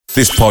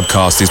This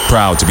podcast is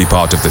proud to be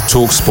part of the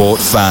TalkSport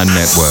Fan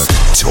Network.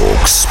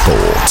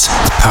 TalkSport.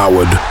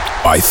 Powered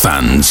by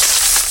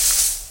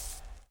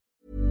fans.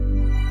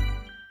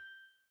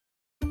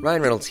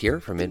 Ryan Reynolds here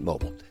from Mint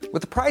Mobile.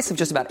 With the price of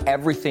just about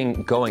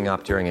everything going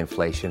up during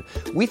inflation,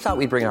 we thought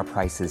we'd bring our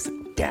prices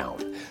down.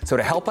 So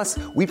to help us,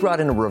 we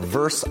brought in a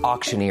reverse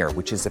auctioneer,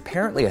 which is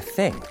apparently a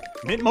thing.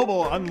 Mint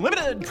Mobile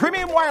Unlimited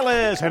Premium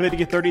Wireless. How to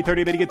get 30,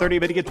 30, bit to get 30,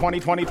 bit to get 20,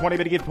 20, 20,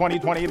 bit to get 20,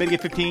 20, bit to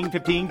get 15,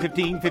 15,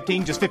 15,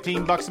 15, just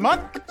 $15 a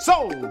month?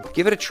 Sold!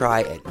 Give it a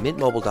try at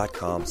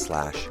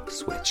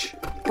mintmobile.com/switch.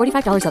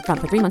 $45 up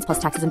front for 3 months plus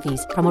taxes and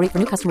fees. Promo rate for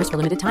new customers for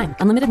limited time.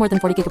 Unlimited more than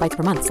 40 gigabytes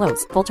per month.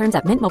 Slows full terms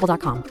at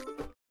mintmobile.com.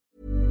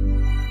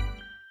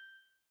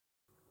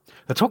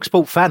 The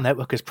TalkSport Fan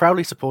Network is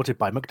proudly supported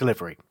by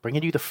McDelivery,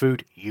 bringing you the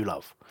food you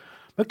love.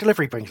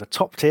 McDelivery brings a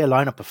top-tier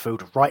lineup of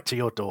food right to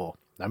your door.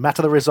 No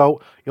matter the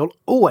result, you'll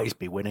always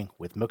be winning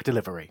with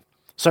McDelivery.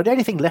 So the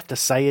only thing left to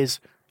say is,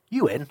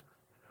 you in?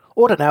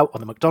 Order now on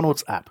the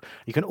McDonald's app.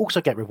 You can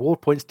also get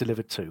reward points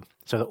delivered too,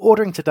 so that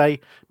ordering today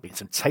means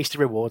some tasty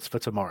rewards for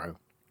tomorrow.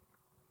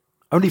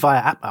 Only via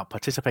app at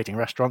participating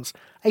restaurants,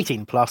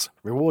 18 plus,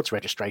 rewards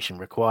registration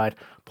required,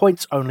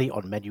 points only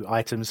on menu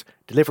items,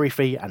 delivery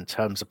fee and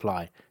terms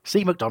apply.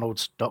 See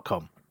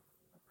mcdonalds.com.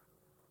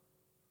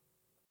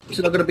 Is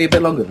it not going to be a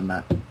bit longer than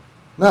that?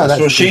 No,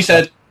 that's what she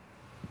said.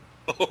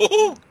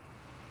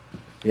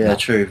 Yeah,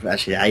 true.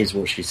 Actually, that is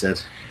what she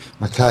said.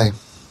 Okay.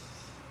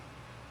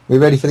 We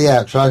ready for the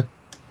outro? Oh,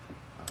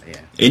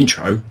 yeah.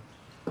 Intro?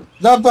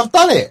 No, I've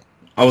done it.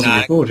 I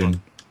wasn't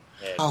recording.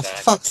 Yeah, oh, for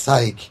fuck's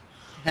sake.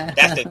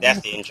 That's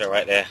the intro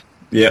right there.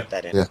 Yeah.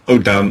 Yeah. All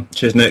done.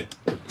 Cheers, Nick.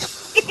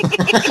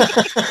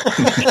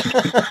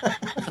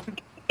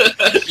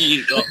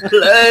 You got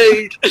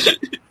played.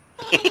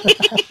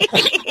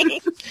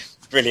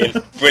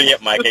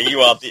 Brilliant, Micah.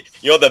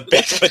 You're the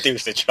best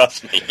producer.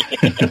 Trust me.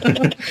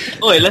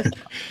 Oi,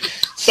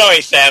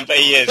 sorry, Sam, but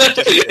he is.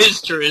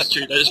 It's true.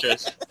 No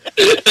stress.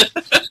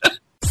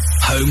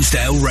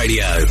 Homesdale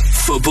Radio.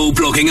 Football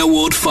Blogging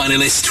Award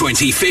Finalist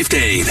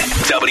 2015.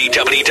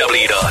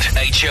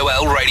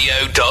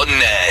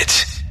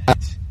 www.holradio.net.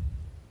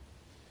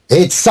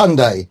 It's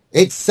Sunday.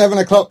 It's 7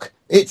 o'clock.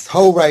 It's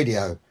Whole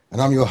Radio.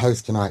 And I'm your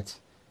host tonight,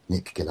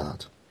 Nick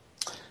Gillard.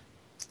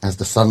 As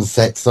the sun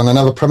sets on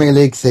another Premier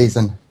League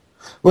season,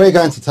 we're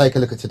going to take a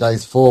look at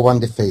today's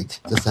 4-1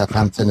 defeat to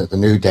Southampton at the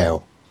New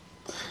Dell.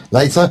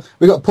 Later,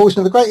 we've got a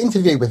portion of a great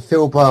interview with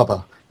Phil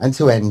Barber. And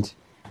to end,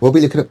 we'll be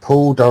looking at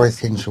Paul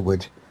Dorris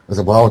Hinshelwood as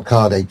a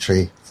wildcard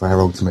entry for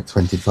our Ultimate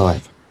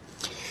 25.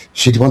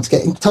 Should you want to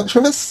get in touch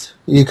with us,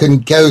 you can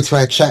go to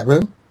our chat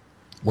room,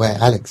 where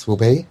Alex will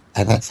be,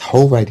 and that's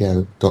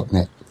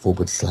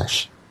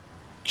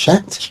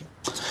wholeradio.net/chat.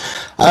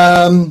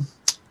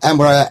 And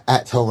we're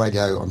at Whole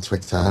Radio on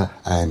Twitter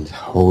and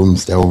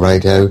Holmesdale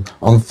Radio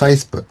on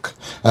Facebook.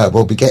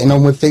 We'll be getting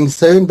on with things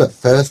soon, but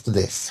first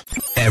this.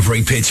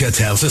 Every picture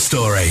tells a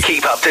story.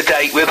 Keep up to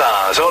date with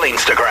ours on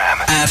Instagram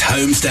at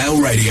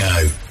Homesdale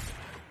Radio.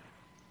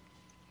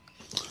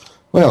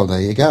 Well,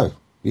 there you go.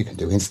 You can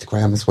do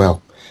Instagram as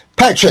well.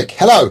 Patrick,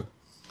 hello.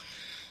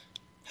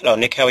 Hello,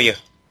 Nick. How are you?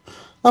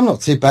 I'm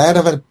not too bad.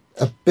 I've had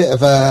a bit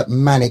of a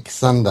manic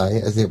Sunday,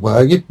 as it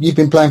were. You've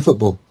been playing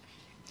football?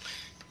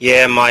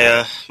 Yeah,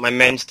 my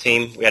men's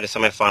team, we had a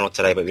semi-final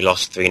today, but we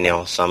lost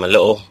 3-0, so I'm a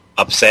little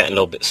upset and a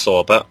little bit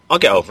sore, but I'll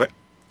get over it.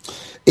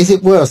 Is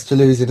it worse to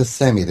lose in a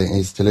semi than it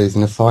is to lose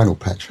in a final,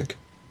 Patrick? To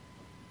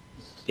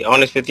be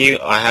honest with you,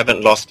 I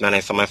haven't lost many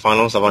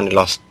semi-finals. I've only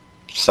lost,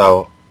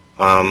 so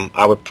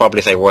I would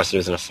probably say worse to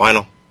lose in a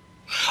final.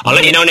 I'll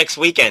let you know next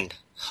weekend.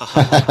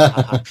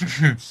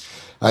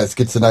 It's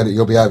good to know that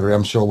you'll be over here.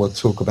 I'm sure we'll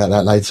talk about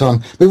that later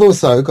on. We've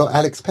also got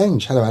Alex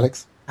Penge. Hello,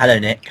 Alex. Hello,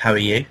 Nick. How are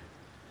you?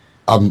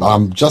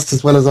 I'm just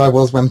as well as I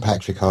was when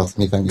Patrick asked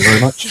me, thank you very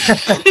much.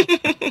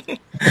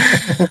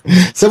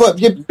 So what,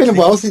 you've been a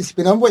while since you've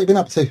been on. What have you been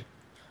up to?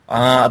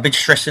 I've been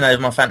stressing over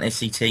my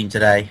fantasy team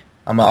today.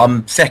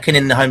 I'm second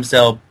in the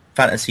Homesdale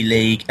Fantasy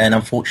League, and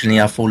unfortunately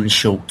I've fallen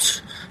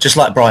short. Just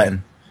like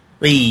Brighton.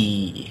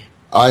 Whee!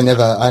 I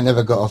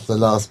never got off the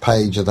last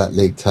page of that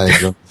league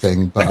table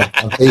thing, but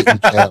I've beaten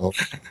Gel.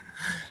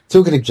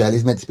 Talking of Gel,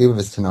 he's meant to be with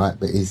us tonight,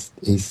 but he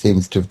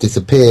seems to have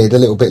disappeared, a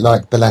little bit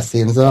like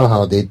Balassi and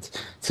Zaha did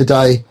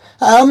today.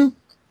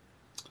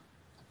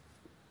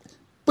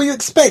 Were you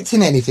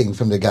expecting anything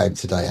from the game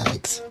today,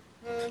 Alex?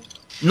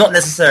 Not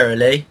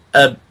necessarily.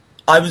 I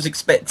was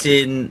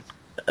expecting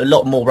a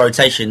lot more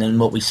rotation than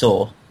what we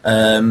saw.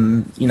 I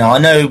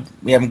know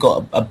we haven't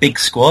got a big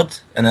squad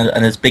and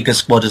as big a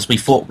squad as we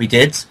thought we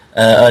did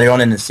earlier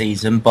on in the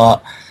season,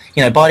 but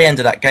by the end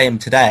of that game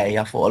today,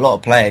 I thought a lot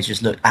of players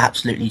just looked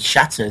absolutely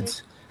shattered,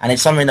 and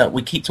it's something that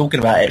we keep talking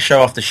about it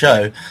show after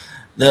show,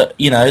 that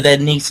there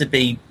needs to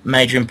be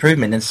major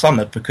improvement in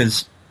summer,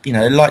 because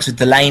the likes of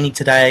Delaney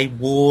today,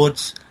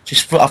 Wards, I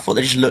thought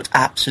they just looked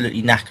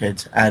absolutely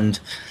knackered, and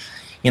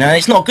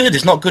it's not good.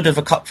 It's not good of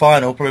a cup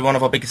final, probably one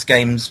of our biggest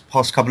games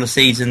past couple of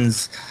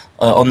seasons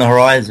on the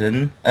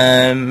horizon.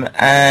 I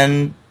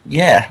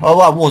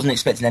wasn't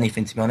expecting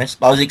anything, to be honest,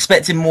 but I was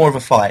expecting more of a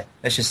fight.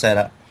 Let's just say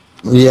that.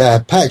 Yeah,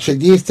 Patrick,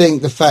 do you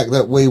think the fact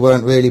that we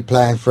weren't really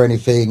playing for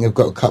anything, have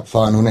got a cup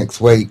final next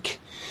week,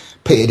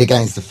 pitted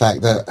against the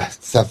fact that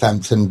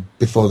Southampton,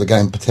 before the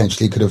game,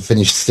 potentially could have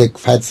finished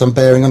sixth, had some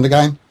bearing on the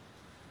game?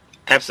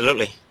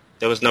 Absolutely.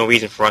 There was no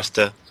reason for us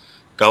to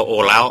go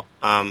all out.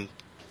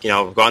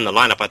 Regarding the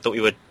lineup, I thought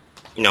we would,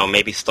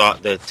 maybe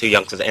start the two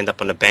youngsters that end up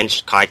on the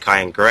bench, Kai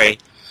and Gray.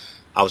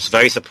 I was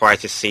very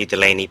surprised to see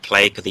Delaney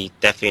play because he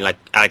definitely, like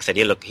Alex said,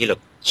 he looked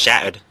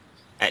shattered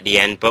at the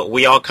end. But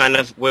we are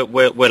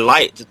we're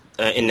light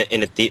in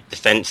the deep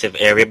defensive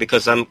area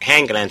because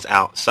Hangeland's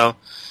out. So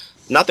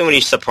nothing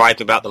really surprised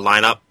me about the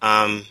lineup.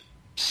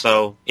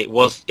 So it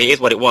is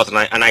what it was,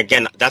 and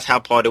again, that's how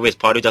Pardew is.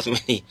 Pardew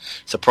doesn't really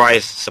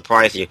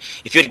surprise you.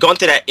 If you had gone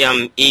to that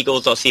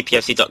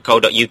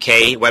eagles.cpfc.co.uk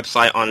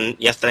website on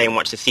yesterday and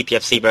watched the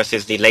CPFC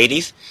versus the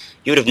ladies,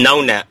 you would have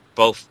known that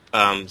both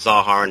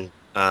Zaha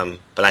and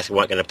Balassi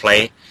weren't going to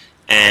play,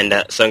 and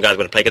certain guys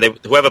were going to play. Because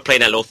whoever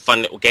played that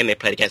fun little game they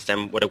played against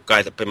them were the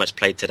guys that pretty much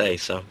played today.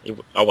 So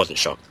I wasn't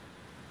shocked.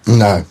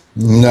 No.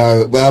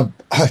 Well,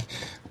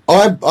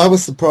 I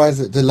was surprised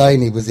that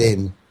Delaney was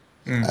in.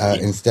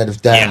 Instead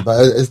of Dan, yeah. But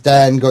has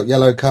Dan got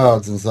yellow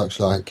cards and such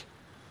like?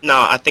 No,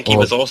 I think he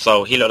was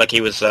also. He looked like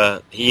he was.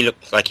 He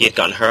looked like he had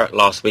gotten hurt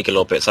last week a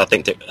little bit. So I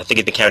think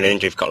he's been carrying an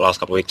injury for the last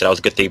couple of weeks. So that was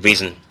a good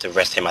reason to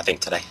rest him. I think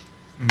today.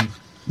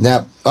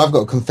 Now I've got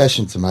a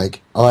confession to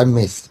make. I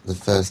missed the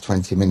first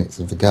 20 minutes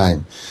of the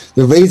game.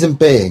 The reason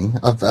being,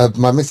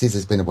 my missus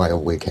has been away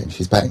all weekend.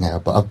 She's back now,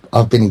 but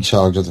I've been in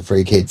charge of the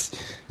 3 kids,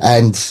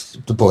 and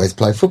the boys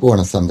play football on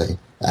a Sunday,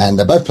 and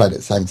they both played at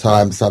the same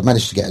time. So I've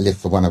managed to get a lift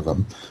for one of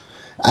them.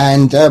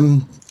 And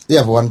the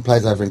other one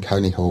plays over in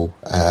Coney Hall,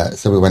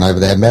 so we went over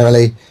there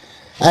merrily.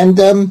 And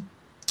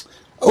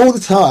all the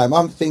time,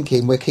 I'm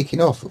thinking we're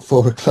kicking off at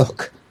 4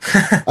 o'clock.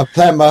 I've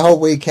planned my whole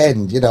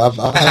weekend, I've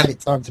had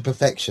it timed to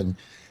perfection.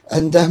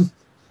 And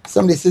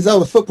somebody says,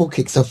 the football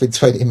kicks off in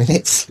 20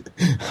 minutes.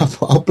 I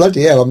thought, oh,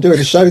 bloody hell, I'm doing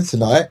a show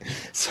tonight.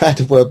 So I had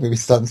to work with my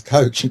son's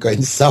coach and got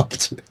him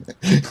subbed.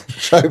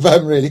 Drove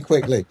home really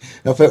quickly.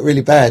 I felt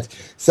really bad.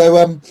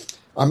 So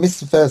I missed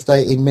the first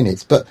 18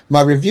 minutes, but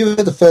my review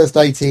of the first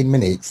 18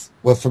 minutes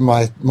were from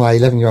my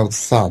 11-year-old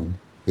son,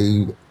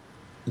 who,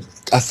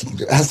 as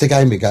the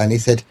game began, he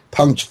said,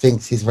 Punch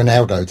thinks he's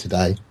Ronaldo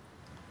today.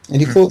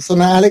 Any thoughts on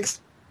that, Alex?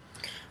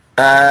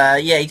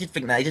 Yeah, he did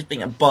think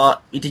that,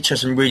 but he did show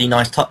some really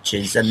nice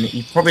touches, and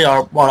he probably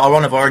are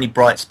one of our only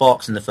bright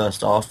sparks in the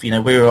first half. We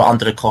were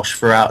under the cosh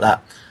throughout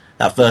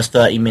that first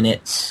 30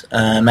 minutes. They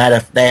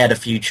had a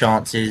few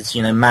chances.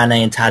 Mane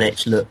and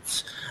Tadic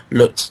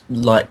looked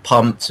like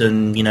pumped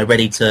and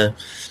ready to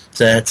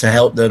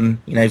help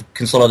them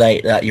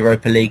consolidate that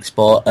Europa League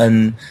spot.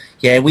 And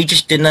yeah, we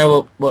just didn't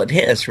know what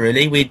hit us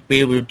really.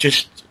 We were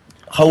just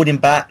holding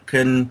back,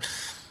 and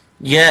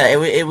yeah,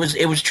 it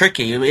was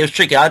tricky. It was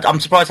tricky. I'm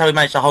surprised how we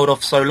managed to hold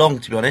off so long,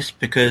 to be honest,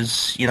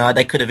 because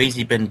they could have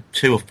easily been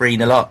 2 or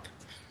 3-0 up.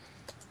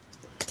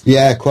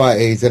 Yeah, quite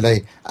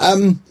easily.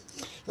 I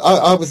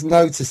was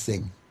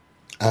noticing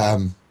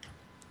from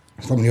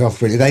the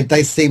off really,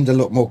 they seemed a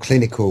lot more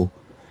clinical.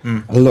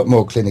 A lot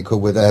more clinical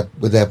with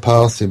their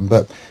passing,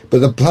 but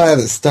the player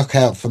that stuck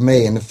out for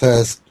me in the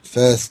first,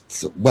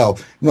 well,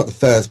 not the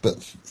first,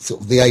 but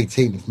sort of the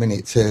 18th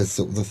minute to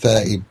sort of the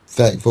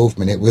 34th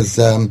minute was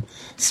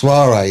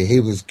Suarez. He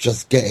was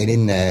just getting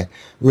in there,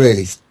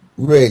 really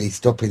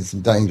stopping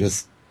some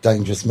dangerous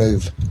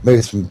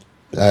moves from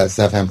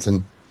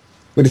Southampton.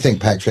 What do you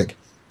think, Patrick?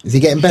 Is he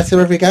getting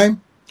better every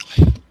game?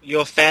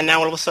 You're a fan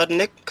now all of a sudden,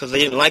 Nick? Because they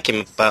didn't like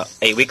him about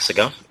 8 weeks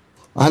ago.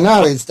 I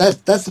know,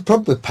 that's the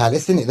problem with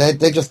Palace, isn't it?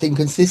 They're just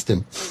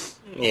inconsistent.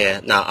 Yeah,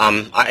 no,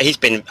 he's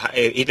been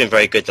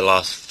very good the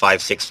last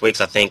 5-6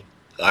 weeks. I think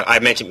I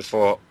mentioned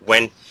before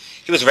when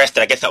he was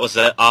rested. I guess that was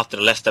after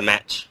the Leicester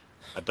match.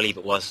 I believe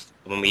it was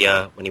when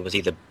he was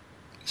either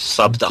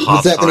subbed at half time.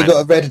 Was that when he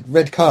got a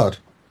red card?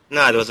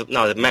 No,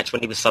 the match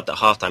when he was subbed at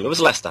half time. It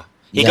was Leicester.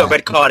 He got a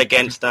red card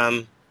against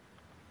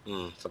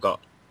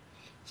forgot.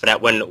 For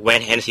that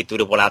when Hennessy threw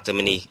the ball out to him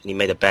and he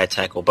made a bad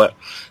tackle. But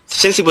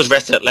since he was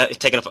rested,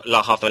 taking off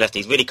half time Leicester,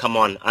 he's really come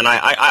on. And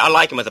I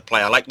like him as a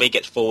player. I like the way he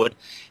gets forward.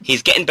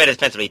 He's getting better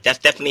defensively. That's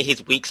definitely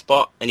his weak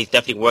spot, and he's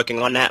definitely working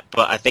on that.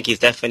 But I think he's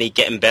definitely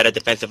getting better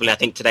defensively. I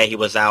think today he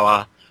was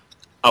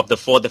of the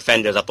 4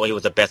 defenders, I thought he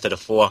was the best of the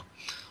 4.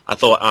 I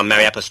thought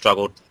Mariappa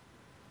struggled.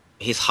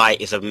 His height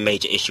is a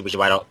major issue, which is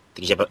why I don't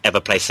think he's ever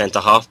played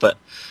centre-half. But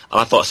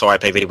I thought Suarez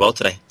played really well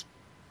today.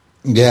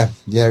 Yeah,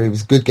 he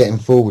was good getting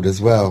forward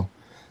as well.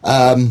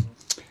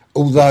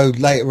 Although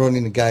later on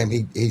in the game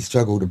he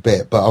struggled a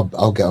bit, but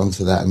I'll get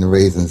onto that and the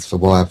reasons for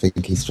why I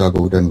think he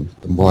struggled and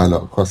why a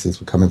lot of crosses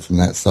were coming from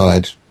that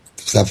side.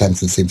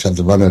 Southampton seemed to have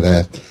the runner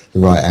there, the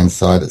right-hand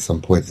side at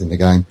some points in the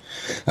game.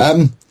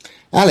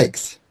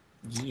 Alex,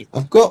 yeah.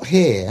 I've got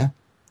here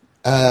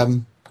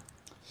that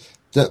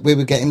we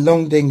were getting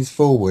long dings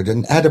forward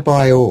and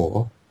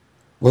Adebayor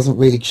wasn't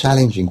really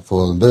challenging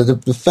for them.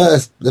 But the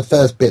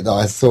first bit that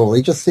I saw,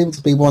 he just seemed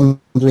to be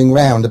wandering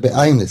round a bit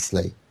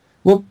aimlessly.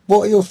 What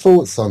are your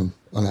thoughts on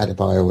on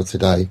Adebayor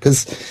today?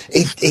 Because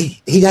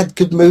he had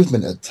good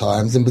movement at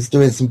times and was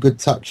doing some good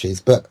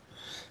touches, but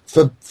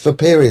for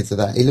periods of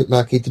that, he looked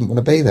like he didn't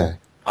want to be there.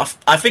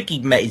 I think he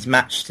met his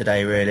match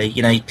today, really.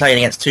 You know, he's playing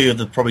against two of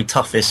the probably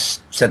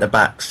toughest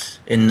centre-backs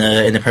in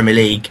the Premier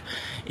League,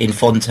 in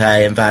Fonte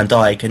and Van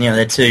Dijk, and, you know,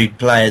 they're two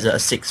players that are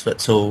 6 foot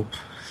tall,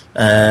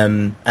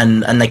 and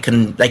they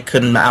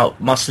couldn't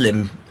out-muscle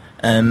him,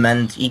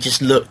 and he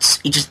just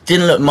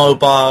didn't look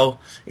mobile.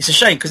 It's a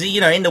shame, because,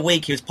 you know, in the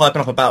week he was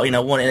piping up about, you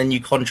know, wanting a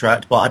new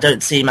contract, but I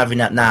don't see him having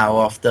that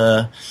now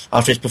after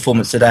his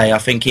performance today. I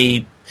think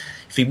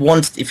if he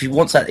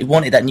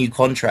wanted that new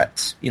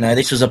contract, you know,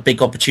 this was a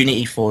big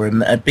opportunity for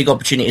him, a big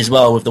opportunity as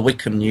well with the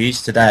Wickham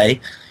news today,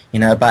 you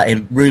know, about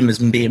him, rumours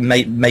being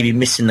maybe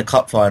missing the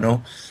cup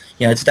final.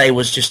 You know, today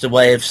was just a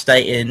way of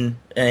stating,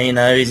 you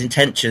know, his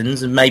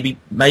intentions and maybe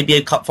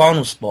a cup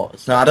final spot.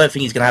 So I don't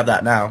think he's going to have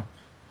that now.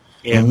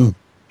 Yeah,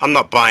 I'm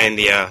not buying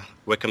the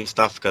Wickham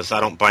stuff, because I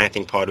don't buy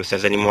anything Pardew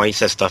says anymore. He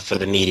says stuff for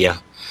the media.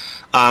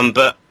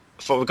 But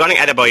regarding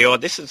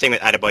Adebayor, this is the thing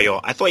with Adebayor.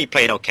 I thought he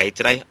played okay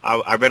today.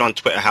 I read on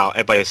Twitter how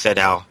Adebayor said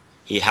how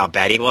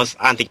bad he was.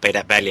 I don't think he played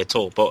that badly at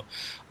all. But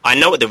I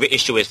know what the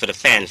issue is for the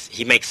fans.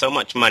 He makes so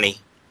much money,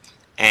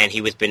 and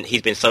he's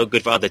been so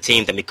good for other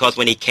teams. And because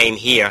when he came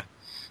here,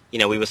 you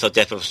know, we were so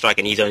desperate for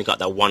striking, he's only got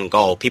that one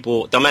goal.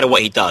 People, don't matter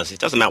what he does, it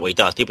doesn't matter what he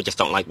does. People just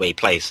don't like the way he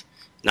plays.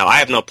 Now, I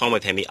have no problem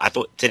with him. I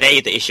thought today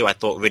the issue I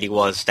thought really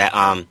was that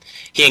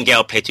he and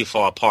Gale play too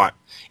far apart.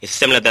 It's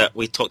similar that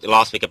we talked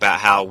last week about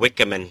how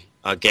Wickham and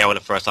Gale in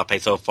the first half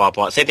played so far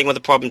apart. Same thing with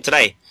the problem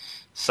today.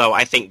 So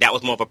I think that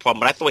was more of a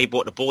problem. But I thought he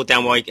brought the ball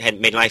down wide, had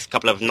made a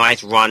couple of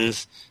nice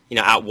runs, you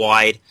know, out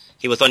wide.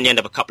 He was on the end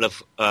of a couple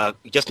of,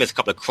 just missed a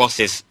couple of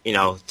crosses, you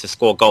know, to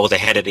score goals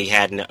ahead that he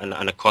had and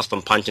a cross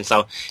from punching.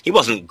 So he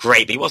wasn't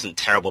great, but he wasn't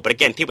terrible. But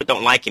again, people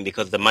don't like him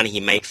because of the money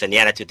he makes and the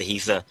attitude that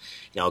he's, you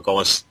know, going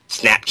on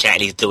Snapchat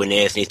and he's doing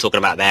this and he's talking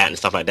about that and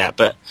stuff like that.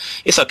 But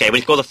it's okay. When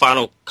he scores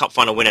the cup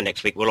final winner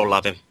next week, we'll all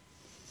love him.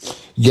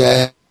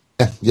 Yeah,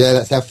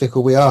 that's how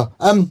fickle we are.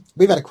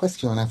 We've had a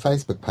question on our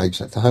Facebook page.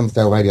 That's the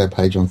Holmesdale Radio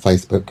page on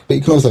Facebook. But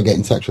you can also get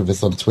in touch with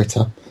us on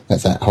Twitter.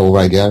 That's at Whole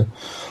Radio.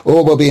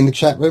 Or we'll be in the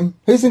chat room.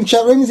 Who's in the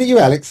chat room? Is it you,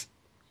 Alex?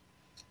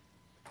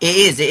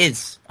 It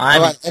is.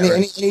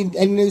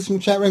 Any news from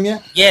the chat room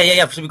yet?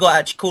 Yeah. So we've got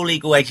actually Call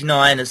Eagle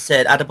 89 has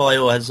said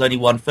Adebayor has only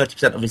won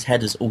 30% of his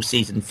headers all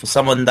season. For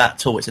someone that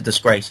tall, it's a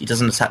disgrace. He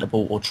doesn't attack the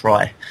ball or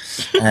try.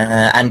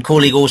 And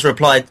Call Eagle also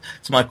replied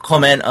to my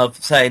comment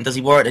of saying, does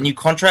he warrant a new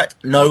contract?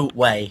 No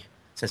way,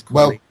 says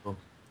Call Eagle.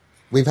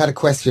 We've had a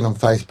question on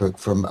Facebook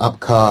from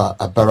Upkar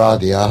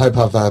Baradi. I hope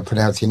I've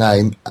pronounced your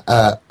name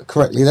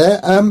correctly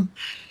there. And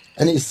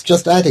it's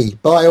just Addy,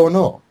 buy or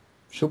not?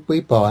 Should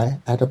we buy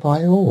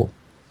Adebayor?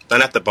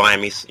 Don't have to buy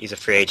him. He's a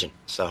free agent.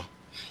 So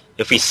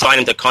if we sign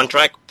him to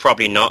contract,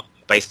 probably not,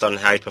 based on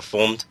how he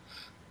performed.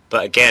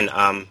 But again,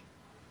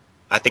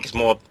 I think it's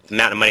more the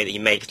amount of money that he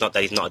makes. It's not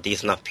that he's not a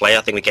decent enough player.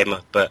 I think we gave him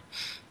but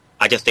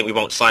I just think we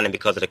won't sign him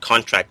because of the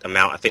contract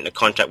amount. I think the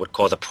contract would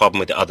cause a problem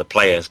with the other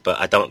players, but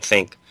I don't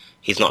think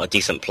he's not a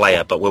decent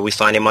player. But will we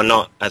sign him or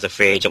not as a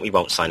free agent? We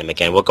won't sign him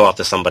again. We'll go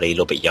after somebody a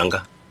little bit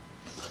younger.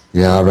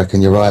 Yeah, I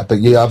reckon you're right. But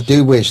yeah, I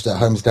do wish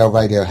that Holmesdale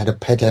Radio had a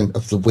pedant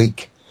of the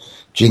week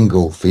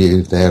jingle for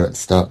you there at the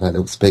start of that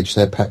little speech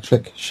there,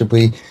 Patrick. Should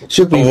we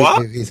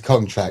redo his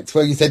contract?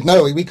 Well, you said,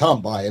 no, we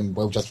can't buy him.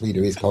 We'll just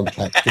redo his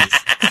contract.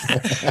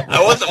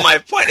 That wasn't my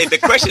point. The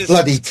question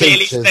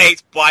clearly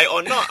states buy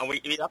or not. And we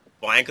have to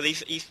buy him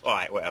because he's all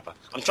right, whatever.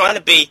 I'm trying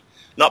to be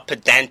not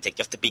pedantic,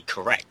 just to be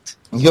correct.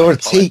 You're a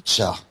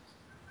teacher.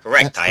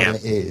 Correct, That's I am.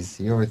 what it is.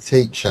 You're a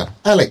teacher.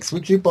 Alex,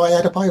 would you buy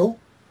Adebayor?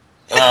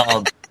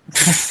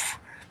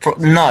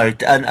 No,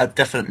 a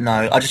definite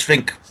no. I just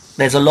think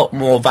there's a lot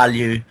more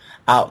value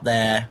out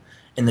there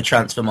in the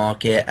transfer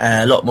market,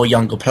 a lot more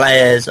younger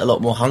players, a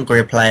lot more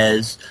hungrier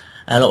players,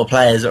 a lot of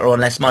players that are on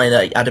less money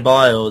that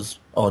Adebayor's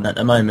on at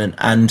the moment.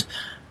 And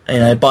you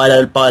know,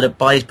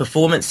 by his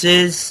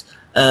performances,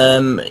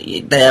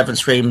 they haven't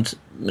screamed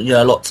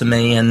a lot to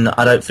me, and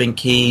I don't think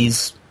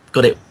he's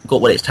got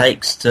what it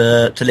takes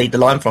to lead the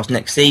line for us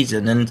next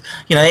season. And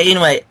you know,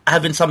 anyway,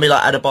 having somebody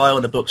like Adebayor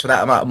on the books for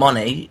that amount of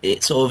money,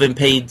 it sort of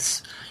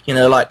impedes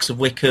the likes of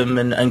Wickham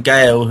and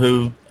Gale,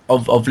 who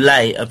of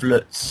late have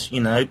looked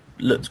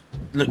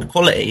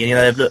quality.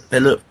 They've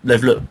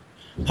looked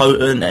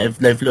potent.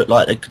 They've looked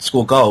like they could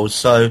score goals.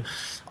 So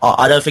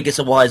I don't think it's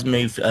a wise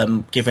move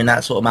giving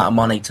that sort of amount of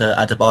money to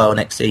Adebayor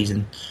next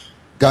season.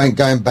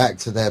 Going back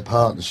to their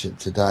partnership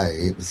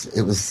today,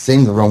 it was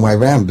seemed the wrong way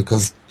around,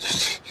 because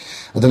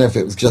I don't know if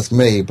it was just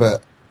me,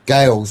 but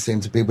Gale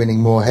seemed to be winning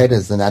more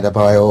headers than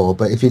Adebayor.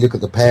 But if you look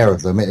at the pair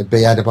of them, it'd be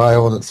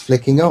Adebayor that's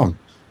flicking on.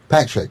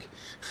 Patrick.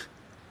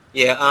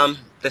 Yeah,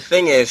 the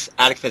thing is,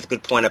 Alex has a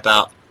good point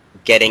about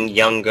getting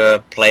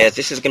younger players.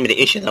 This is going to be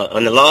the issue, though.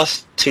 In the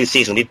last 2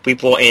 seasons, we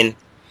brought in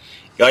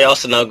Yaya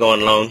Sanogo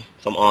on loan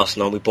from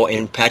Arsenal. We brought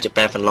in Patrick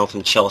Bamford on loan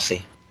from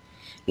Chelsea.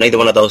 Neither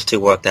one of those two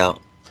worked out.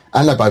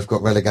 And they both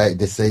got relegated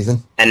this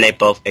season. And they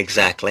both,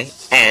 exactly.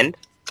 And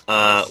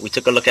We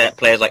took a look at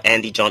players like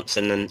Andy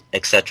Johnson and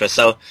etc.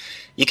 So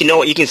you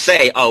can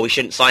say, oh, we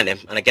shouldn't sign him.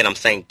 And again, I'm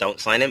saying don't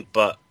sign him.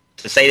 But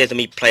to say there's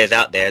many players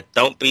out there,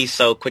 don't be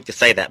so quick to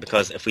say that,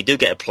 because if we do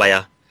get a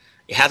player,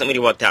 it hasn't really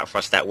worked out for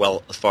us that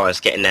well as far as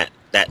getting that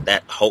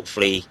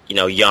hopefully,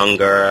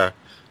 younger,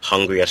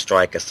 hungrier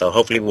striker. So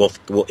hopefully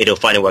it'll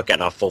finally work out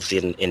in our 4th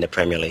season in the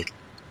Premier League.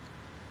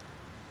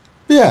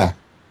 Yeah,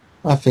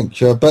 I think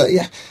sure. But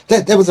yeah,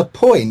 there was a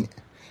point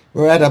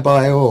where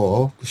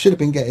Adebayor should have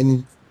been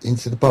getting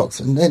into the box,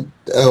 and then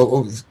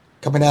was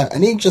coming out,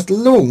 and he just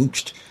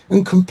launched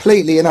and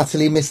completely and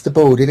utterly missed the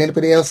ball. Did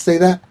anybody else see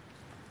that?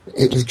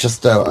 It was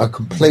just a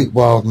complete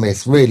wild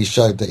miss. Really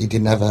showed that he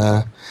didn't have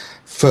a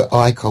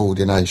foot-eye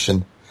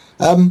coordination.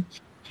 The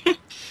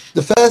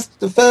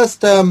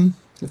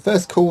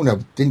first corner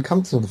didn't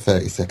come till the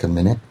 32nd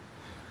minute,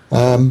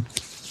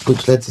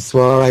 which led to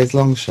Suarez's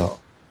long shot.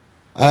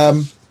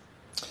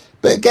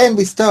 But again,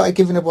 we started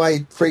giving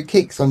away free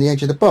kicks on the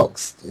edge of the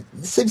box.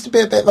 It seems to be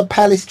a bit of a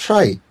Palace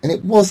trait, and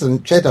it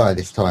wasn't Jedi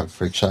this time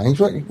for a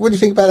change. What do you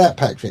think about that,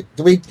 Patrick?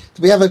 Do we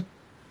have a?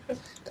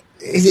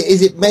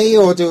 Is it me,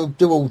 or do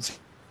all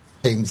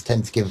teams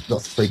tend to give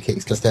lots of free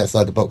kicks just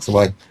outside the box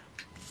away?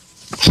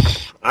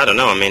 I don't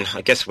know. I mean,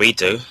 I guess we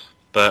do,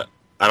 but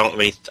I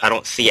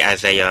don't see it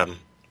as a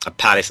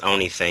Palace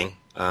only thing.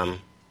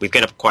 We've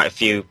given up quite a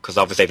few because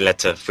obviously they've led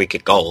to free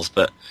kick goals,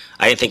 but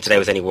I didn't think today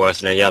was any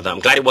worse than any other. I'm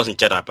glad it wasn't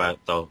Jedi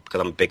though, because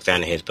I'm a big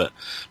fan of his. But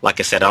like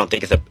I said, I don't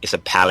think it's a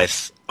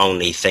Palace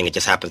only thing. It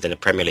just happens in the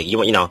Premier League. You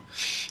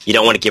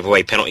don't want to give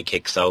away penalty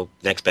kicks, so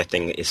the next best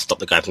thing is stop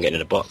the guy from getting in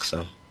the box.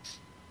 So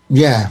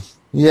yeah,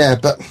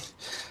 but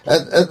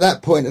at that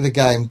point of the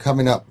game,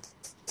 coming up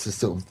to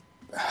sort of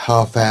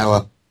half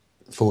hour,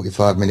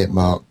 45-minute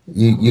mark,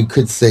 you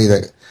could see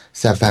that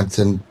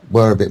Southampton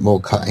were a bit more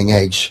cutting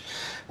edge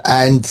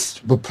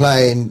and were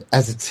playing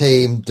as a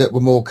team that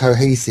were more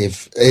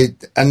cohesive.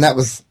 And that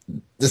was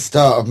the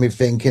start of me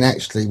thinking,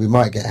 actually, we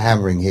might get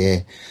hammering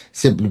here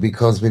simply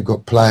because we've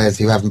got players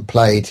who haven't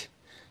played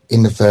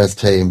in the first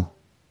team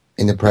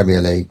in the Premier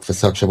League for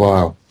such a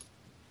while.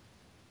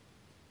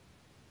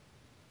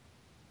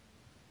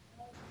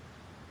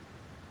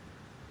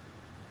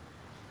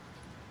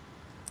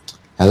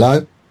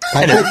 Hello?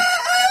 Patrick?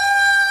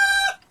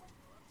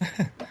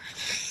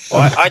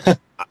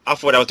 I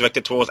thought I was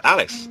directed towards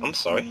Alex. I'm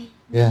sorry.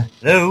 Yeah.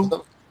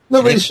 Hello?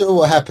 Not really sure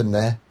what happened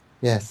there.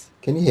 Yes.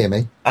 Can you hear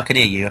me? I can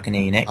hear you,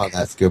 Nick. Oh,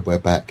 that's good. We're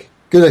back.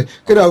 Good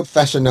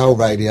old-fashioned whole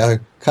radio.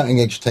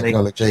 Cutting-edge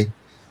technology.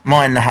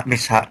 Mine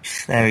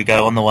mishaps. There we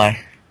go, on the way.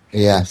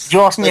 Yes. Did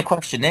you ask me a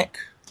question, Nick?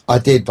 I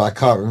did, but I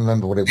can't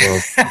remember what it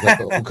was. I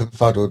got all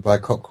confuddled by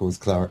cockerels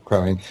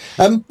crowing.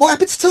 What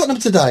happened to Tottenham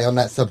today on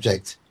that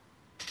subject?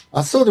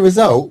 I saw the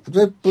result.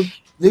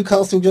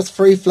 Newcastle just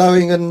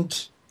free-flowing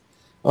and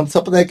on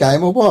top of their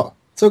game, or what?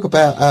 Talk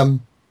about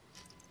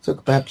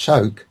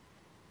choke.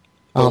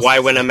 But why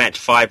win a match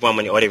 5-1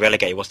 when you're already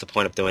relegated? What's the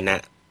point of doing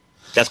that?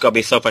 That's got to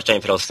be so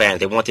frustrating for those fans.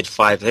 They wanted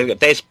 5.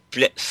 They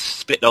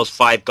split those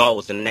 5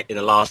 goals in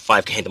the last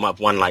 5 games. They might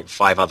have won like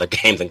 5 other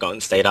games and gone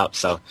and stayed up.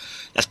 So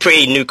that's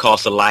pretty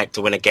Newcastle-like.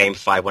 To win a game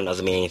 5-1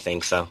 doesn't mean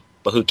anything. So,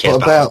 but who cares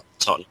about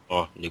Tottenham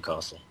or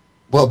Newcastle?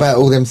 What about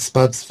all them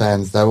Spuds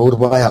fans, though, all the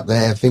way up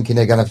there, thinking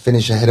they're going to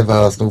finish ahead of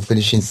Arsenal,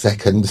 finishing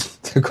second?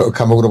 They've got to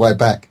come all the way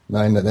back,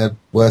 knowing that they're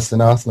worse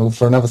than Arsenal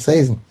for another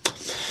season.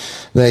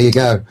 There you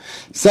go.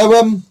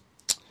 So,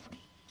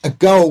 a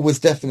goal was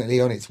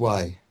definitely on its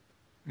way.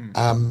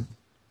 I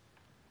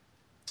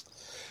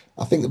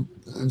think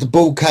the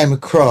ball came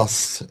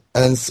across,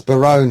 and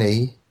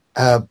Speroni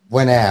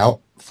went out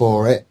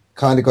for it,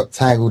 kind of got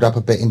tangled up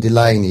a bit in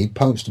Delaney,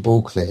 punched the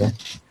ball clear,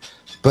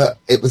 but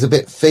it was a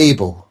bit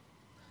feeble.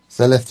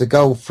 So left the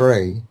goal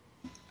free,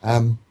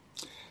 and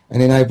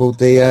enabled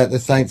the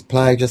Saints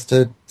player just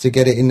to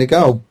get it in the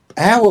goal.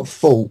 How at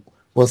fault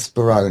was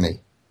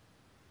Speroni?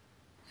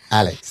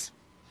 Alex?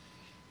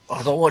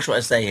 I don't watch what I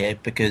say here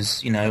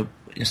because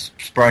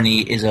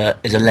Speroni is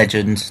a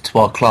legend to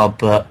our club,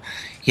 but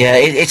yeah,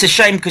 it's a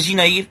shame because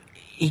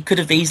he could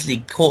have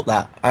easily caught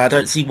that. I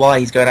don't see why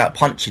he's going out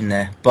punching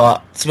there,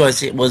 but to be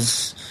honest, it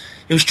was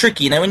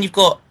tricky. When you've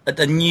got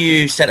a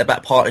new centre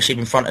back partnership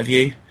in front of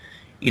you.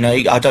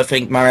 I don't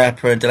think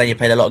Mariappa and Delaney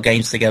played a lot of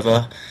games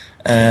together.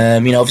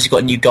 Obviously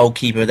got a new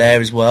goalkeeper there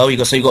as well. In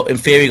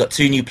theory, you got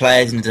 2 new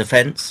players in the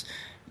defence.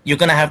 You're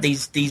going to have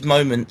these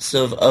moments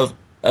of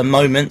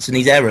moments and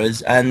these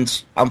errors,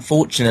 and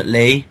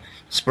unfortunately,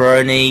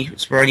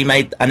 Speroni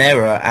made an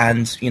error.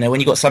 And when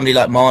you got somebody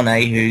like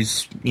Mane,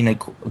 who's a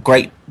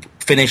great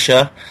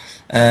finisher,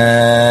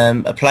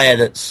 a player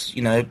that's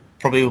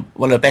probably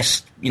one of the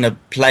best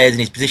players in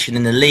his position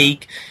in the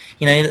league.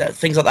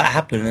 Things like that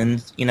happen,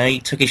 and he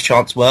took his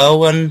chance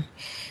well, and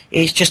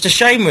it's just a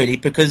shame really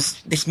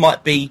because this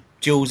might be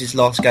Jules'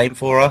 last game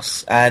for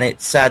us, and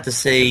it's sad to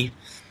see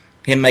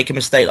him make a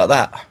mistake like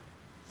that.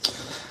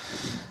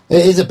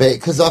 It is a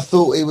bit because I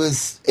thought he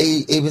was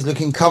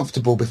looking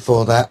comfortable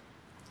before that,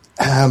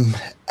 and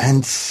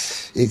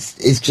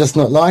it's just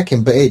not like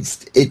him. But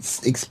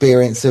it's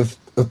experience of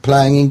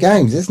playing in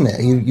games, isn't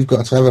it? You've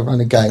got to have a run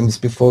of games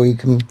before you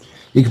can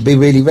you could be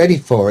really ready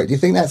for it. Do you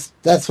think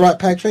that's right,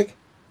 Patrick?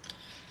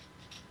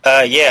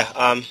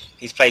 Yeah.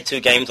 He's played 2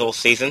 games all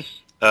season.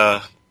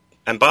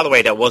 And by the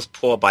way, that was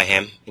poor by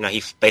him. You know,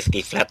 he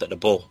basically flapped at the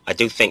ball. I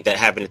do think that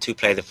having the 2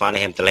 players in front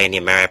of him, Delaney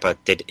and Mariappa,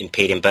 did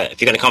impede him. But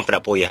if you're going to come for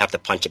that ball, you have to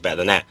punch it better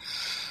than that.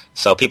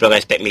 So people are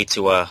going to expect me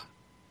to,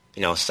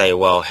 say,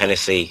 well,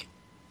 Hennessy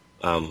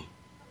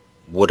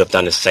would have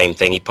done the same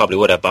thing. He probably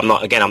would have. But I'm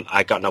not. Again,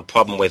 I got no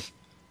problem with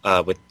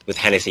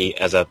Hennessy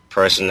as a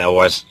person.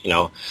 Or as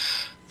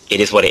it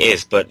is what it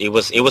is. But it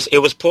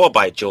was poor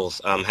by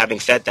Jules. Having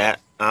said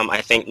that,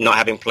 I think not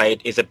having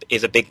played is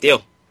a big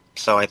deal.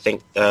 So I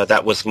think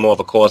that was more of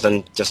a cause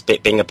than just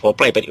being a poor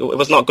play. But it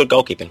was not good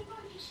goalkeeping.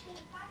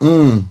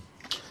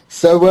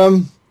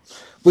 So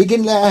we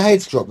didn't let our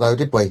heads drop, though,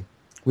 did we?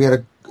 We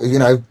had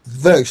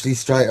virtually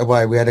straight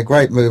away, we had a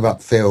great move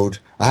upfield.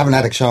 I haven't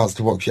had a chance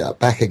to watch it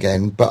back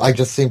again, but I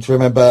just seem to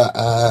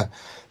remember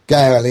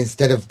Gale,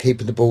 instead of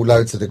keeping the ball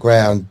low to the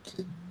ground,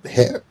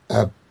 hit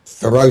a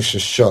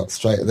ferocious shot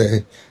straight at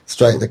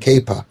the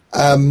keeper.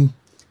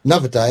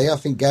 Another day, I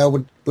think Gale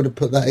would have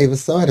put that either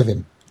side of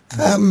him.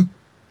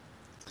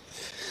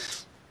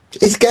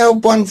 Is Gale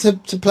one to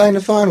play in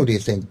the final, do you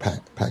think,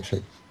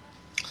 Patrick?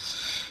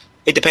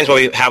 It depends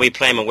how we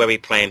play him and where we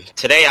play him.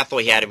 Today, I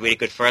thought he had a really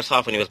good first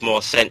half when he was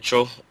more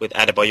central with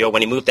Adebayor.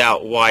 When he moved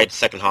out wide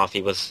second half,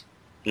 he was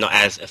not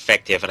as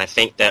effective. And I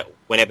think that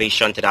whenever he's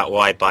shunted out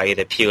wide by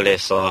either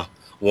Pulis or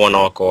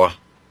Warnock or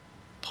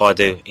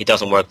Pardew, it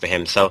doesn't work for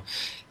him. So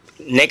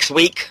next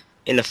week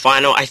in the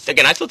final, I still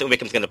think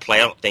Wickham's going to play.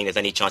 I don't think there's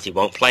any chance he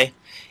won't play.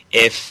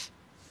 If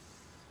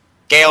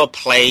Gale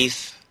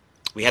plays,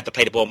 we have to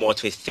play the ball more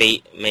to his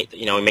feet, make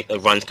the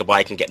runs go by,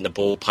 he can get in the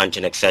ball,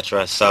 punching,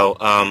 etc. So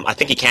I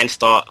think he can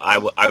start.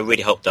 I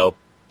really hope, though,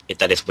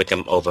 that it's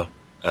Wickham over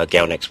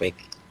Gale next week.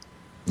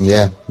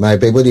 Yeah,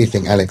 maybe. What do you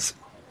think, Alex?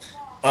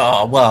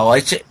 Oh, well,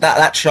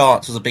 that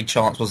chance was a big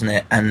chance, wasn't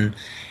it? And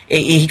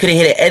he could have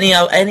hit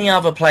it any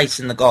other place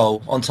in the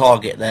goal on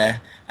target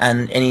there,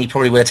 and he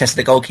probably would have tested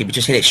the goalkeeper,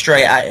 just hit it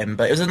straight at him.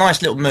 But it was a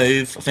nice little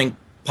move. I think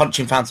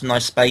Punching found some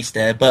nice space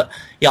there. But,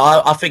 yeah,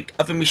 I think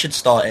we should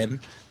start him.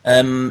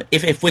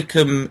 If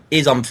Wickham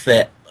is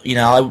unfit,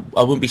 I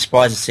wouldn't be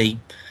surprised to see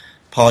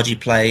Pardew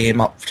play him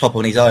up top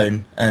on his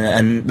own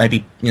and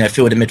maybe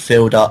field the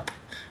midfield up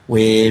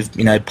with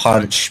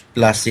Punch,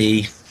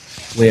 Blassie,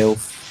 Will,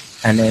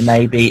 and then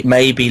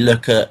maybe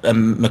look at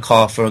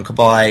MacArthur and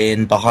Cabaye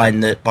in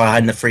behind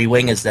the 3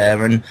 wingers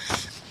there. And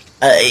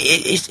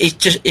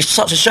it's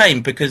such a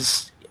shame,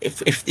 because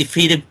if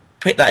he'd have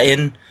put that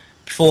in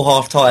before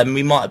half time,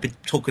 we might have been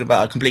talking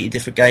about a completely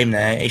different game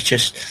there. It's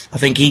just, I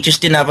think he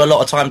just didn't have a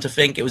lot of time to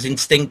think. It was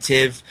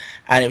instinctive,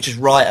 and it was just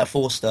right at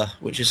Forster,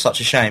 which is such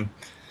a shame.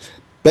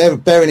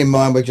 Bearing in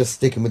mind we're just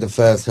sticking with the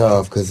first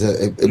half, because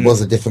it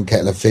was a different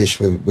kettle of fish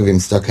with him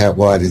stuck out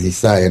wide, as you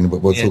say, and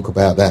we'll talk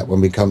about that when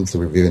we come to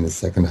reviewing the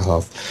second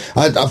half.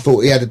 I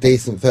thought he had a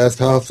decent first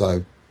half,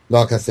 though.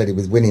 Like I said, he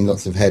was winning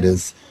lots of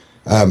headers.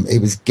 He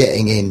was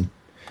getting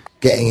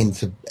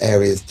into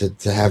areas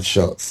to have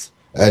shots.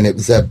 And it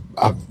was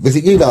was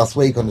it you last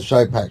week on the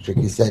show, Patrick?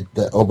 You said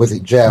that, or was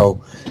it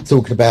Gel,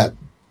 talking about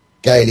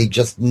Gailey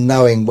just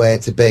knowing where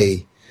to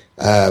be,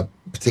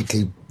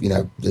 particularly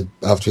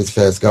after his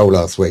first goal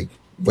last week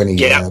when he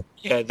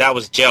that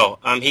was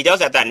Gel. He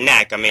does have that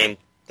knack. I mean,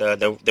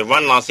 the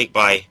run last week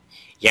by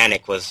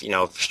Yannick was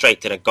straight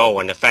to the goal,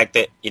 and the fact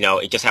that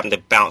it just happened to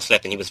bounce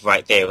left and he was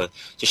right there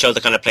just shows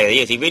the kind of player he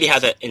is. He really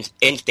has an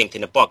instinct in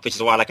the box, which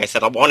is why, like I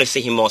said, I want to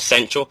see him more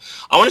central.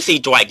 I want to see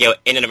Dwight Gale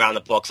in and around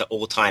the box at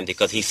all times,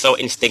 because he's so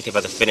instinctive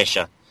as a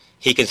finisher.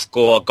 He can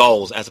score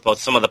goals, as opposed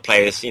to some of the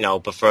players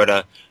prefer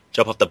to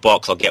jump off the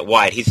box or get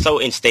wide. He's so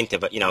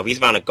instinctive, but if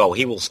he's around a goal,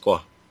 he will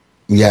score.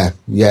 Yeah,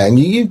 and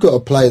you've got to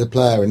play the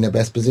player in their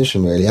best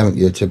position, really, haven't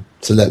you, to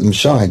let them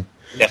shine?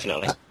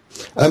 Definitely.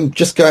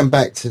 Just going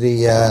back to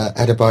the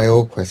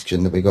Adebayor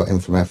question that we got in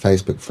from our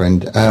Facebook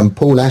friend,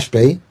 Paul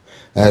Ashby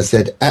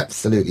said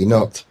absolutely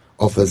not,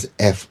 offers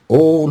F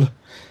all,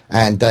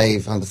 and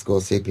Dave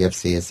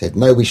 _CPFC has said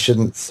no, we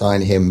shouldn't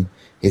sign him,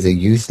 he's a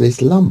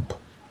useless lump.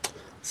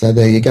 So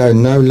there you go,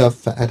 no love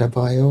for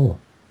Adebayor.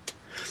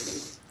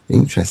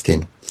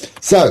 Interesting.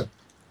 So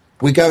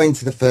we go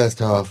into the first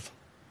half,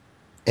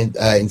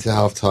 into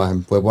half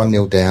time. We're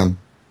 1-0 down.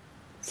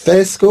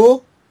 Fair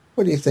score?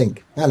 What do you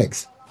think,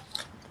 Alex?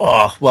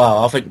 Oh,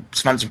 well, I think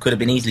Southampton could have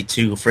been easily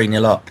 2 or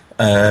 3-0 up.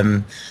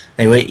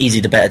 They were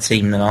easily the better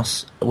team than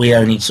us. We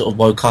only sort of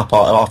woke up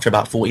after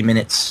about 40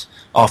 minutes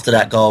after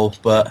that goal.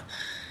 But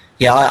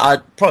yeah, I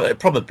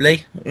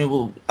probably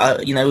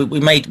we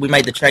made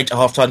the change at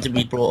half time.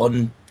 We brought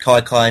on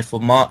Kai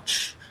for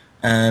March.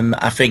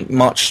 I think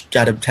March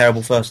had a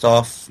terrible first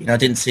half. I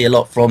didn't see a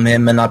lot from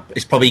him, and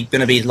it's probably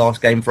going to be his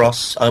last game for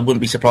us. I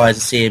wouldn't be surprised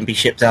to see him be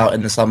shipped out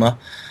in the summer.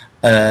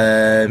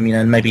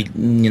 Maybe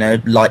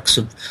likes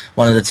of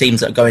one of the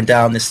teams that are going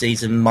down this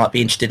season might be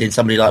interested in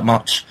somebody like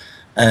Much.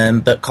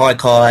 But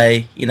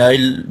Kai,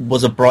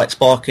 was a bright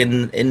spark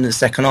in the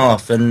second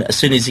half, and as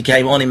soon as he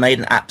came on, he made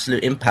an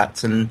absolute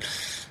impact. And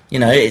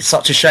it's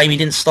such a shame he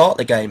didn't start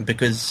the game,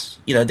 because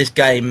this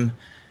game,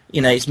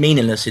 it's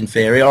meaningless in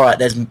theory. All right,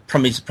 there's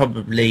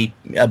probably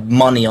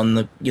money on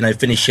the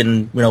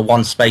finishing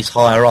one space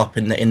higher up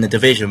in the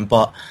division,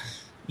 but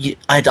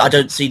I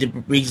don't see the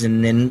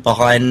reasoning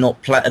behind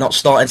not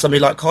starting somebody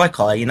like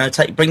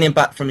Kaikai. Bringing him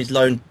back from his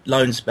loan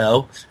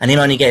spell and him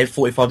only getting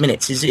 45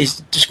 minutes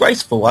is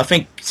disgraceful. I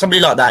think somebody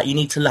like that, you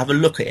need to have a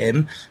look at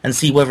him and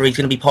see whether he's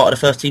going to be part of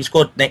the first team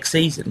squad next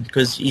season,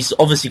 because he's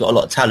obviously got a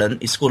lot of talent.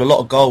 He's scored a lot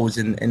of goals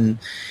in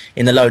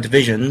the lower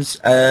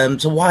divisions.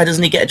 So why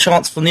doesn't he get a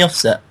chance from the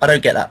offset? I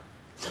don't get that.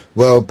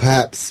 Well,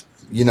 perhaps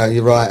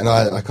you're right, and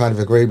I kind of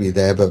agree with you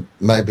there. But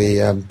maybe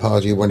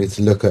Pardew wanted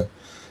to look at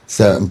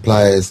certain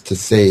players to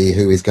see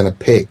who he's going to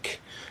pick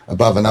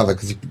above another,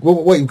 because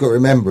what you've got to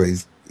remember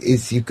is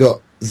you've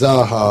got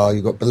Zaha,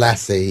 you've got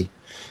Balassi,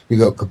 you've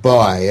got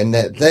Cabaye, and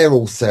they're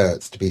all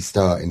certs to be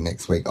starting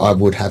next week, I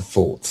would have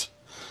thought.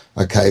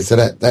 Okay, so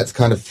that's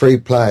kind of 3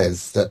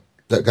 players that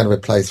are going to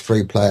replace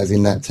 3 players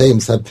in that team.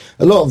 So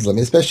a lot of them,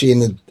 especially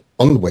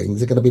on the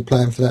wings, are going to be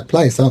playing for that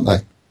place, aren't they?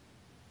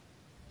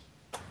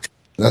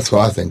 That's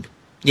what I think.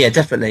 Yeah,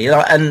 definitely.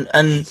 And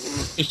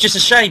it's just a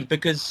shame,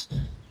 because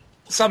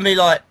somebody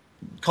like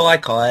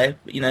Kaikai,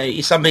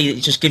 is somebody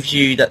that just gives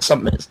you that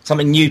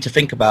something new to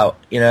think about,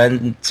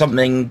 and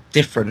something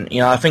different.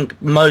 I think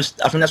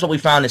that's what we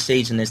found this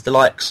season is the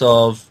likes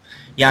of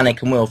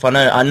Yannick and Wilf.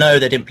 I know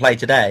they didn't play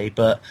today,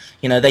 but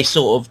they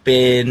sort of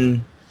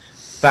been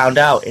found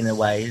out in a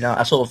way.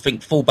 I sort of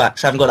think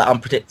fullbacks haven't got that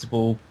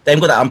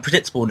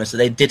unpredictableness that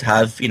they did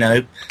have,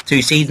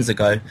 2 seasons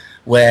ago,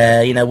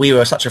 where we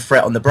were such a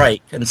threat on the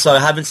break, and so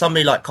having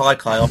somebody like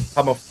Kaikai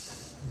come off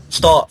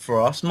start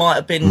for us might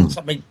have been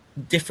something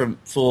different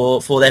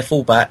for their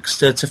fullbacks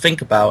to think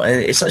about,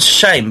 and it's a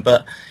shame.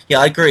 But yeah,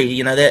 I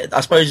agree.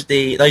 I suppose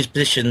those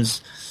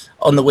positions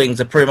on the wings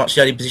are pretty much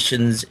the only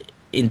positions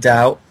in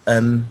doubt.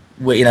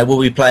 Will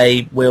we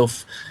play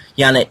Wilf,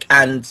 Yannick,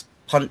 and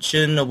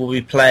Puncheon, or will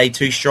we play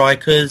 2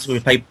 strikers? Will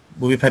we play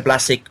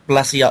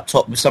Balassi up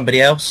top with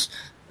somebody else?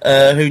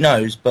 Who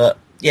knows? But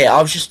yeah,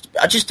 I was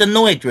just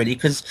annoyed really,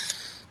 because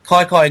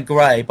Kaikai and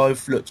Gray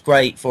both looked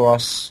great for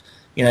us.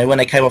 When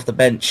they came off the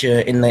bench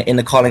in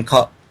the Carling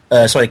Cup.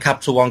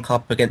 Capital One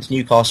Cup against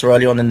Newcastle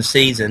early on in the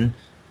season.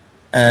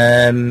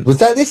 Was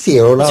that this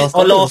year or last?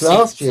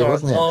 Last year,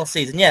 wasn't it? Last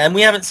season, yeah. And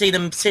we haven't seen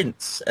them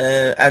since.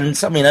 And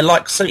something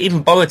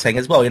even Boateng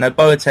as well.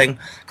 Boateng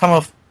come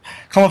off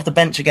the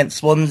bench against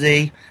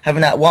Swansea,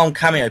 having that one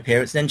cameo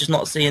appearance, and then just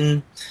not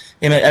seeing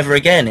him ever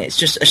again. It's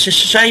just a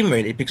shame,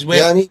 really, because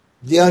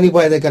the only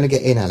way they're going to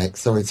get in, Alex.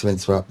 Sorry to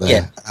interrupt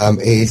there. Yeah.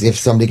 Is if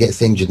somebody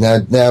gets injured.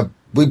 Now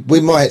we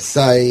might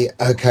say,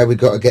 okay, we've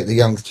got to get the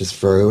youngsters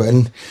through,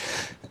 and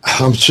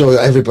I'm sure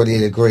everybody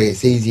would agree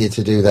it's easier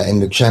to do that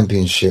in the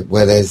Championship,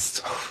 where there's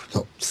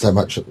not so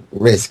much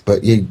risk,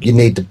 but you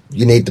need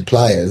the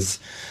players.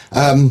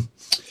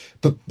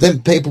 But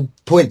then people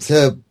point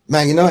to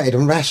Man United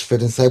and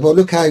Rashford and say, well,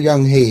 look how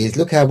young he is,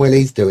 look how well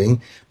he's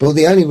doing. But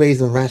the only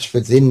reason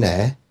Rashford's in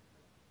there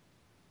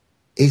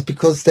is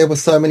because there were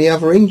so many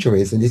other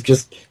injuries, and he's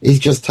just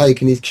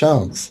taken his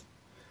chance.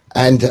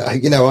 And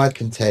I'd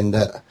contend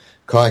that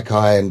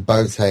Kaikai and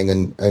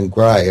Boateng and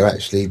Gray are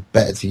actually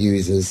better to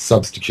use as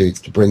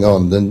substitutes to bring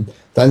on than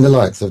the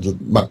likes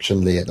of Much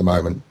and Lee at the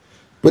moment.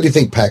 What do you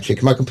think,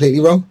 Patrick? Am I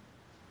completely wrong?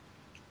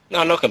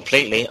 No, not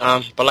completely.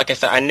 But like I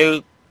said, I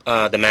knew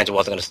the manager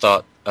wasn't going to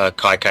start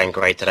Kaikai and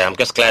Gray today. I'm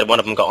just glad one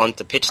of them got on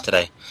the pitch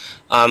today.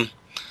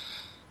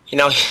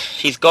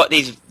 He's got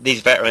these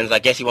veterans. I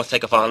guess he wants to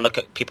take a final look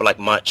at people like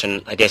Much,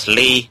 and I guess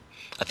Lee.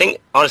 I think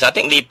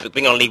Lee,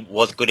 bringing on Lee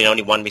was good in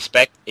only one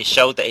respect. It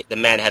showed that the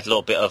man has a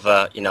little bit of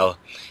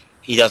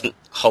he doesn't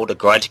hold a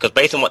grudge, because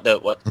based on what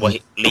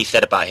Lee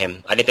said about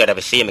him, I didn't think I'd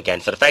ever see him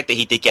again. So the fact that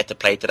he did get to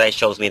play today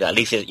shows me that at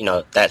least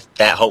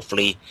that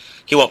hopefully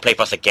he won't play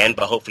for us again,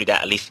 but hopefully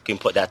that at least can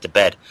put that to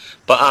bed.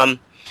 But I'm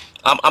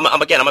a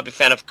big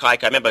fan of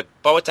Kaikai. I remember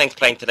Boateng's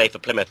playing today for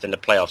Plymouth in the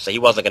playoffs, so he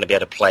wasn't going to be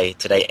able to play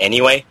today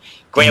anyway.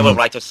 Gray would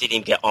like to have seen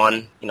him get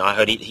on. I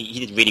heard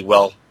he did really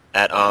well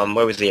at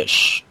where was he, at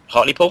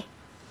Hartlepool?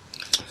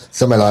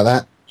 Something like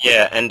that.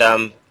 Yeah, and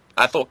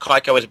I thought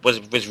Kaikai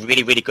was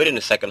really, really good in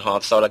the second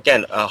half. So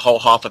again, a whole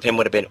game of him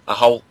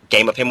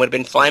would have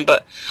been fine.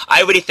 But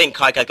I really think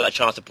Kaikai got a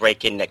chance to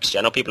break in next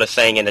year. I know people are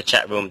saying in the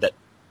chat room that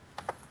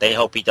they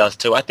hope he does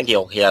too. I think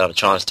he'll have a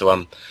chance to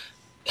have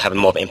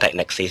more of an impact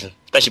next season,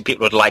 especially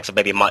people with the likes of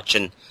maybe Much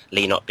and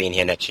Lee not being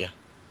here next year.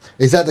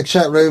 Is that the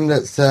chat room?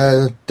 That's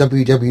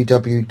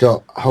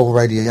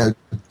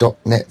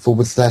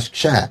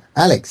www.wholeradio.net/chat.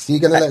 Alex, are you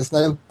going to let us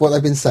know what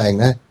they've been saying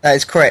there? That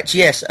is correct,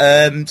 yes.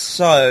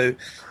 So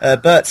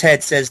Bert's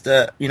Head says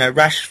that,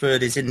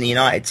 Rashford is in the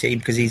United team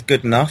because he's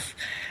good enough.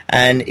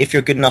 And if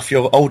you're good enough,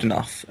 you're old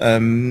enough.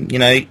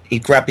 He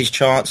grabbed his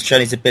chance, shown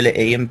his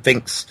ability, and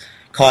thinks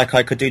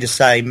Kaikai could do the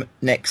same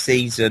next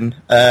season.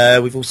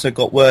 We've also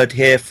got word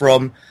here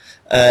from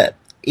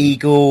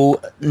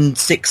Eagle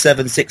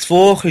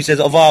 6764, who says,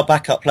 of our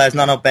backup players,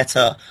 none are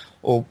better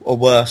or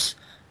worse.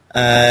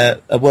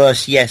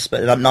 Worse, yes,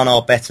 but none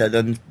are better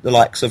than the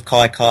likes of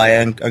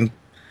Kaikai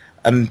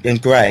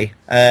and Gray.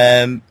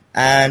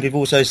 And we've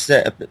also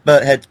said,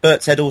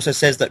 Bertshead also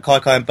says that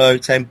Kaikai and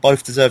Boateng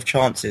both deserve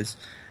chances.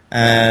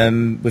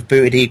 With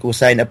Booted Eagle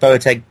saying that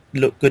Boateng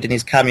looked good in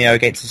his cameo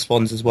against the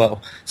Swans as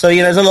well. So,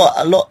 there's a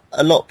lot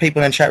of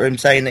people in the chat room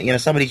saying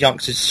that, some of these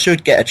youngsters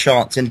should get a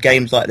chance in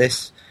games like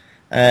this.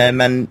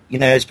 And,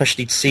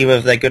 especially to see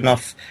whether they're good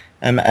enough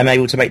and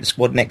able to make the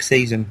squad next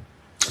season.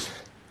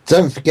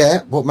 Don't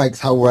forget, what makes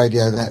Hull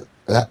Radio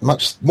that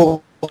much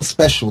more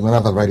special than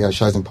other radio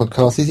shows and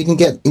podcasts is you can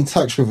get in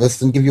touch with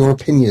us and give your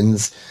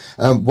opinions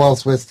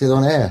whilst we're still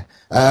on air,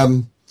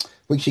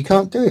 which you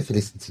can't do if you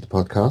listen to the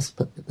podcast,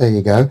 but there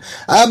you go.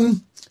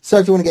 So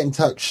if you want to get in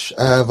touch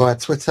via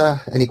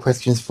Twitter, any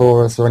questions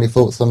for us or any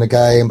thoughts on the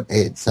game,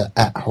 it's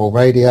at Hull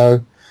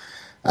Radio.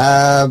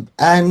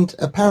 And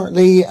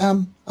apparently,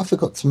 I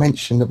forgot to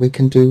mention that we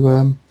can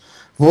do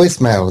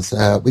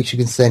voicemails, which you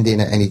can send in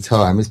at any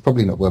time. It's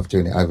probably not worth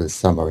doing it over the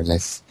summer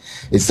unless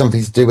it's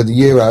something to do with the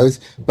Euros.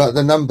 But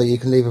the number you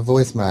can leave a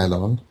voicemail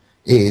on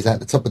is at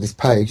the top of this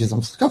page.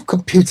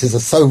 Computers are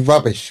so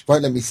rubbish,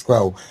 won't let me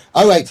scroll.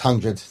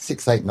 0800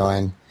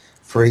 689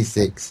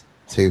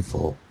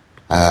 3624.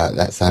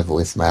 That's our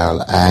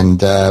voicemail.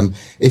 And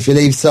if you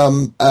leave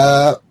some,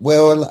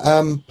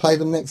 we'll play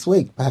them next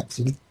week. Perhaps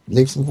you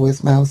leave some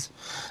voicemails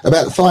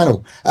about the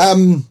final.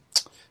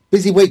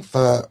 Busy week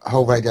for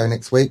Hull Radio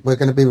next week. We're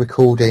going to be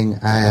recording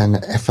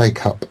an FA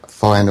Cup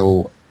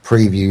final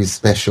preview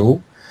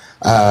special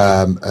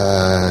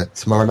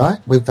tomorrow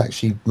night. We've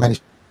actually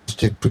managed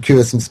to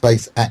procure some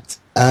space at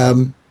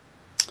Selhurst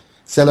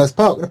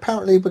Park, and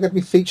apparently we're going to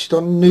be featured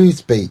on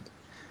Newsbeat.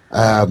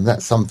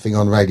 That's something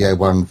on Radio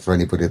 1 for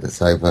anybody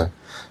that's over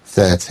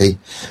 30.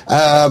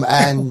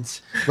 And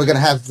we're going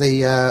to have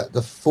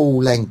the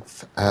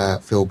full-length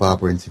Phil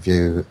Barber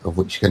interview, of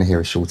which you're going to hear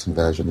a shortened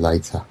version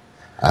later.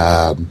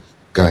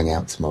 Going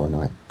out tomorrow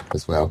night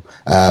as well.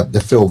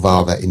 The Phil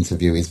Barber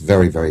interview is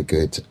very, very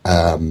good.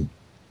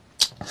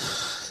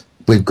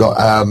 We've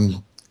got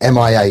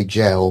MIA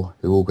Gel,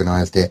 who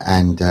organised it,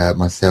 and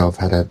myself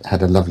had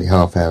a lovely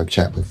half-hour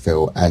chat with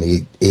Phil, and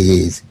he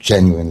is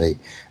genuinely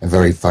a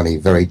very funny,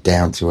 very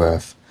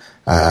down-to-earth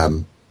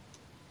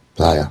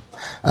player.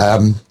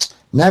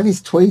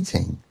 Navi's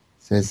tweeting,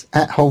 says,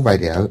 at Hull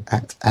Radio,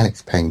 at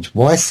Alex Penge,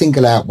 why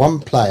single out one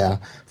player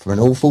for an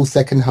awful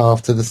second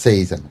half to the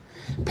season?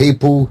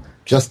 People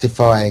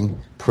justifying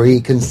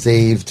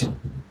preconceived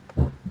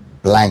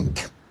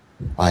blank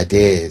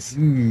ideas.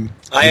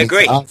 I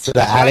agree. Answer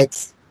that,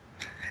 Alex.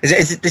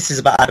 This is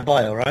about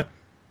Adebayo, right?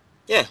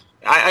 Yeah.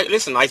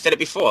 Listen, I said it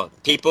before.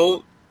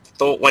 People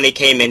thought when he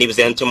came in, he was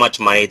earning too much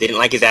money. They didn't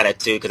like his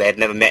attitude because they had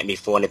never met him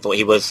before, and they thought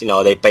he was,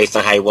 they based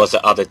on how he was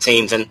at other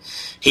teams. And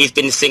he's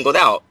been singled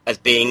out as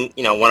being,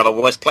 one of our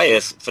worst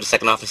players for the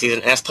second half of the season,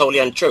 and that's totally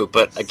untrue.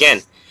 But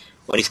again,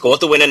 when he scores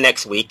the winner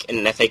next week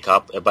in an FA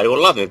Cup, everybody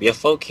will love him. He'll be a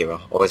folk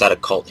hero. Or is that a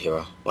cult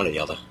hero? One or the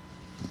other.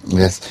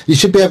 Yes. You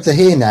should be able to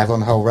hear Nav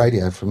on Hull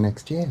Radio from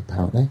next year,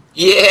 apparently.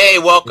 Yay!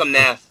 Welcome,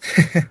 Nav.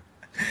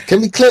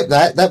 Can we clip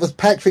that? That was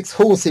Patrick's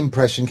horse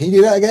impression. Can you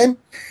do that again?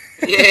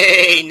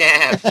 Yay,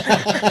 Nav.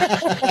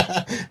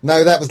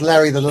 No, that was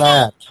Larry the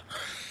Lamb.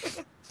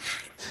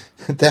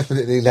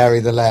 Definitely Larry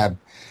the Lamb.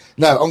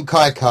 No, on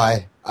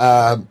Kaikai,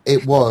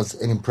 it was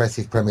an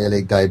impressive Premier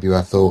League debut.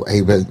 I thought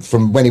he was,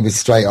 from when he was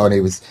straight on, he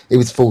was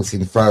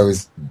forcing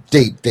throws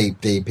deep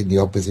in the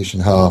opposition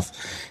half.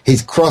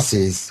 His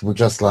crosses were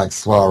just like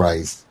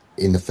Suarez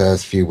in the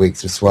first few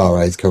weeks of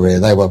Suarez's career.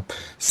 They were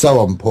so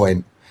on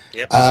point.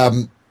 Yep.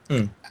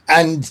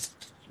 And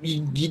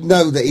you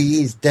know that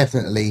he is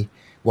definitely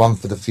one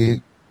for the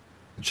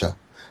future.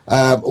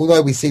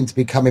 Although we seem to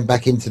be coming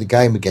back into the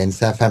game again,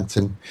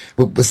 Southampton,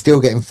 we're still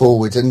getting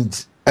forward,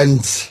 and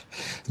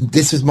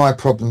this was my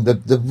problem.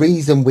 The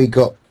reason we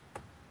got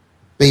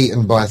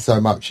beaten by so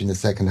much in the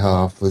second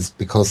half was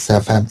because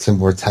Southampton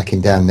were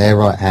attacking down their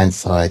right-hand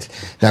side.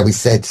 Now, we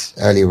said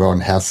earlier on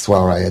how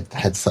Suarez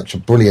had such a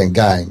brilliant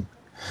game.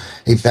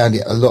 He found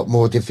it a lot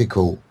more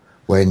difficult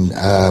when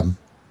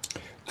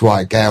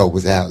Dwight Gale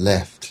was out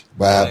left.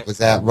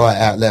 Was out right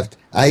out left.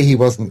 He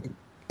wasn't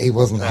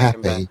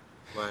happy.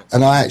 Right.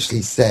 And I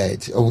actually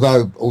said,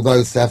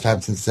 although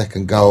Southampton's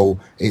second goal,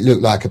 it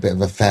looked like a bit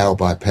of a foul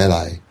by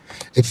Pele.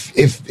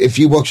 If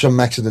you watch on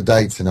Match of the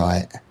Day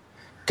tonight,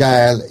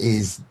 Gale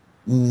is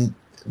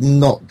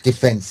not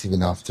defensive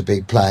enough to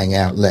be playing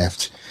out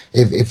left.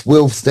 If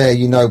Wilf's there,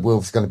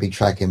 Wilf's going to be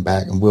tracking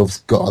back, and Wilf's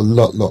got a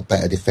lot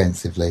better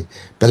defensively.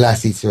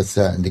 Balassi to a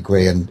certain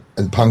degree, and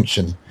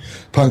Puncheon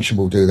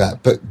will do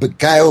that. But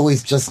Gale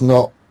is just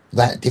not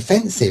that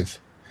defensive,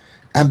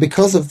 and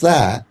because of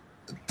that,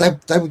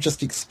 they were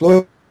just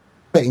exploiting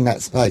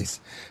that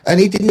space. And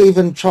he didn't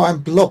even try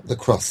and block the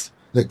cross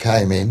that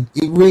came in.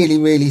 He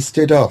really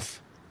stood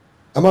off.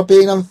 Am I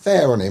being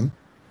unfair on him,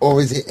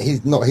 or is it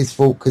he's not his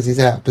fault because he's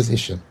out of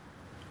position?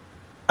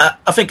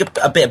 I think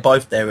a bit of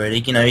both there, really.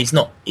 He's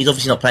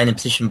obviously not playing in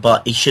position,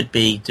 but he should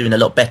be doing a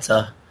lot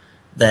better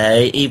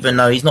there. Even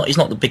though he's not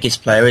the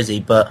biggest player, is he?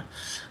 But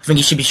I think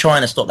he should be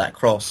trying to stop that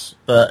cross.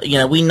 But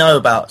we know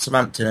about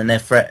Southampton and their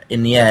threat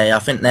in the air. I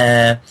think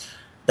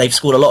they've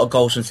scored a lot of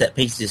goals from set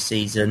pieces this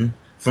season.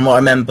 From what I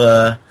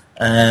remember,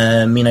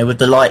 With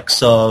the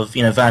likes of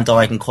Van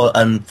Dijk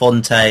and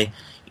Fonte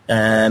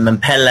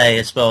and Pele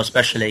as well,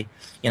 especially.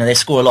 They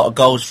score a lot of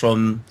goals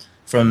from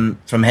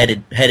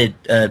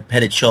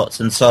headed shots,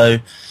 and so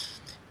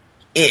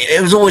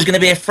it was always going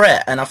to be a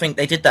threat. And I think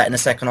they did that in the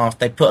second half.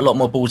 They put a lot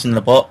more balls in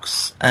the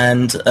box,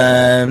 and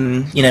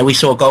we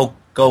saw a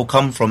goal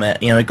come from it.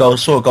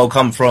 Saw a goal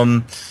come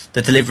from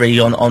the delivery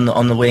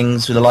on the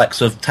wings with the likes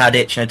of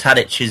Tadic.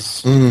 Tadic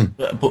is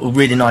a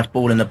really nice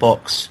ball in the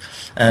box.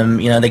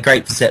 They're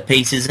great for set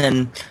pieces,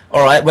 and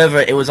all right, whether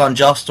it was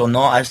unjust or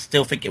not, I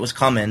still think it was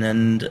coming.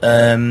 And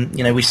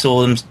we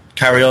saw them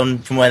carry on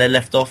from where they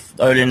left off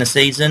earlier in the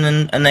season,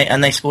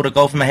 and they scored a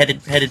goal from a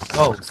headed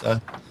goal.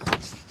 So.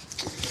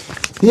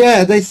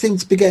 Yeah, they seem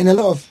to be getting a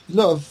lot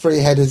of free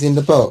headers in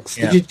the box.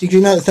 Yeah. Did you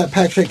notice that,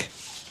 Patrick?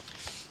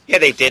 Yeah,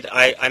 they did.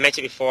 I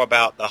mentioned before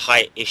about the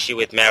height issue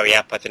with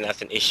Mariap. I think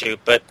that's an issue.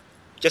 But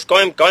just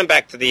going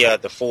back to the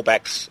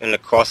fullbacks and the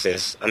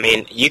crosses, I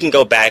mean, you can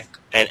go back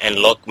and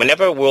look.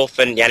 Whenever Wilf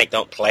and Yannick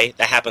don't play,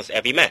 that happens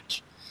every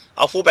match.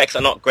 Our fullbacks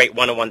are not great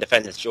one-on-one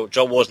defenders.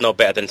 Joe Ward's no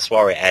better than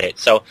Suarez at it.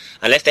 So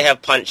unless they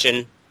have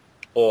Punchin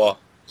or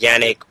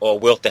Yannick or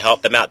Wilf to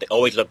help them out, they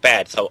always look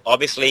bad. So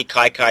obviously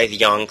Kai is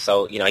young,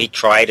 so he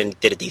tried and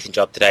did a decent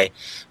job today.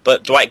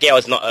 But Dwight Gale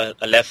is not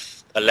a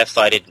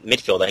left-sided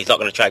midfielder. He's not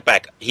going to track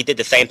back. He did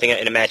the same thing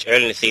in a match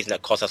early in the season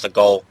that cost us a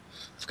goal.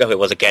 I forget who it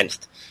was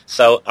against.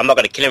 So I'm not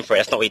going to kill him for it.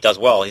 That's not what he does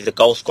well. He's a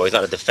goal scorer. He's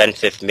not a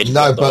defensive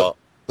midfielder. No,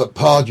 but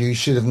Pardew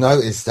should have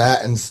noticed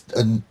that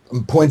and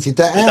pointed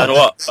that out.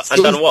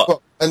 Done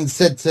what? And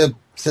said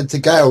to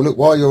Gale, look,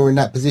 while you're in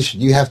that position,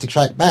 you have to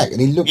track back.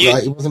 And he looked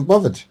like he wasn't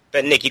bothered.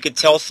 But Nick, you could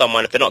tell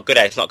someone if they're not good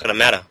at it, it's not going to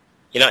matter.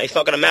 It's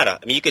not going to matter.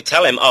 I mean, you could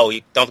tell him,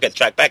 you don't forget to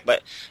track back.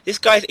 But this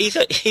guy,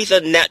 he's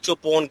a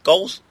natural-born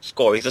goal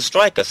scorer. He's a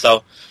striker.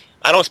 So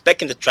I don't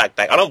expect him to track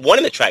back. I don't want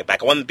him to track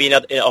back. I want him to be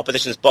in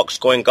opposition's box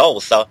scoring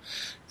goals. So,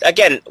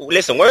 again,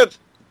 listen,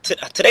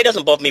 today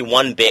doesn't bother me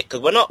one bit because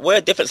we're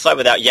a different side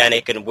without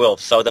Yannick and Wilf.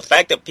 So the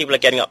fact that people are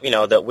getting up,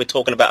 that we're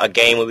talking about a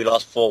game where we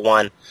lost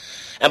 4-1.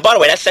 And by the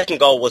way, that second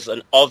goal was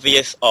an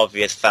obvious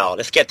foul.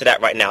 Let's get to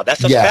that right now.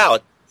 That's a foul.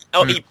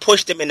 He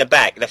pushed him in the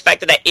back. The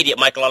fact that idiot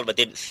Michael Oliver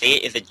didn't see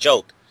it is a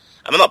joke.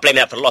 I'm not blaming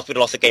that for the loss. We'd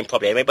have lost the game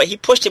probably anyway. But he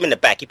pushed him in the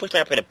back. He pushed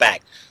him up in the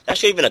back. That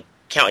should even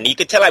count. And you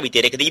could tell how he did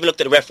it because he even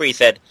looked at the referee and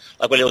said,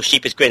 like with a little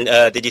sheepish grin,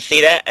 did you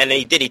see that? And then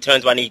he did. He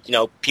turns around, he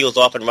peels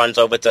off and runs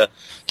over to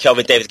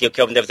Kelvin Davis. Give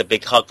Kelvin Davis a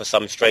big hug for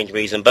some strange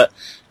reason. But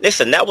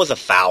listen, that was a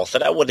foul, so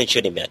that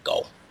shouldn't have been a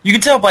goal. You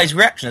can tell by his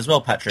reaction as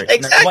well, Patrick.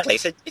 Exactly.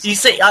 You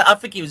see, I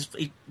think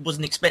he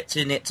wasn't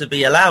expecting it to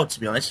be allowed, to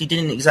be honest. He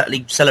didn't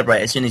exactly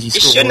celebrate as soon as he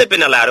scored. It shouldn't have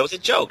been allowed. It was a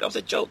joke. That was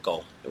a joke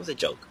goal. It was a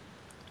joke.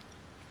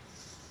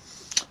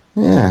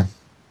 Yeah.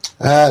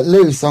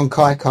 Loose on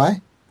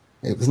Kai.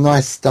 It was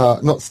nice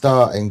start. Not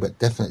starting, but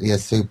definitely a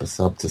super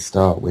sub to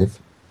start with.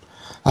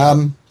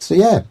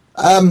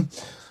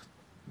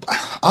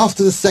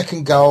 After the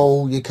second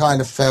goal, you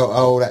kind of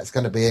felt, that's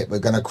going to be it. We're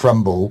going to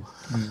crumble.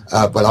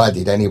 Well, I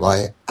did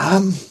anyway.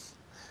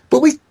 But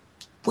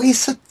we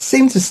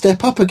seemed to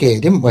step up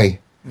again, didn't we?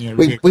 Yeah,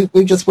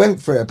 we just went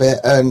for it a bit,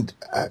 and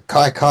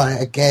Kai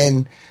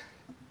again,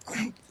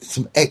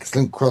 some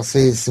excellent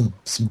crosses,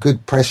 some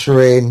good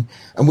pressuring,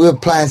 and we were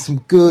playing some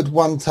good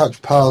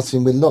one-touch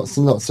passing with lots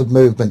and lots of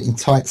movement in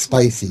tight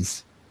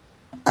spaces.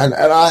 And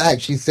I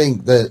actually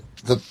think that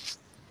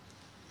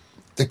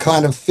the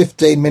kind of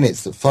 15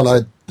 minutes that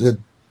followed the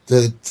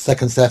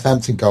second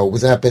Southampton goal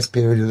was our best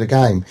period of the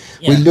game.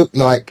 Yeah. We looked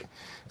like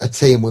a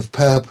team with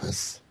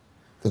purpose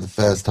for the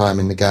first time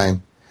in the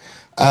game.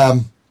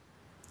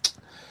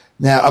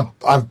 Now,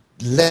 I've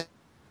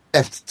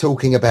left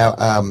talking about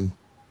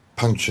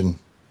Punchin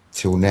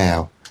till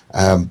now.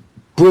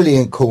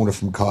 Brilliant corner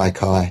from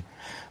Kai.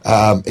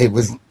 It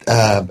was,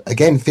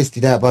 again,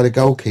 fisted out by the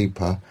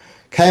goalkeeper.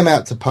 Came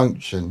out to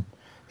Punchin.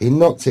 He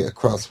knocked it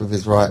across with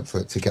his right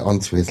foot to get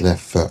onto his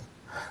left foot.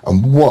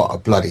 And what a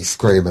bloody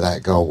screamer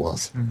that goal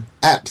was.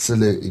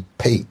 Absolutely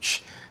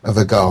peach of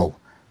a goal.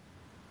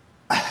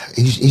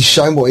 He's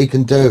shown what he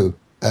can do.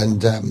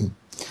 And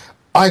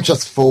I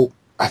just thought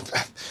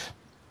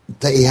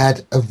that he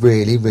had a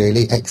really,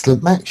 really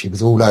excellent match. He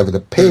was all over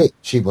the pitch.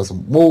 He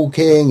wasn't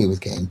walking. He was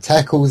getting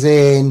tackles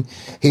in.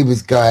 He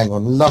was going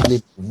on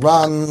lovely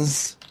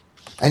runs.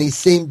 And he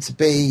seemed to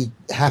be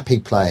happy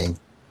playing.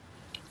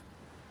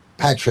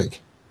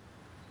 Patrick,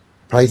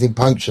 praising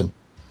Punchin.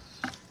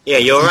 Yeah,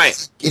 you're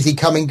right. Is he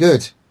coming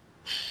good?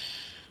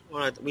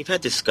 Well, we've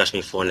had this discussion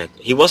before, Nick.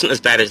 He wasn't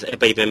as bad as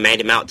everybody made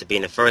him out to be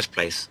in the first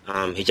place.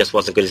 He just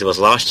wasn't good as he was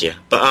last year.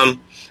 But,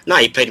 no,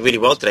 he played really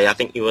well today. I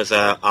think he was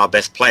our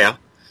best player.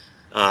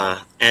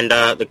 And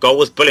the goal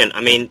was brilliant.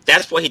 I mean,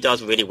 that's what he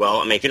does really well.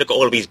 I mean, if you look at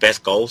all of his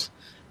best goals,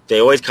 they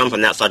always come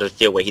from that side of the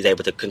field where he's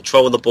able to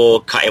control the ball,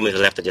 cut in with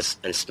his left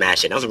and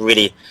smash it. That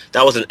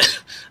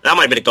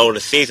might have been a goal of the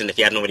season if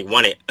he hadn't already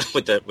won it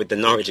with the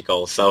Norwich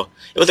goal. So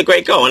it was a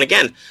great goal. And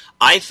again,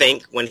 I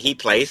think when he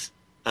plays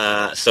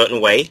a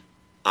certain way,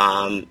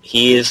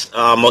 he is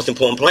our most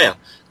important player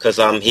because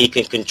he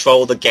can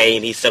control the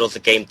game. He settles the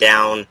game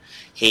down.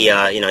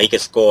 he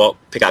could score,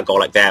 pick out a goal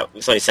like that.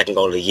 It's only second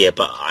goal of the year,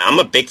 but I'm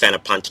a big fan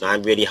of Punch, and I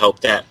really hope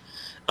that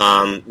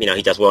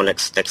he does well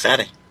next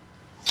Saturday.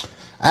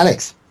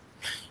 Alex?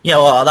 Yeah,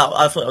 well,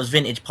 I thought it was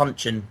vintage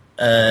Puncheon,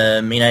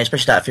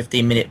 especially that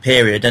 15-minute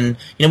period. And,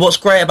 what's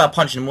great about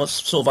Puncheon, what's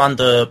sort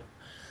of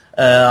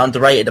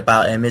underrated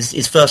about him is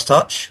his first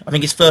touch. I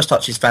think his first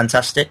touch is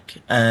fantastic.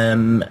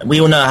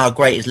 We all know how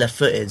great his left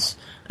foot is.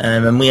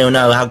 And we all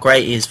know how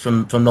great he is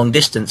from long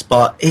distance,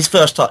 but his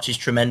first touch is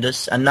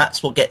tremendous, and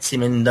that's what gets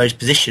him in those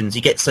positions.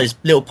 He gets those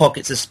little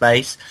pockets of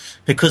space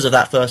because of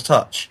that first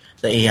touch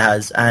that he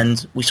has,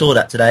 and we saw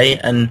that today.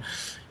 And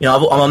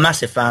I'm a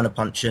massive fan of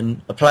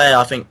Puncheon, a player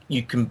I think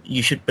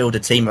you should build a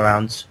team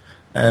around,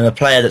 a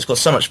player that's got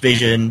so much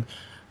vision,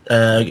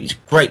 he's a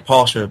great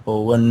passer of the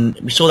ball, and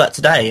we saw that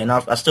today. And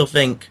I still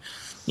think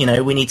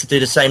we need to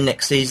do the same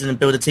next season and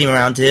build a team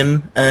around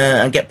him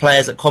and get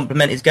players that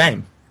complement his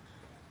game.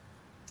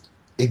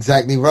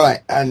 Exactly right.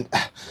 And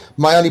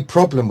my only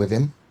problem with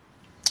him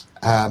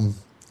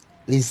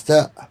is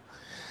that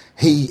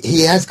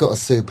he has got a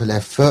super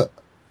left foot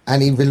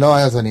and he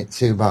relies on it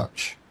too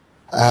much,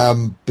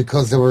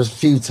 because there were a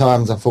few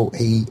times I thought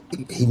he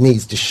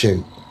needs to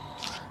shoot,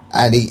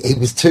 and he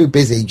was too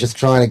busy just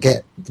trying to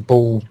get the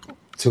ball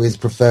to his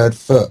preferred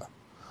foot.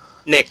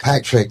 Nick.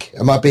 Patrick,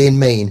 am I being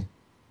mean?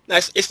 No,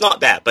 it's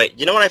not that, but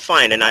you know what I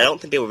find, and I don't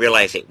think people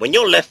realize it, when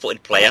you're a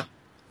left-footed player,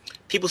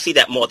 people see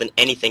that more than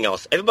anything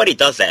else. Everybody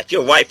does that. If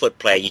you're a right-foot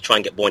player, you try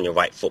and get ball on your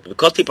right foot. But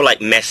because people like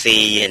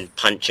Messi and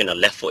Puncheon are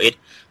left-footed,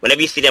 whenever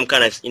you see them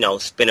kind of,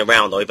 spin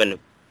around, or even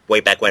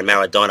way back when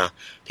Maradona,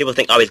 people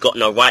think, he's got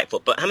no right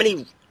foot. But how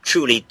many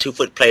truly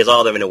two-foot players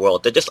are there in the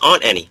world? There just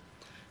aren't any.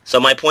 So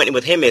my point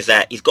with him is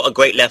that he's got a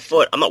great left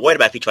foot. I'm not worried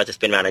about if he tries to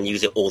spin around and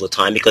use it all the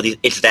time, because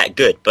it's that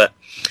good. But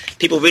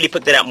people really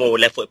put that out more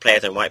with left-foot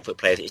players than right-foot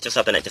players. It's just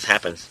something that just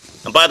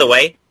happens. And by the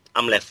way,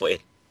 I'm left-footed.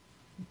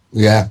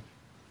 Yeah.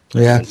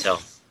 Yeah.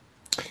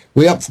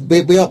 We up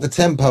the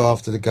tempo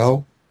after the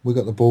goal. We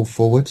got the ball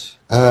forward.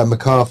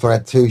 MacArthur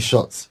had two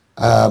shots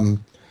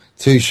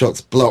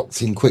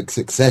blocked in quick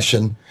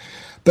succession.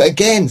 But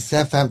again,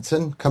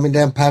 Southampton coming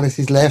down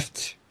Palace's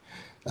left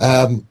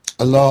a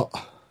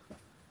lot.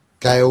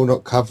 Gale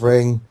not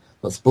covering,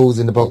 lots of balls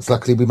in the box.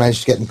 Luckily, we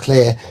managed to get them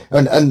clear.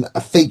 And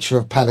a feature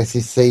of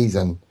Palace's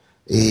season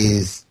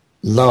is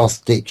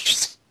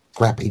last-ditch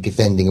scrappy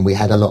defending, and we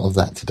had a lot of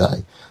that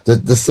today.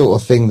 The sort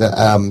of thing that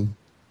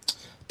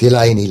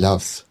Delaney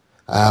loves.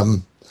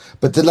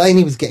 But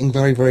Delaney was getting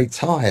very, very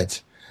tired.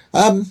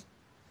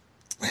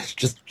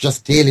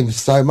 Just dealing with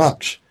so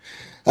much.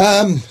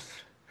 Not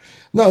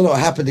a lot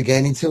happened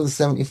again until the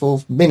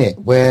 74th minute,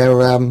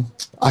 where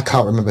I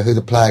can't remember who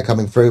the player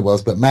coming through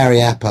was, but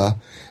Mariappa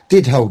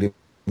did hold him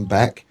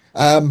back.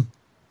 And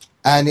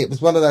it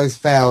was one of those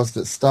fouls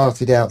that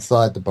started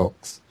outside the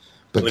box,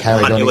 but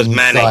carried on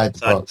inside the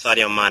box.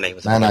 Sadio Mane.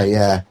 Mane,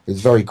 yeah. It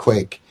was very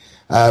quick.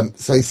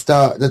 So he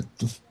started...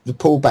 The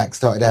pullback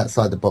started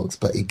outside the box,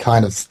 but he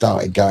kind of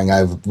started going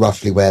over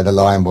roughly where the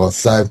line was.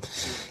 So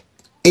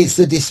it's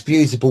a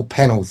disputable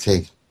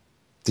penalty.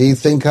 Do you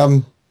think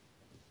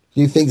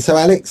so,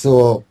 Alex,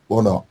 or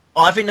not?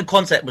 I think the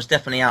concept was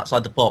definitely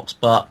outside the box,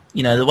 but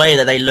the way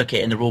that they look at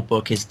it in the rule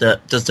book is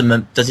that does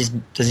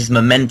his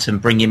momentum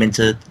bring him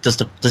into does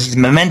his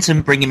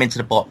momentum bring him into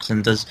the box,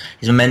 and does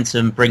his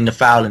momentum bring the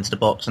foul into the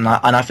box? And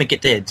I think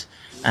it did.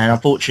 And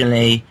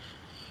unfortunately,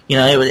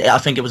 I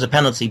think it was a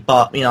penalty,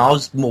 but I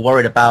was more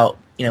worried about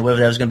whether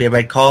there was going to be a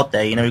red card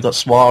there. We've got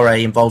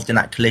Suarez involved in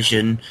that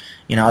collision.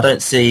 I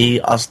don't see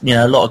us,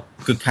 a lot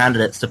of good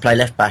candidates to play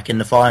left back in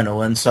the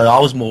final, and so I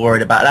was more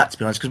worried about that, to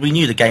be honest, because we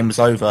knew the game was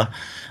over.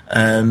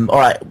 All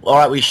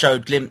right, we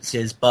showed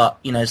glimpses, but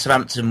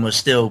Southampton was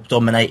still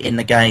dominating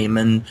the game,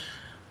 and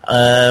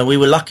we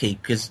were lucky,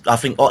 because I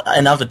think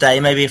another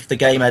day, maybe if the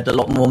game had a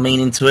lot more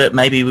meaning to it,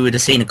 maybe we would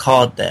have seen a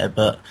card there.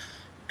 But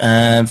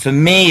for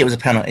me, it was a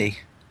penalty.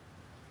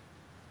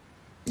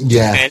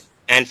 Yeah,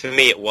 and for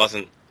me, it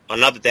wasn't.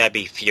 Another day, I'd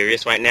be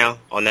furious right now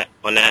on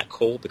that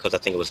call, because I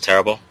think it was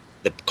terrible.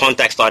 The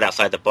contact started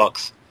outside the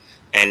box,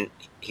 and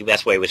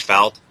that's where he was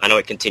fouled. I know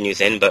it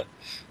continues in, but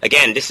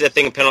again, this is a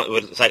thing.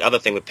 It's like other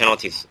thing with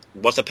penalties.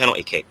 What's a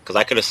penalty kick? Because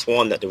I could have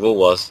sworn that the rule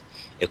was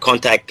if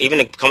contact. Even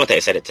the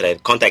commentator said it today.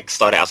 If contact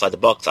started outside the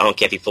box, I don't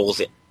care if he falls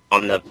it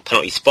on the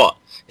penalty spot.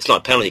 It's not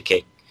a penalty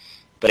kick.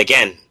 But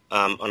again,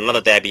 on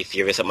another day, I'd be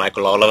furious at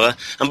Michael Oliver.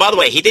 And by the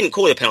way, he didn't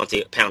call the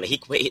penalty.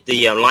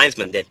 The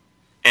linesman did,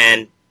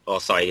 the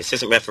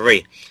assistant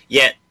referee.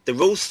 Yet the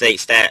rule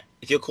states that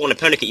if you're calling a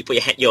penalty, you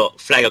put your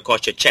flag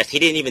across your chest. He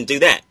didn't even do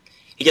that.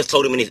 He just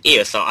told him in his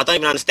ear. So I don't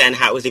even understand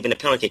how it was even a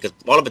penalty kick,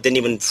 because Oliver didn't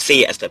even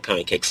see it as a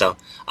penalty kick. So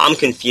I'm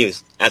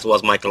confused, as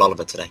was Michael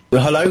Oliver today.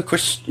 Well, hello,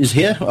 Chris is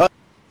here. We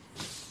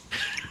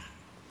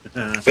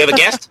have a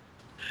guest?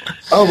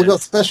 Oh, we've got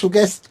special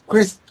guest,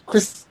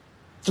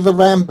 Christopher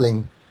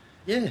Rambling.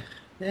 Yeah,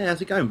 how's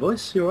it going,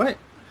 boys? You all right?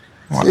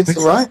 It's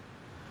all right.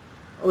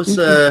 I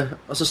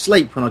was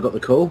asleep when I got the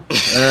call.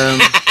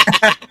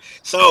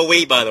 So are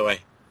we, by the way.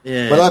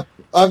 Yeah. Well,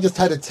 I've just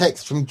had a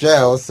text from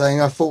Giles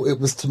saying I thought it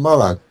was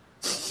tomorrow.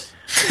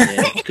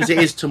 Because it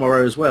is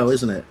tomorrow as well,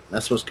 isn't it?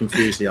 That's what's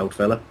confused the old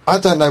fella. I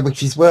don't know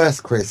which is worse,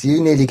 Chris.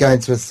 You nearly going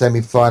to a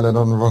semi-final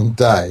on the wrong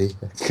day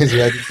because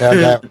you only found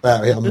out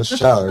about it on the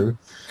show.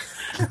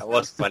 That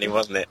was funny,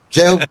 wasn't it?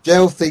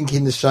 Gel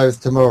thinking the show's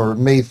tomorrow,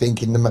 and me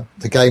thinking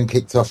the game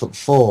kicked off at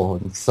 4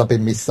 and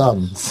subbing me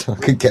son, so I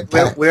could get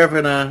back. We're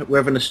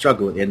having a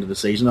struggle at the end of the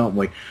season, aren't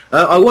we?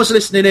 I was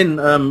listening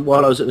in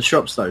while I was at the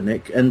shops, though,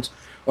 Nick, and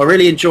I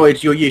really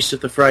enjoyed your use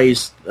of the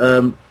phrase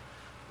to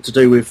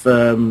do with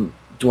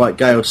Dwight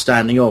Gale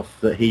standing off.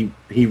 That he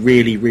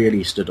really,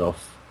 really stood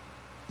off.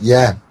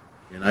 Yeah.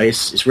 You know,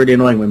 it's really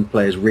annoying when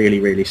players really,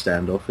 really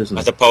stand off, isn't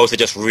it? As opposed to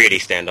just really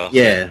stand off.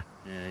 Yeah.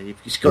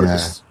 You've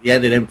got the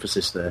added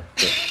emphasis there.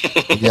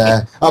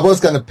 Yeah, I was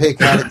going to pick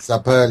Alex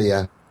up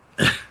earlier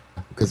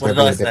because we're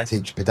being a bit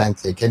teacher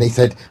pedantic, and he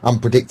said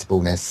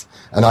unpredictableness,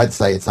 and I'd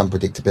say it's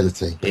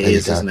unpredictability. It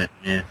is, isn't it?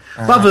 Yeah.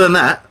 But other than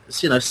that,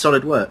 it's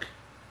solid work.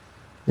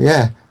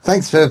 Yeah.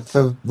 Thanks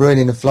for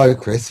ruining the flow,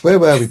 Chris. Where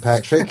were we,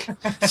 Patrick?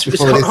 It's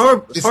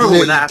horrible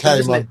when that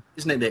happens,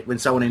 isn't it, Nick? When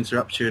someone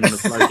interrupts you and the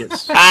flow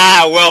gets...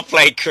 well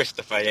played,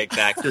 Christopher,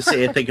 exactly. Just sit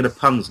here thinking of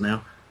puns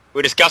now.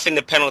 We're discussing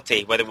the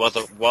penalty, whether it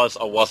was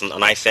or wasn't,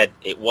 and I said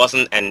it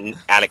wasn't, and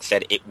Alex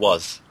said it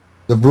was.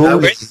 The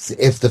rule is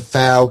if the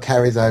foul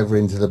carries over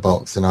into the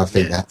box, and I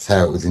think that's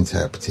how it was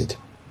interpreted.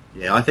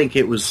 Yeah, I think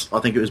it was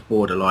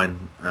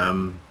borderline,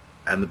 and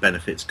the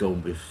benefit's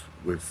gone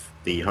with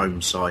the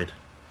home side.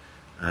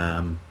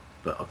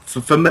 But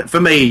for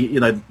me,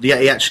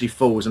 he actually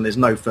falls, and there's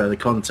no further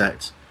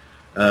contact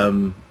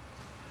on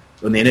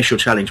the initial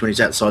challenge when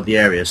he's outside the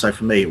area. So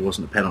for me, it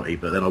wasn't a penalty,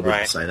 but then I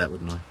wouldn't say that,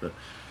 wouldn't I? But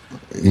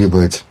you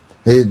would.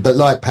 But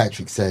like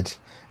Patrick said,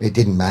 it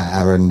didn't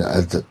matter, and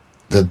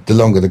the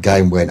longer the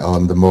game went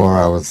on, the more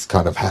I was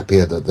kind of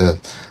happier that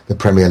the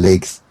Premier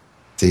League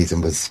season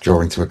was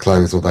drawing to a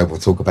close, although we'll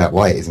talk about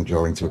why it isn't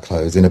drawing to a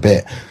close in a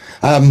bit.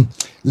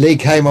 Lee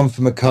came on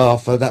for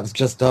MacArthur. That was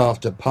just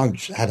after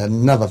Punch had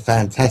another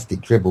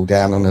fantastic dribble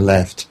down on the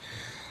left.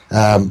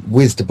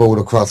 Whizzed the ball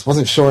across.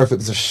 Wasn't sure if it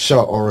was a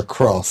shot or a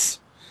cross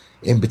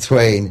in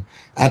between.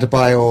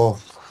 Adebayor,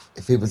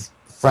 if he was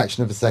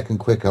fraction of a second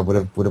quicker, would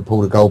have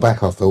pulled a goal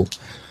back, I thought.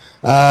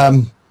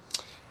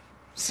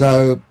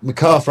 So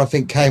MacArthur, I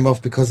think, came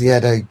off because he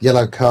had a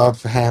yellow card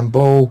for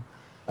handball.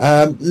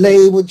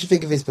 Lee, what do you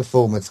think of his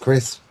performance,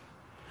 Chris?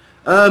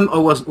 I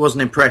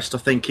wasn't impressed. I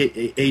think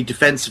he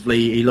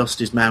defensively he lost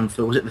his man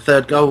for, was it the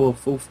third goal or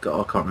fourth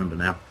goal? I can't remember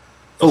now.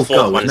 Fourth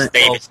goal, wasn't it?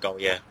 David's goal,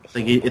 yeah. I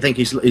think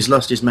he's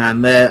lost his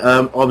man there.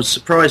 I was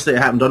surprised that it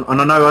happened,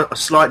 and I know I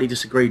slightly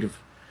disagreed with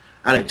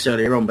Alex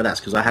earlier on, but that's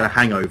because I had a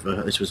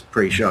hangover. This was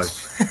pre-show,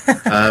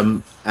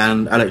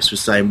 and Alex was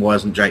saying, "Why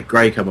hasn't Jake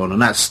Gray come on?"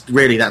 And that's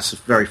a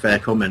very fair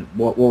comment.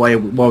 Why are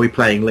we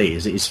playing Lee?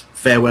 Is it his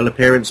farewell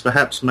appearance,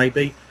 perhaps,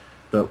 maybe?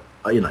 But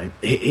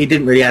he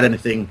didn't really add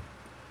anything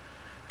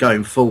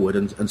going forward,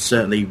 and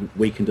certainly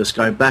weakened us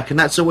going back. And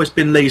that's always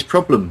been Lee's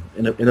problem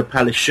in a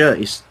Palace shirt.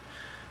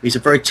 He's a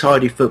very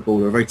tidy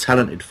footballer, a very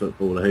talented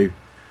footballer who,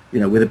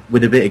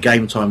 with a bit of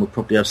game time, will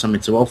probably have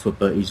something to offer.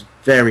 But he's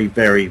very,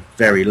 very,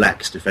 very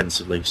lax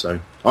defensively.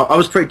 So I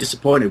was pretty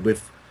disappointed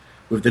with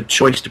the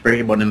choice to bring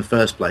him on in the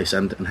first place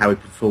and how he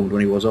performed when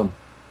he was on.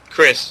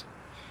 Chris,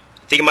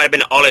 I think it might have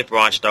been an olive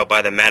branch though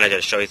by the manager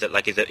to show he's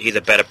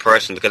a better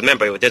person. Because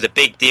remember, there's a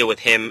big deal with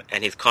him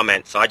and his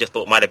comments. So I just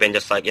thought it might have been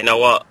just like, you know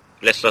what,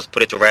 let's just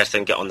put it to rest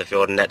and get on the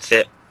field and that's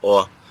it.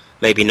 Or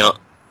maybe not.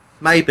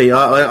 Maybe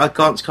I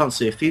can't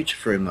see a future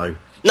for him though.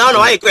 No,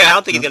 I agree. I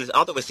don't think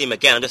we'll see him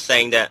again. I'm just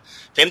saying that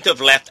for him to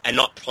have left and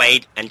not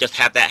played and just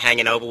have that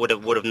hanging over would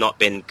have not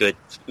been good,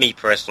 me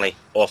personally,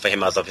 or for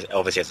him as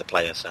obviously as a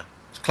player. So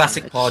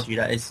classic Pardew,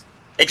 that is.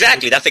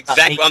 Exactly. That's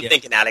exactly what I'm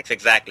thinking, Alex.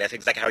 Exactly. That's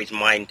exactly how his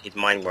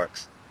mind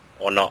works,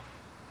 or not.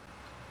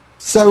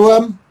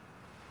 So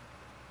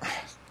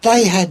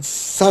they had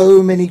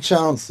so many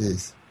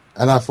chances,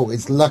 and I thought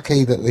it's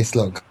lucky that this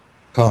lot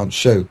can't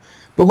shoot.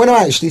 But when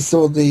I actually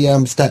saw the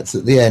stats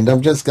at the end,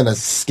 I'm just going to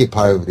skip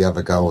over the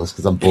other goals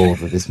because I'm bored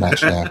with this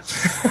match now.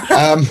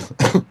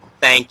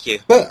 Thank you.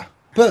 But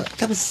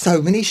there were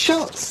so many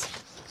shots.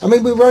 I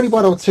mean, we were only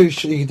one or two.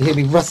 You could hear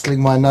me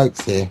rustling my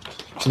notes here.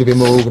 Should have been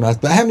more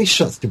organised. But how many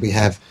shots did we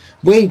have?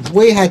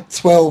 We had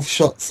 12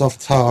 shots off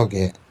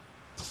target.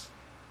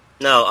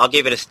 No, I'll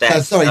give it a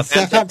stat.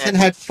 Southampton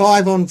had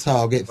 5 on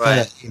target,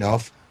 13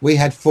 off. We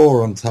had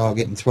 4 on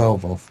target and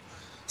 12 off.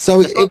 So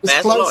it was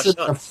closer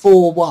to a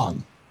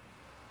 4-1.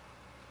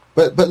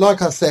 But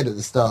like I said at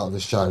the start of the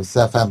show,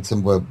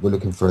 Southampton were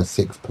looking for a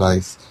 6th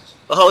place.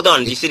 But hold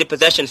on, do you see the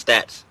possession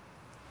stats?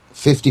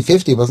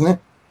 50-50, wasn't it?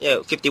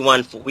 Yeah,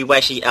 51. We were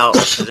actually out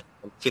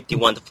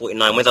 51 to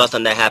 49. When's the last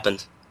time that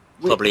happened?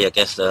 Probably, I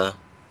guess.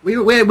 We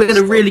had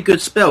a really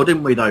good spell,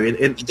 didn't we? Though, we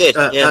did.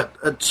 Yeah.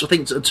 I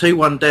think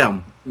 2-1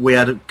 down, we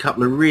had a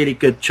couple of really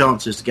good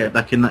chances to get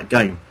back in that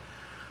game.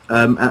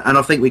 And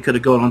I think we could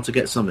have gone on to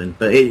get something,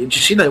 but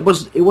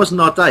it wasn't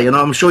our day. And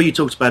I'm sure you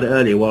talked about it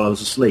earlier while I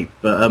was asleep.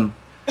 But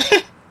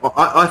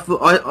I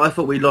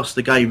thought we lost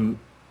the game.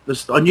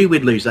 I knew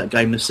we'd lose that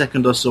game the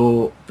second I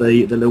saw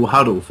the little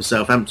huddle for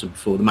Southampton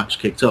before the match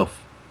kicked off.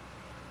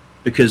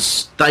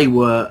 because they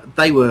were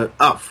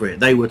up for it.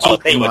 They were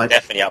talking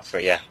definitely up for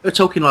it. Yeah, they were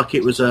talking like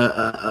it was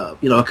a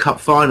cup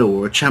final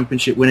or a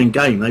championship winning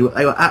game. They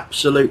were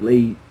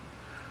absolutely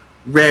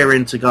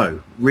raring to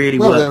go, really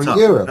worked up.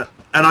 Europe.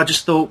 And I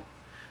just thought,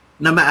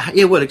 no matter,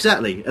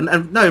 exactly,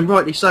 and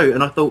rightly so.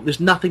 And I thought, there's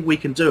nothing we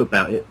can do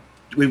about it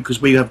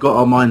because we have got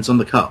our minds on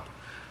the cup.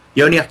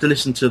 You only have to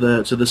listen to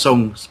the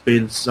songs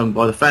being sung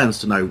by the fans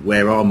to know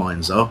where our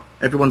minds are.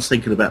 Everyone's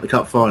thinking about the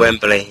cup final,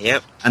 Wembley.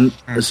 Yep. And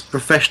as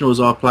professional as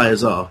our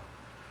players are,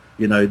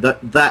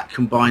 that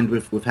combined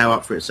with how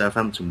up for it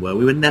Southampton were,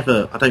 we were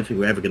never. I don't think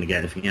we're ever going to get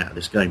anything out of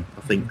this game.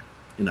 I think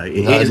it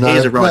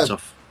is a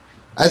write-off.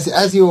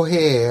 As you'll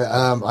hear,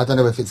 I don't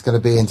know if it's going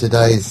to be in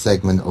today's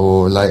segment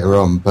or later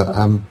on, but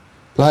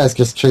players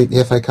just treat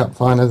the FA Cup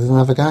final as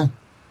another game.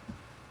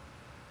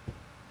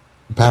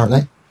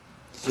 Apparently.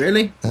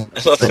 Really?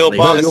 That's what Phil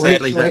Barnes said.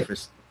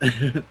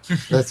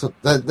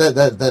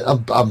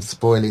 I'm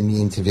spoiling the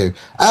interview.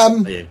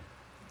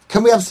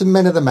 Can we have some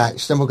men of the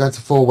match? Then we'll go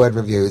to 4-word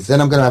reviews.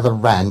 Then I'm going to have a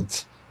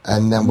rant,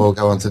 and then we'll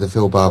go on to the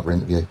Phil Barber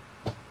interview.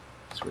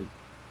 Sweet.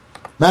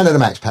 Man of the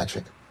match,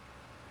 Patrick.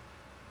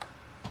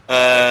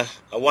 I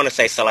want to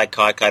say Salai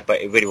Kaikai,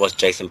 but it really was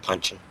Jason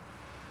Puncheon.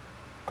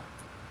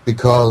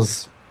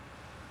 Because?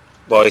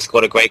 Well, he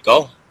scored a great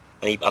goal.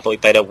 And I thought he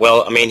played it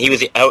well. I mean, he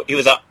was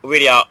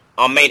really our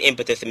main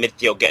impetus in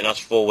midfield, getting us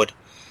forward.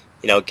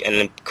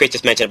 And Chris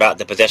just mentioned about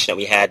the possession that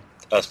we had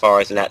as far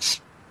as in that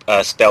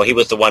spell. He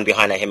was the one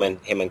behind that, him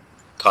and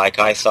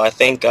Kai. So I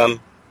think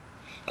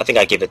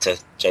I give it to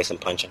Jason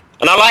Puncheon.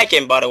 And I like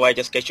him, by the way,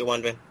 just in case you're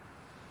wondering.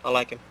 I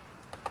like him.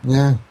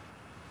 Yeah.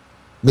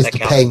 Mr.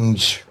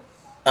 Penge.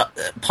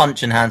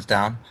 Puncheon, hands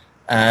down.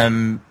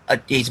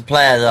 He's a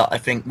player that I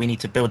think we need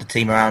to build a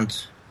team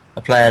around.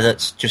 A player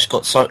that's just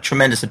got so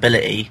tremendous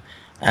ability,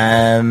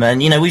 and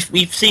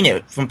we've seen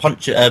it from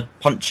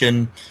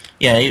Puncheon.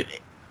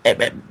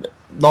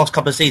 Last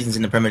couple of seasons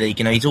in the Premier League,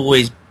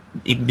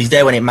 he's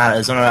there when it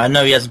matters. I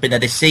know he hasn't been there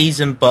this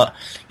season, but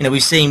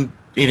we've seen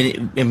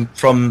even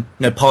from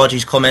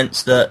Pardew's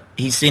comments that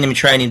he's seen him in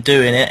training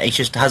doing it. He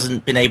just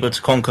hasn't been able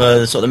to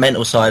conquer the sort of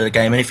mental side of the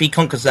game, and if he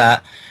conquers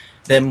that,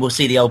 then we'll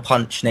see the old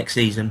Punch next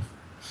season.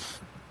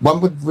 One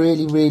would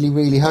really, really,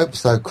 really hope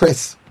so,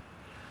 Chris.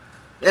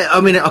 Yeah,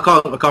 I mean, I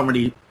can't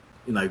really,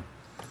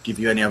 give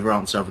you any other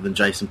answer other than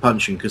Jason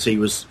Puncheon because he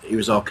was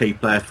our key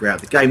player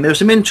throughout the game. There were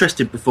some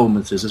interesting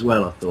performances as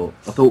well. I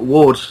thought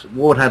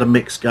Ward had a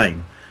mixed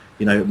game.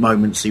 At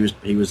moments he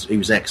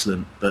was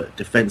excellent, but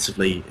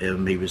defensively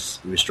he was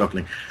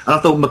struggling. And I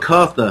thought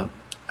MacArthur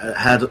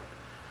had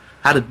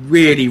a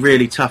really,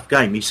 really tough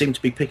game. He seemed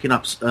to be picking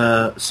up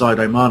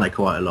Sadio Mane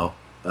quite a lot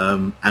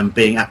and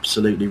being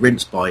absolutely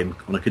rinsed by him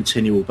on a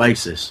continual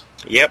basis.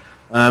 Yep.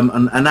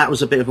 And that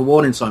was a bit of a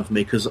warning sign for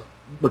me because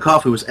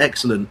MacArthur was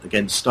excellent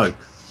against Stoke.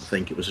 I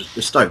think it was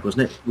Stoke,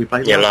 wasn't it? We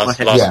played last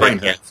game.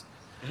 Yeah.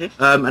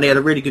 Mm-hmm. And he had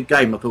a really good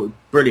game. I thought it was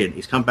brilliant.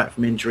 He's come back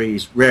from injury.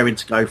 He's raring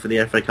to go for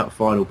the FA Cup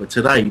final. But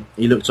today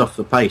he looked off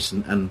the pace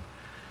and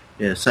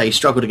he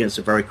struggled against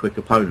a very quick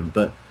opponent.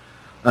 But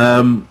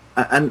and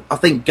I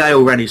think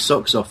Gale ran his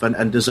socks off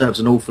and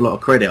deserves an awful lot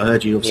of credit. I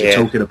heard you obviously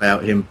talking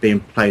about him being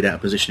played out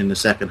of position in the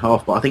second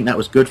half, but I think that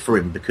was good for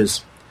him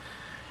because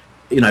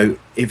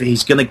if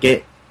he's going to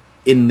get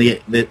in the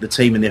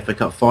team in the FA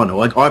Cup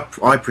final,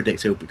 I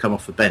predict he'll come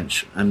off the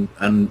bench. And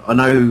I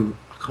know,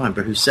 I can't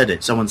remember who said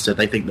it. Someone said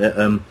they think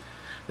that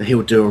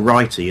he'll do a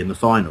righty in the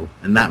final,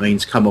 and that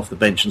means come off the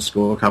bench and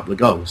score a couple of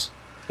goals.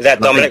 Is that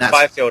Dominic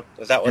Fifield?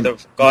 Was that what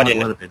the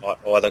Guardian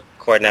or the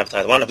Croydon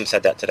Advertiser? One of them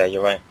said that today.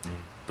 You're right.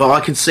 But I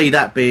can see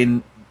that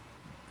being,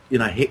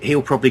 he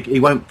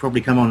won't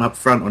probably come on up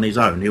front on his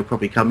own. He'll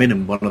probably come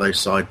in one of those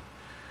side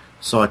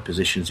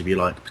positions, if you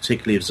like,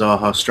 particularly if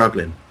Zaha's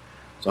struggling.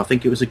 So I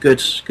think it was a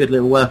good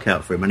little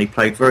workout for him, and he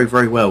played very,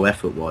 very well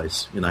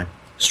effort-wise.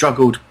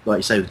 Struggled, like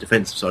you say, with the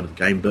defensive side of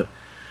the game, but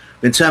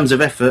in terms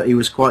of effort, he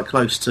was quite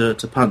close to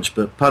Punch.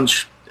 But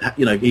Punch,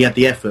 he had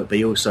the effort, but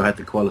he also had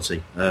the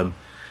quality. And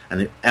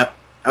it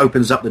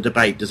opens up the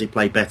debate: does he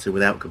play better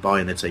without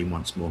Cabaye in the team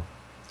once more?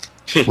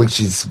 which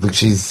is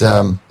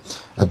a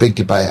big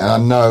debate. And I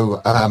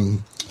know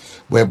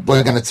we're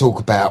going to talk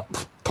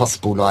about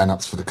possible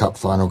lineups for the cup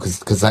final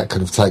because that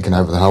could have taken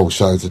over the whole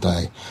show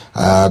today.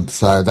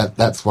 So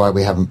that's why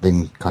we haven't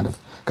been kind of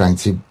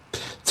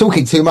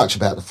talking too much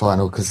about the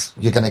final, because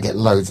you're going to get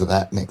loads of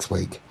that next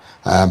week.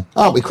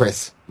 Aren't we,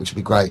 Chris? Which would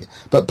be great.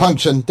 But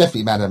Puncheon,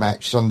 definitely man of the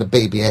match on the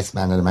BBS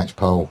man of the match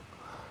poll.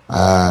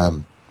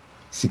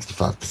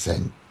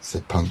 65%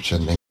 said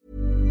Puncheon.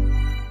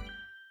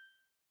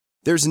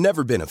 There's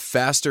never been a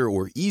faster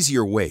or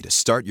easier way to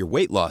start your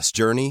weight loss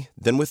journey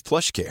than with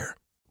PlushCare.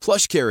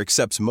 PlushCare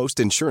accepts most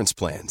insurance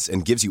plans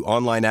and gives you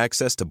online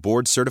access to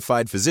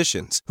board-certified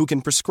physicians who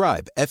can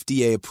prescribe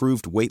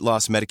FDA-approved weight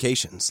loss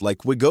medications like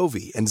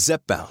Wegovy and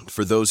Zepbound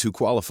for those who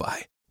qualify.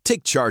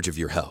 Take charge of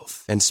your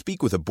health and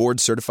speak with a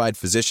board-certified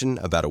physician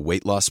about a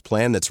weight loss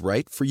plan that's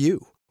right for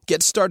you.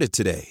 Get started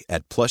today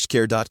at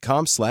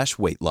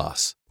plushcare.com/weight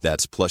loss.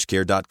 That's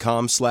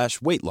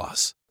plushcare.com/weight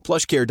loss.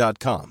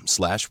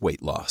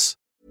 plushcare.com/weight loss.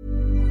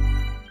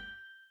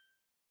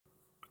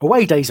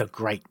 Away days are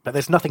great, but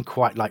there's nothing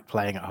quite like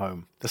playing at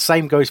home. The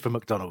same goes for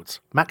McDonald's.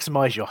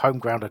 Maximise your home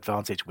ground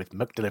advantage with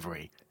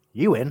McDelivery.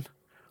 You in?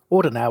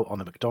 Order now on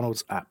the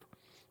McDonald's app.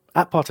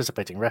 At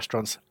participating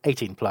restaurants,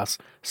 18 plus,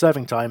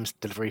 serving times,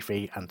 delivery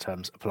fee and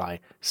terms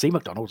apply. See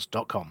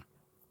mcdonalds.com.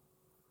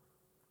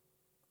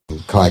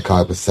 Kai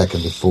was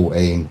second with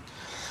 14,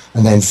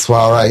 and then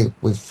Soiree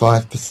with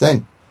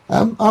 5%.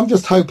 I'm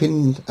just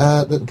hoping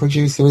that the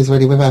producer is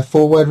ready with our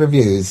 4-word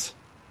reviews.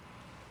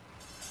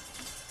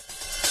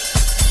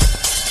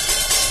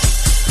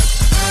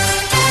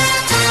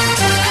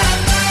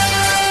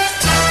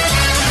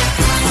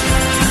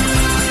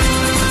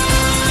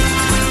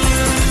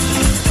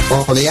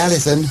 Ollie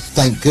Allison,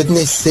 thank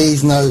goodness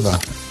season over.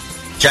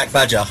 Jack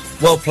Badger,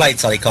 well played,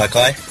 Tully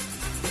Kai.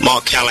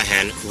 Mark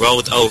Callahan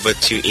rolled over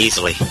too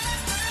easily.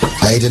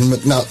 Aidan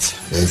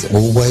McNutt, there's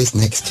always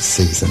next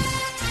season.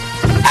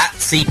 At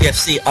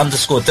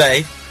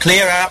CPFC_Dave,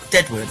 clear out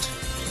Deadwood.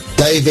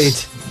 David,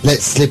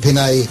 let's slip in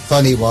a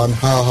funny one.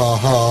 Ha ha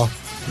ha.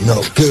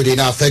 Not good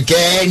enough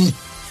again.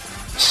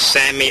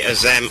 Sammy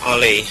Azam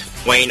Ali,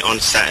 Wayne on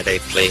Saturday,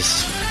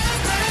 please.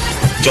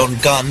 John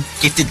Gunn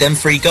gifted them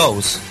 3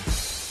 goals.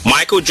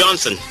 Michael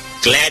Johnson,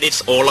 glad it's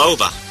all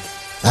over.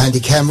 Andy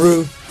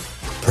Camrou,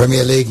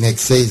 Premier League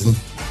next season.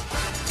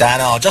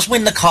 Dan R, just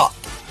win the cup.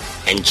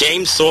 And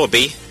James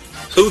Sorby,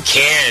 who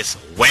cares?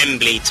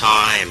 Wembley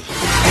time.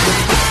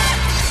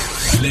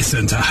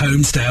 Listen to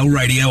Homestyle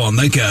Radio on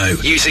the go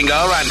using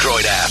our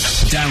Android app.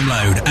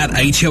 Download at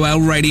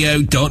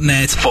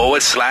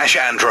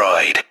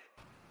holradio.net/Android.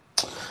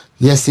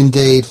 Yes,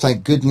 indeed.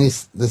 Thank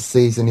goodness the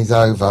season is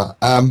over.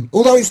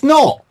 Although it's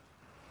not,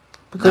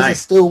 because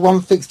there's still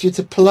one fixture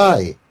to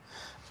play.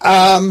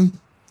 Man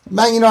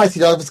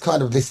United, I was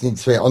kind of listening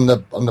to it on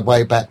the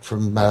way back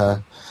from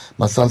my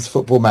son's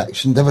football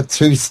match, and there were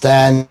 2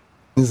 stands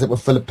that were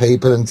full of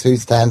people and 2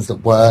 stands that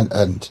weren't,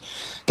 and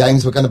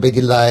games were going to be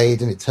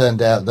delayed, and it turned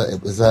out that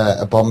it was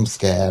a bomb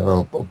scare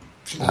or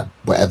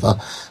whatever.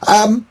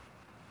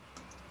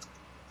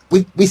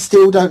 We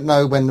still don't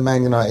know when the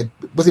Man United...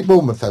 Was it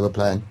Bournemouth they were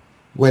playing?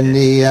 When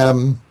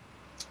the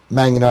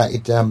Man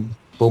United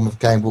Bournemouth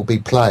game will be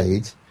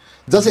played.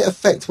 Does it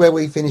affect where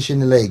we finish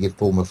in the league if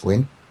Bournemouth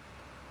win?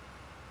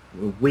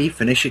 We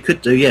finish, it could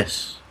do,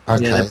 yes.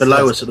 Okay, yeah, they're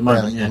below us at the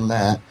moment. Yeah. On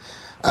that.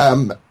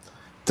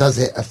 Does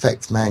it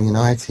affect Man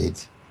United?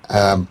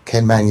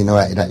 Can Man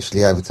United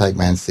actually overtake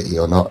Man City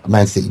or not?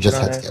 Man City just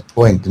had to get a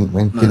point, didn't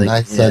they?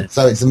 Yeah.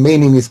 So it's a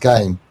meaningless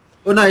game.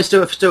 Well, no, it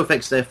still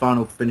affects their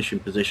final finishing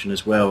position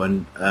as well,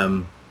 and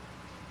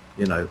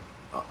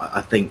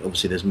I think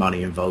obviously there's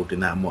money involved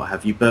in that and what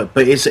have you. But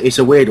it's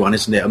a weird one,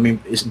 isn't it? I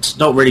mean, it's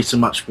not really so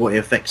much what it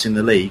affects in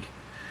the league,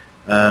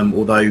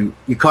 although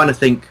you kind of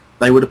think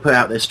they would have put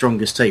out their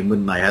strongest team,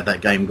 wouldn't they, had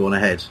that game gone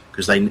ahead?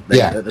 Because they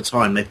at the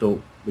time they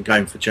thought we're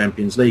going for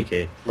Champions League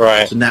here,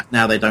 right? So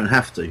now they don't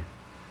have to.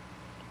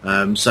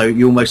 So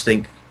you almost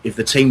think if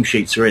the team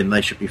sheets are in,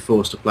 they should be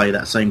forced to play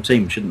that same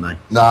team, shouldn't they?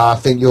 No, I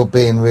think you're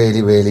being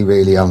really, really,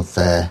 really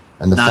unfair.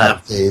 And the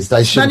fact is,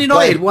 they should. Man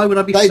United, why would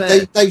I be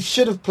fair? They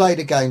should have played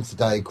a game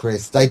today,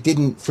 Chris. They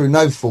didn't, through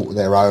no fault of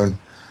their own,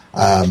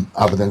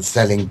 other than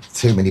selling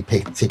too many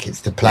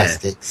tickets to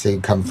plastics who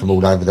come from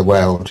all over the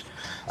world.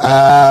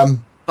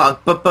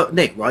 But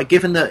Nick, right?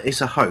 Given that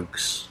it's a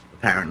hoax,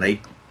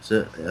 apparently,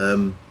 so,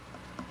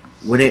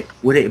 would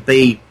it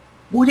be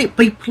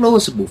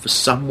plausible for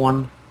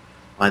someone,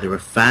 either a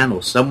fan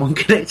or someone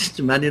connected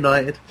to Man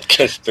United,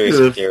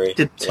 conspiracy theory,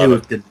 to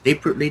have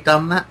deliberately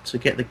done that to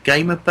get the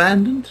game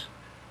abandoned?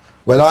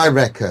 Well, I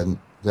reckon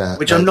that...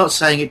 Which I'm not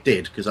saying it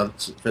did, because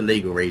for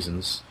legal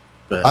reasons.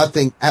 But I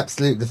think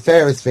absolutely the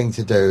fairest thing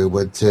to do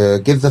would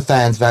to give the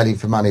fans value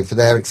for money for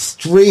their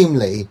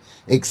extremely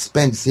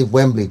expensive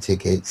Wembley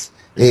tickets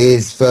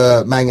is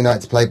for Man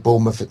United to play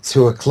Bournemouth at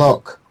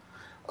 2:00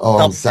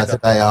 on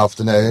Saturday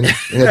afternoon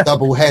in a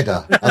double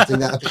header. I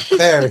think that would be the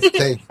fairest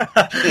thing.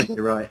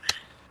 You're right.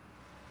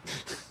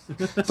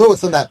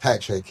 Thoughts on that,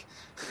 Patrick?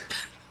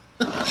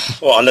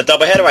 Well, on the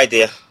double header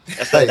idea.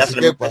 That's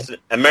an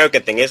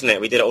American thing, isn't it?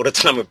 We did it all the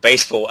time with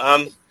baseball.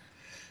 I'm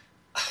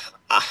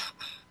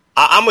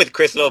with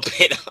Chris a little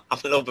bit. I'm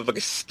a little bit of a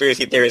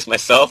conspiracy theorist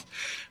myself.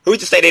 Who's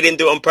to say they didn't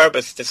do it on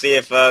purpose to see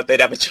if they'd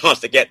have a chance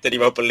to get to the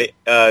Europa League,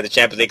 the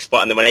Champions League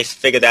spot, and then when they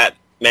figured that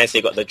Man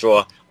City got the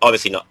draw,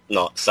 obviously not.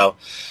 So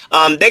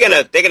they're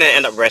gonna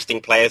end up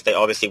resting players. They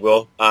obviously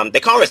will. They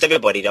can't rest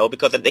everybody though,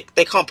 because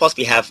they can't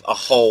possibly have a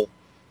whole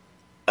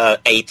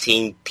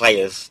 18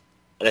 players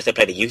unless they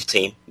play the youth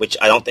team, which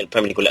I don't think the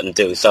Premier League will let them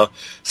do. So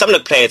some of the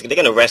players, they're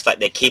going to rest like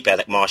their keeper,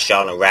 like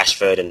Martial and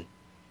Rashford and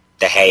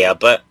De Gea,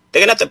 but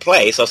they're going to have to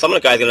play. So some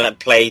of the guys are going to have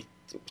to play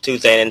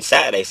Tuesday and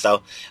Saturday.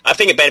 So I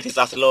think it benefits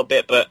us a little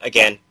bit, but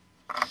again,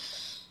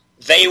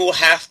 they will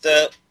have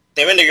to...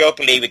 They're in the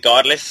Europa League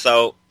regardless,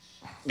 so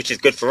which is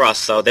good for us,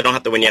 so they don't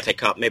have to win the FA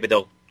Cup. Maybe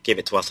they'll give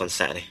it to us on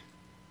Saturday.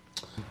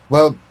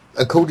 Well,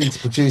 according to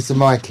producer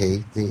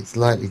Mikey, it's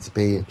likely to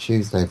be a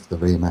Tuesday for the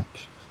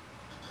rematch.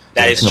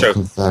 That is true.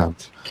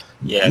 Confirmed.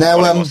 Yeah. Now,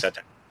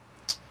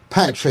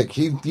 Patrick,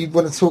 you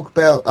want to talk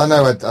about... I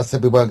know I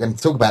said we weren't going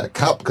to talk about the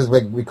Cup because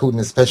we're recording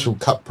a special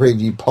Cup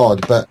preview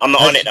pod, but I'm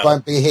not on it, though.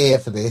 won't be here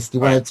for this. Do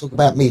you want to talk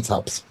about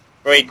meetups?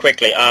 Very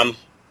quickly,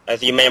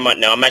 as you may or might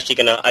know,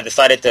 I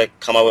decided to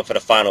come over for the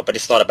final, but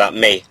it's not about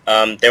me.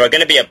 There are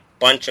going to be a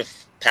bunch of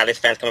Palace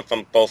fans coming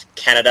from both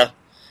Canada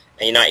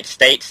and United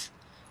States,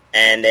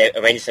 and they're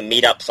arranging some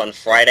meetups on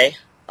Friday.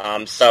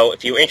 So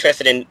if you're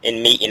interested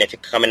in meeting, if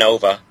you're coming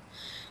over,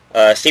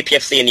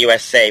 CPFC in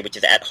USA, which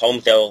is at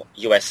Holmesdale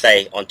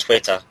USA on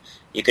Twitter,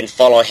 you can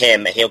follow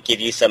him, and he'll give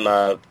you some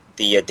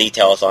the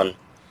details on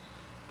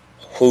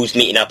who's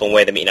meeting up and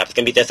where they're meeting up.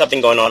 There's something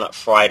going on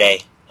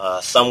Friday,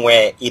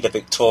 somewhere either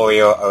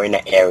Victoria or in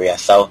that area.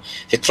 So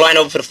if you're flying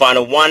over for the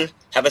final, 1,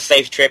 have a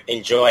safe trip,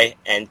 enjoy,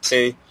 and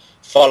 2,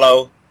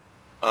 follow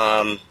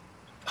at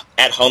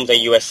Holmesdale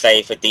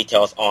USA for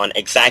details on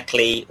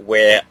exactly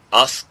where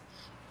us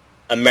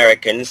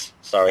Americans,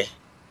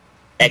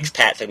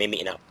 expats are going to be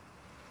meeting up.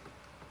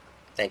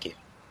 Thank you.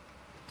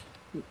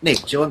 Nick,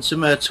 do you want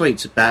some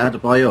tweets about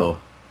Adebayor?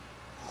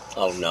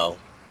 Oh, no.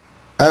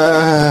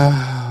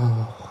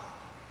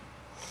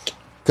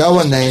 Go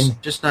on, then.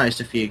 Just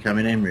noticed a few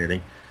coming in,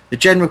 really. The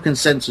general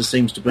consensus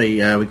seems to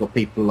be we've got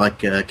people like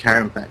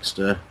Karen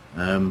Baxter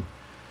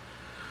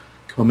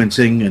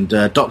commenting, and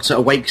Dr.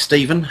 Awake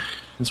Stephen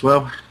as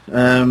well.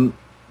 And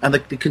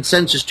the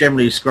consensus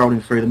generally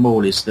scrolling through them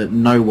all is that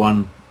no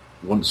one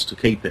wants to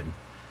keep him.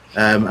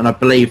 And I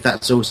believe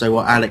that's also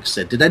what Alex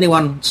said. Did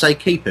anyone say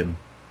keep him?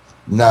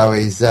 No,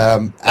 he's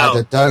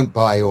Ada don't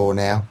buy all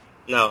now.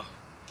 No.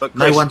 But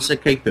Chris, no one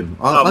said keep him.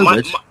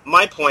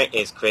 My point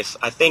is, Chris,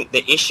 I think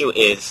the issue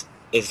is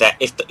that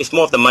it's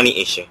more of the money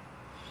issue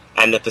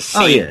and the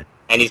perceived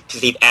and his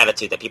perceived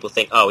attitude that people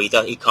think,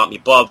 he can't be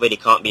bothered, he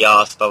can't be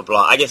asked, blah blah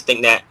blah. I just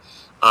think that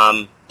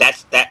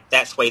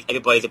that's where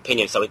everybody's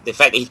opinion. So the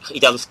fact that he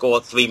doesn't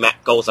score 3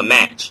 goals a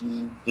match,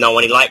 no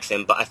one really likes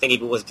him. But I think if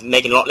he was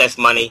making a lot less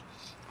money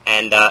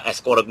and has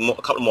scored a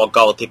couple more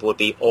goals, people would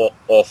be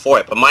all for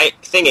it. But my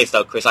thing is,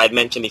 though, Chris, I had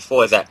mentioned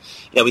before, is that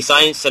we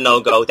signed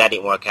Sanogo, that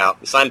didn't work out.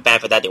 We signed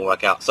Bamford, that didn't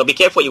work out. So be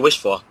careful what you wish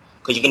for,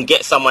 because you can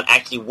get someone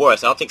actually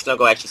worse. I don't think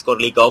Sanogo actually scored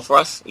a league goal for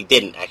us. He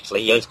didn't,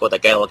 actually. He only scored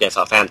that goal against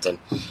Southampton.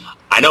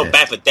 I know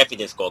Bamford definitely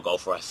didn't score a goal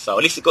for us. So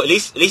at least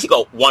he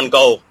got 1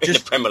 goal in the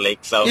Premier League.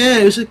 So yeah,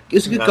 it was a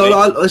good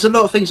goal. There's a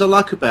lot of things I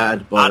like about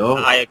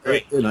Adebayor. I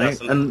agree.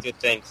 Some good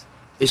things.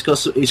 He's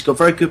got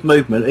very good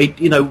movement.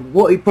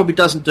 What he probably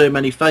doesn't do him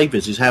any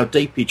favours is how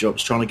deep he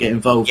drops trying to get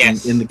involved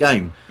in the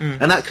game,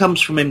 and that comes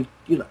from him.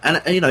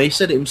 And he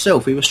said it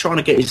himself. He was trying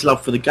to get his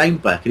love for the game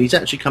back, and he's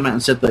actually come out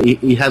and said that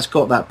he has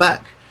got that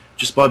back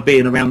just by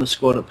being around the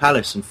squad at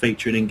Palace and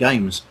featuring in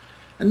games.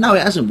 And no,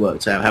 it hasn't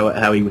worked out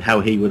how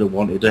he would have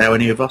wanted, or how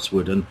any of us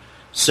would. And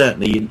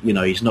certainly,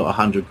 he's not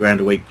 $100,000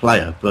 a week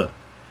player. But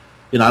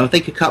I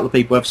think a couple of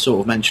people have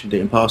sort of mentioned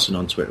it in passing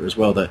on Twitter as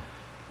well, that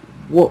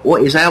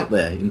what is out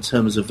there in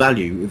terms of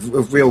value,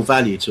 of real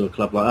value to a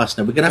club like us.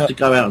 Now, we're going to have to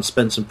go out and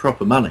spend some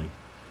proper money.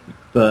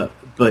 But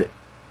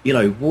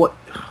what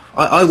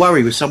I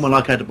worry with someone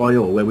like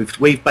Adebayor, where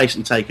we've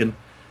basically taken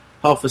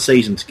half a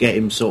season to get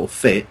him sort of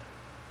fit,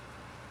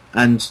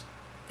 and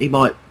he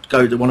might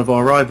go to one of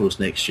our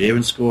rivals next year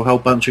and score a whole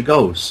bunch of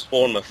goals.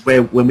 Bournemouth.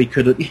 Where we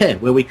could have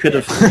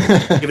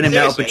given him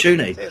that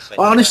opportunity.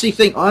 I honestly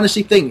think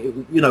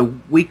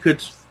we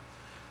could.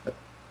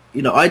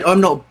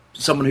 I'm not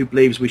someone who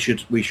believes we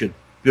should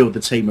build the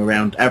team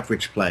around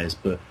average players,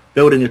 but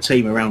building a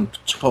team around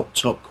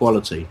top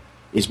quality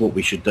is what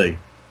we should do.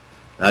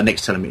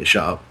 Nick's telling me to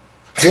shut up.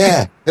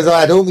 Yeah, because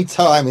I had all my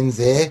timings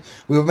here.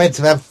 We were meant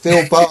to have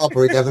Phil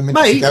Barber 11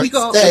 minutes Mate, ago. we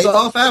got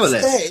half hour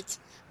left.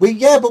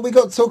 But we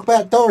got to talk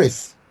about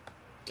Doris.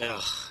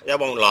 That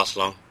won't last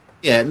long.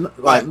 Yeah,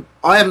 right.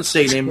 I haven't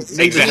seen him.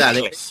 Neither has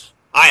Alex.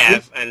 I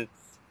have, and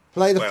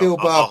play the Phil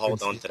Barber. I'll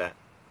hold on to that.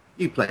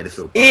 You play the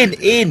Phil Barber.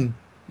 In.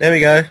 There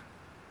we go.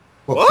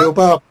 What? Phil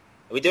Barber?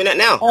 Are we doing that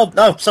now? Oh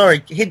no,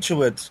 sorry,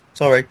 Hinchelwood.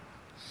 Sorry.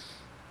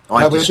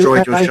 I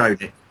destroyed your show,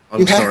 Nick.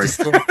 I'm sorry.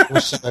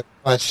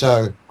 My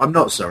show. I'm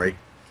not sorry.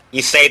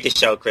 You saved the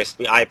show, Chris.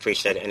 I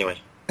appreciate it anyway.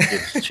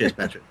 Yes. Cheers,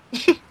 Patrick.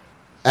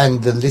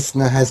 And the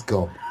listener has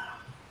gone.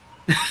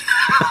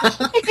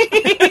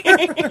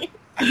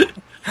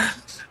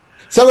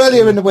 So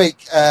earlier in the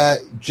week,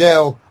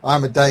 Gel,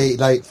 I'm a day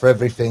late for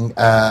everything,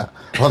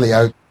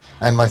 Hollyoak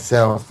and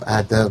myself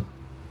had the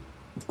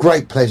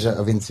great pleasure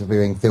of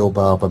interviewing Phil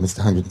Barber,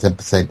 Mr.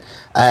 110%,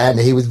 and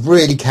he was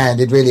really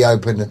candid, really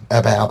open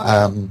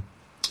about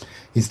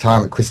his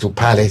time at Crystal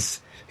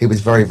Palace. He was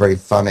very, very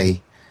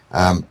funny.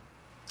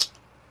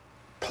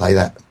 Play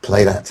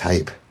that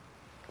tape.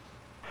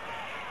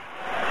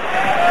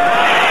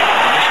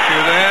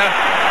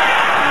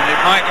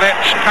 Mike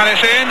lets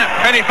Palace in.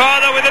 Penny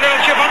Farther with a little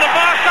chip on the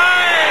far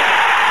side.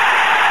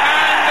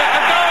 And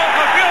a goal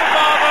for Phil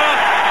Barber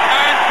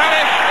and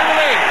Palace in the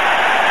lead.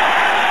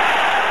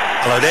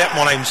 Hello there,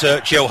 my name's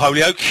Gel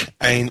Hollyoak,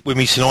 and with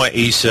me tonight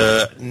is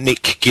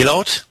Nick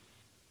Gillard.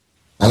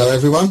 Hello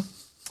everyone.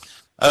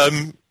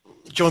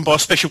 Joined by a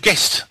special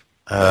guest.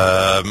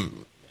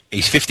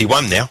 He's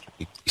 51 now.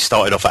 He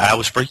started off at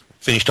Aylesbury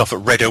finished off at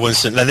Redhill and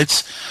St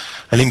Leonard's,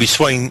 and in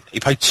between he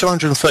played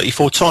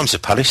 234 times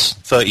at Palace,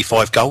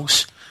 35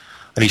 goals,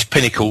 and his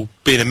pinnacle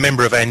being a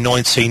member of our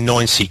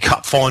 1990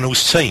 Cup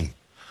Finals team.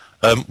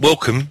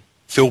 Welcome,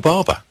 Phil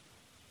Barber.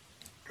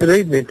 Good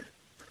evening.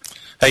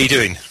 How you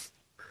doing?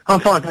 I'm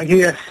fine, thank you,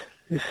 yes.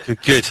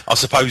 Good. I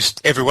suppose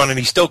everyone and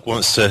his dog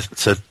wants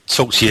to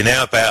talk to you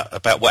now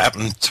about what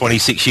happened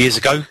 26 years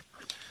ago.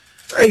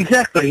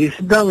 Exactly.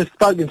 No one's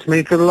spoken to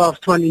me for the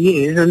last 20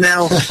 years, and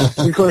now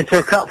we've gone into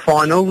a cup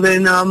final.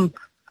 Then I've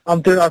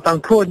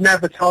done Croydon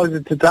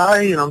Advertiser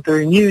today, and I'm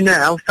doing you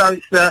now. So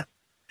it's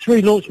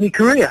relaunched my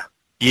career.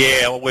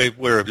 Yeah, well,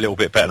 we're a little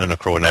bit better than a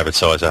Croydon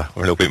Advertiser.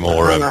 We're a little bit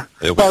more.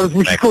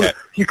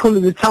 You call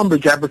it the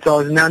Tunbridge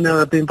Advertiser now.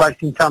 Now I've been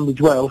based in Tunbridge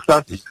Wells.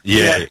 So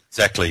yeah,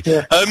 exactly.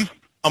 Yeah.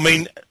 I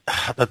mean,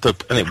 isn't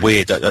it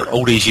weird that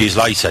all these years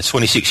later,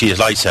 26 years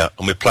later,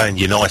 and we're playing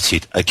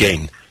United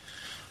again?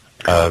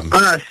 I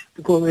know,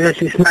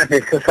 it's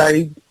madness. I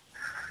say,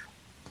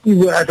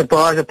 you as a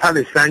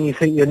Palace fan, you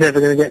think you're never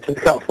going to get to the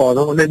cup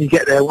final, and then you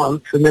get there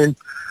once, and then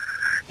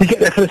you get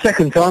there for the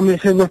second time, and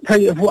it's a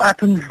repeat of what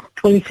happened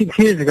 26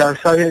 years ago,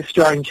 so yeah, it's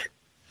strange.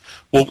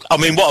 Well, I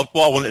mean, what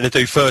I wanted to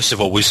do first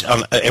of all was,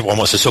 everyone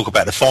wants to talk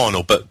about the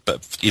final, but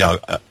you know,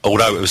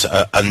 although it was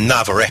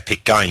another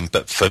epic game,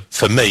 but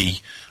for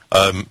me,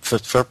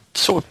 for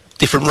sort of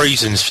different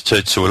reasons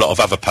to a lot of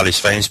other Palace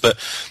fans, but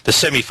the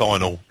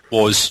semi-final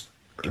was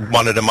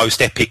one of the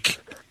most epic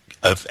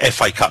of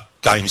FA Cup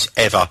games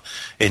ever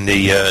in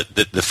the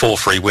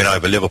 4-3 win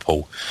over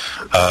Liverpool.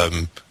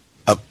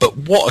 But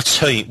what a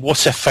team!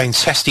 What a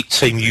fantastic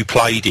team you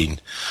played in.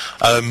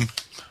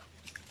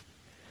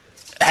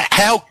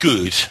 How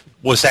good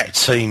was that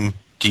team,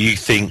 do you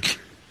think,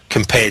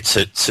 compared to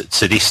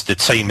the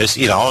team? As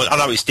you know, I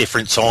know it's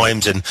different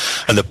times and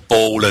the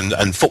ball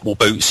and football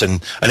boots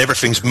and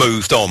everything's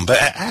moved on. But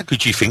how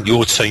good do you think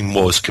your team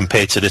was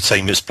compared to the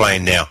team that's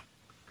playing now?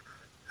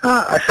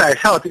 I say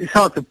it's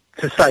hard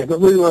to say, but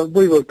we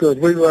were good.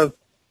 We were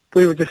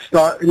just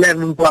like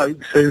 11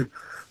 blokes who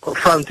got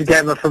thrown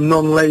together from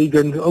non-league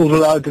and all the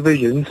lower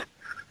divisions,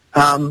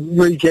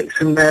 rejects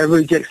from there,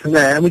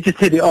 and we just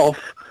hit it off.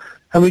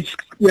 And we just,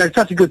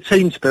 such a good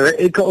team spirit.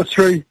 It got us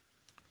through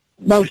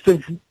got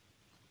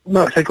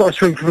us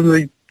through from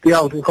the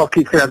old, I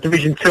keep saying,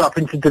 Division 2 up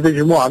into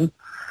Division 1,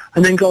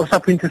 and then got us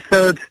up into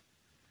third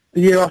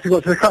the year after we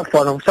got to the cup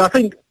final. So I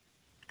think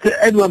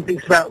everyone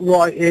thinks about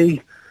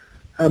Wrighty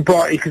and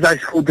Brighty because they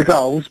scored the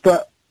goals,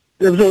 but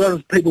there was all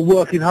those people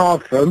working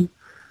hard for them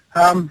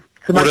to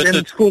make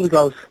them score the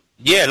goals.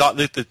 Yeah, like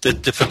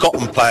the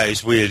forgotten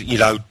players with,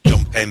 John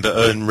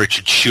Pemberton,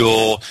 Richard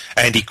Shaw,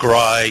 Andy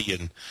Gray,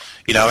 and,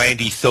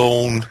 Andy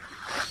Thorne.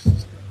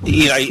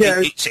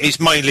 It's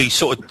mainly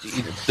sort of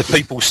the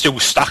people still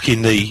stuck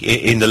in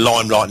the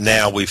limelight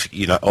now with,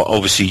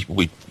 obviously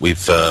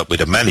with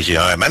a manager,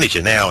 our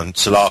manager now, and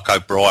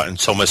Solarco, Bright and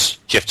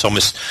Jeff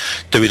Thomas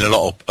doing a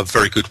lot of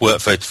very good work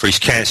for his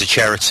cancer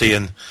charity.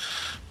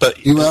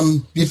 But you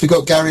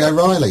forgot Gary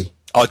O'Reilly.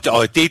 I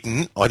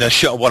didn't. I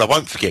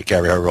won't forget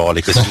Gary O'Reilly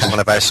because he was one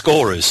of our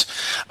scorers.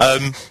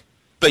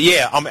 But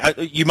yeah, I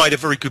mean, you made a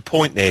very good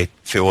point there,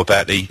 Phil,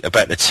 about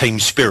the team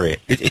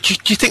spirit. Do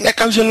you think that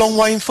goes a long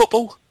way in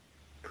football?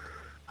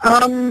 I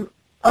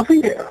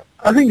think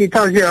it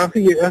does. Yeah, I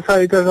think it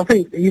does. I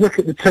think you look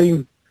at the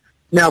team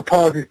now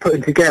Pars is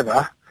putting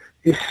together.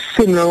 It's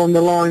similar on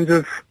the lines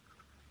of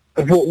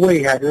what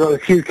we had. There's a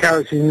few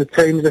characters in the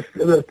team. There's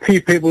a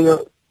few people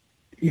that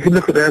you can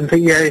look at them and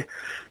think, yeah,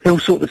 they'll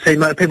sort the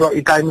team out. People like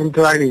your Damien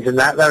Delaney's and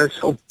that. They'll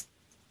sort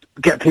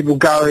of get people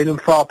going and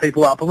fire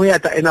people up. And we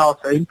had that in our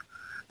team.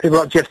 People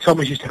like Jeff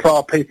Thomas used to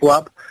fire people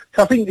up.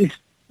 So I think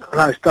I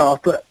know it's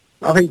daft, but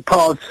I think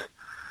Pars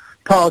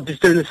is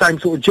doing the same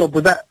sort of job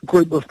with that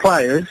group of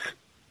players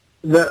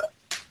that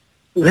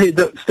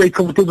Steve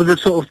Coppell did with the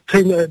sort of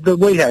team that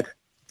we had.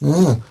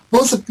 Mm.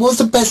 What's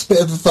the best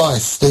bit of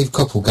advice Steve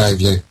Coppell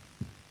gave you?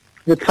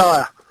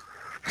 Retire.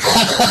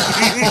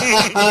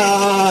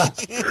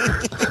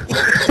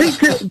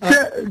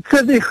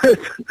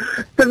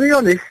 To be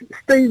honest,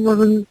 Steve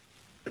wasn't.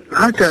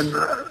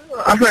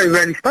 I very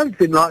rarely spoke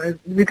to him like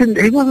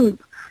he wasn't.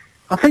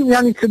 I think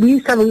we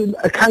used to have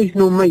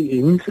occasional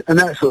meetings and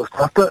that sort of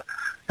stuff, but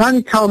the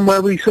only time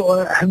where we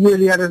sort of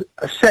really had a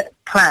set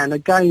plan, a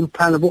game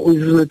plan of what we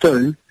was going to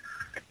do,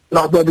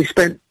 like where we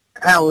spent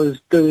hours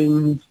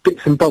doing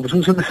bits and bobs,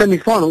 was in the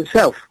semi-final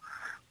itself.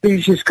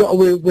 We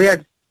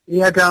had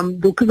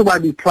because the way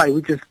we play,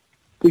 we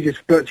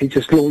just virtually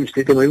just launched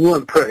it, didn't we? We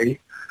weren't pretty,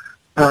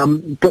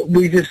 but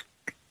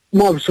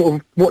my sort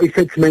of what he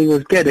said to me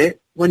was, get it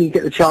when you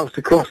get the chance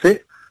to cross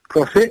it.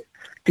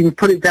 You can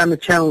put it down the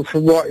channels for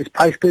Wrighty's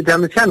pace, put it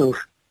down the channels.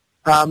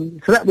 So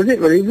that was it,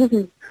 really.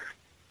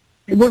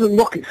 It wasn't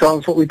rocket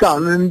science what we've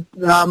done, and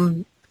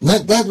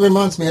that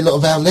reminds me a lot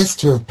of how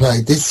Leicester have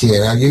played this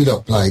year. How you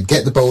lot played,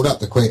 get the ball up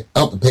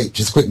the pitch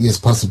as quickly as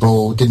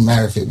possible. Didn't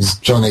matter if it was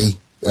Johnny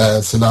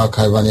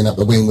Solarco running up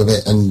the wing with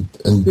it and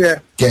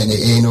getting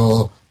it in,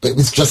 but it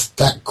was just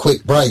that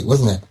quick break,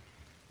 wasn't it?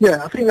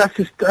 Yeah, I think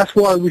that's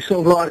why we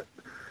sort of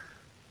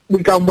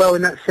we done well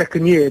in that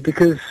second year,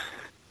 because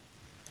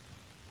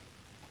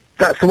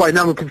that's the way.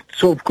 No one could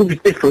sort of, 'cause we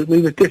was different.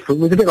 We was different.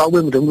 We was a bit like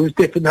Wimbledon. We was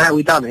different in how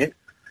we done it.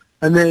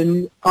 And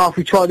then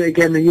after we tried it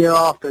again the year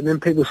after, and then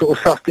people sort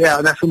of sussed it out,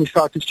 and that's when we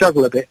started to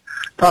struggle a bit.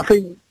 But I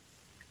think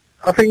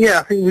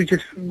we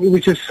were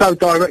just so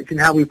direct in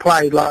how we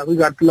played. Like, we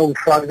had long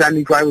throws,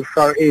 Andy Gray would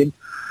throw it in.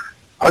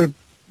 I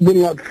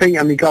wouldn't like to think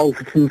how many goals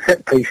from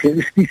set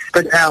pieces. We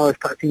spent hours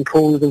practicing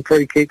corners and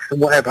free kicks and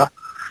whatever,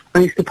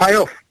 and it used to pay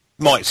off.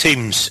 Mike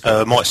Sims,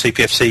 Mike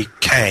CPFC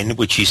Can,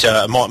 which is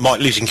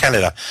Mike lives in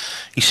Canada.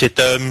 He said,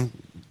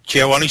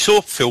 Gio only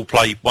saw Phil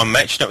play one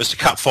match, and that was the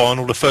cup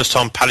final, the first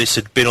time Palace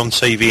had been on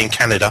TV in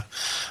Canada.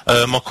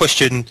 My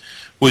question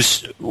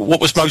was,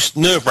 what was most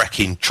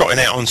nerve-wracking, trotting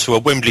out onto a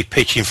Wembley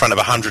pitch in front of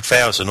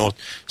 100,000 or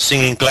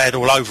singing Glad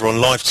All Over on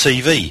live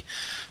TV?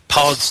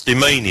 Pard's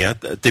demeanour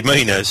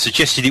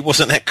suggested it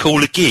wasn't that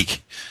cool a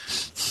gig.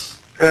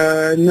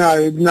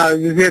 No,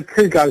 we had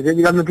two goes.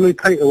 We done the Blue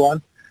Peter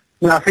one.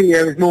 And I think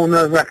it was more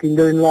nerve-wracking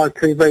doing live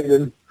TV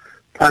than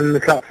playing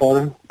the cup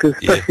final,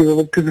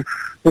 especially because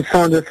we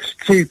signed a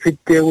stupid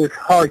deal with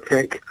High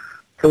Tech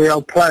for the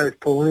old players'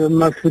 pool. We had the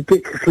most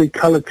ridiculously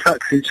coloured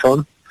tracksuits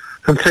on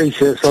and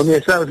T-shirts on.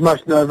 Yes, that was the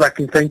most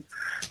nerve-wracking thing.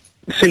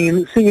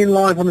 Singing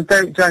live on the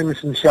Derek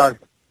Jameson show.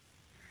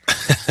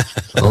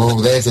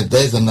 Oh, there's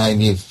a name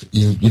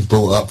you've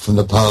brought up from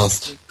the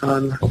past.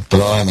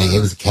 Blimey, he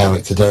was a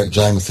character, Derek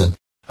Jameson.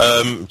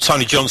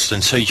 Tony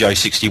Johnston,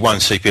 TJ61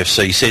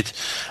 CPFC, said,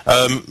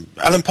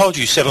 Alan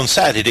Pardew said on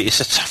Saturday that it's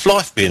a tough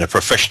life being a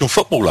professional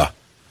footballer.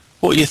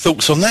 What are your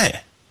thoughts on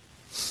that?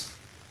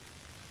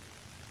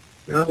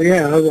 Oh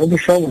yeah, I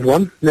wish I was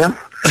one now.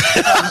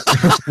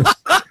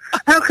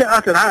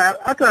 I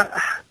don't know.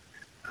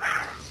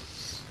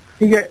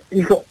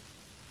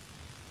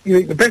 You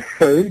eat the best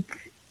food.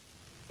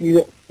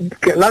 You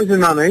get loads of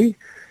money.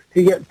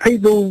 You get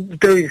people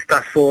doing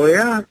stuff for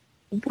you.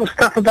 What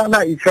stuff about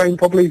that? You train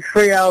probably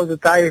 3 hours a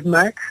day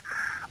max.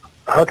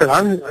 I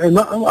don't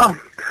know.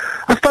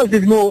 I suppose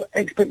there's more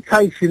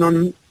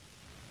expectation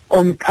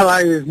on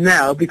players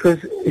now because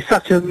it's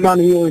such a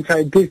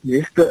money-orientated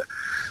business that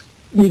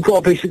you've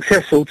got to be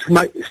successful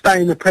to stay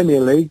in the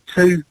Premier League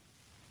to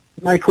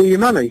make all your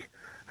money.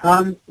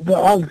 But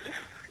I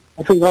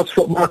think I'd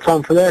swap my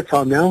time for their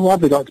time now.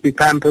 I'd like to be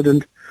pampered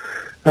and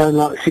earn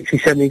like 60,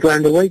 70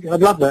 grand a week.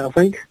 I'd love that, I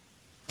think.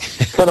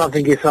 So I don't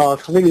think it's hard.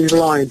 I think he's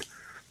lying.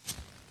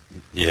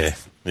 Yeah.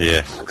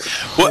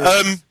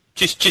 Well,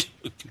 just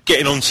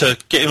getting on to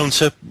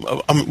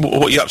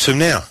what are you up to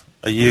now?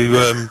 Are you?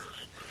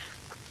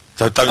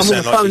 Don't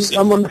sound like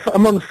I'm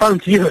on the phone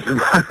to you at the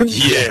moment.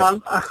 Yeah.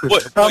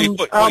 What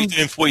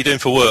are you doing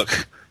for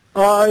work?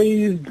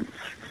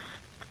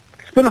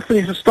 When I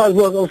finished, I started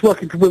work. I was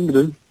working for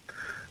Wimbledon,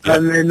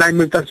 and then they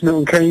moved up to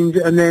Milton Keynes,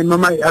 and then my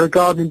mate had a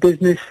gardening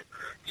business.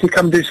 She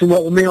come do some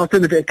work with me. I was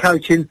doing a bit of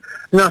coaching,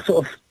 and I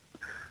sort of,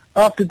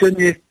 after doing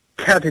the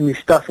academy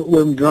stuff at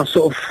Wimbledon, I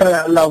sort of fell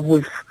out of love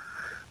with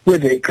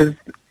it, because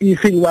you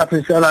think what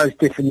happens, I know it's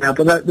different now,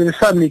 but there are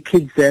so many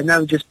kids there,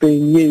 now just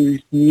being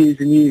used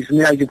from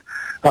the age of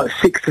like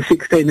 6 to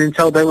 16 and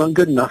told they weren't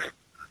good enough.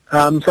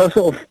 So I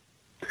sort of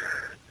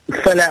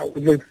fell out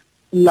with the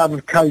love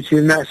of coaching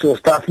and that sort of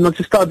stuff, and I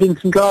just started doing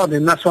some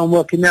gardening. That's why I'm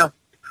working now,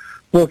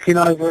 working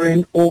over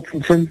in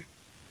Orpington.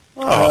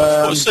 So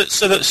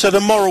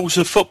the morals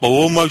of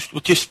football almost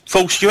just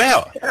forced you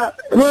out.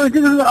 Well,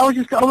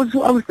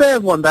 I was there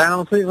one day, and I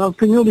was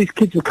thinking all these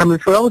kids were coming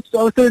through. I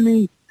was doing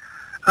the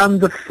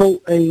under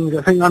 14s,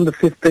 I think under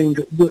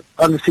 15s,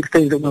 under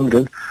 16s at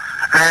Wimbledon,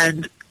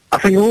 and I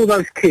think all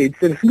those kids,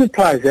 there were some good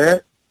players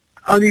there.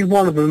 Only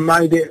one of them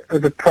made it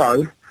as a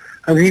pro,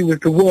 and he was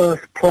the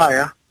worst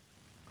player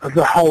of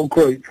the whole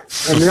group.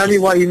 And the only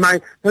way he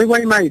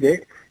made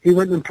it, he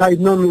went and played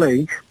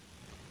non-league,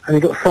 and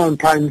he got signed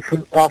playing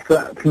after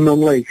that from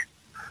non-league.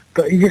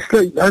 But you just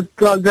look,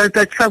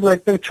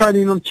 they're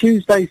training on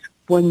Tuesdays,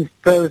 Wednesdays,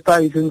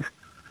 Thursdays and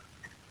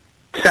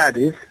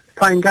Saturdays,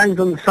 playing games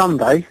on the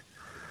Sunday,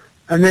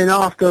 and then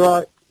after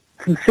like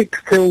from 6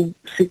 till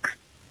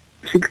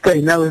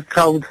 16, they were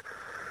told,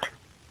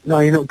 no,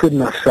 you're not good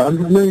enough,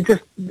 son. I mean,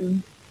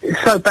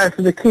 it's so bad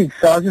for the kids.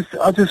 So I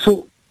just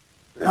thought,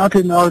 I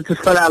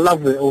just fell out of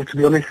love with it all, to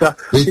be honest. I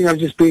think I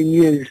was just being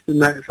used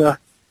and that.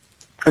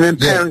 And then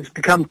parents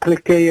become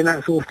cliquey and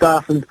that sort of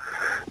stuff, and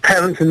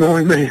parents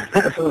annoy me and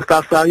that sort of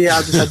stuff. So yeah,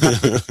 I just had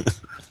that.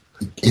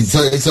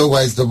 It's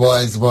always the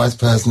wise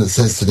person that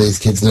says to these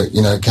kids, look,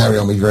 carry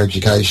on with your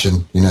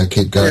education,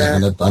 keep going. Yeah.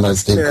 And I know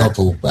Steve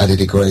Coppell had a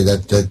degree,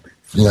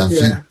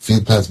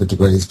 few players with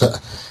degrees,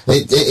 but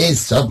it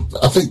is,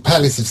 I think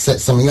Palace have set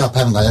something up,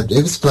 haven't they?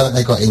 It was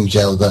they got in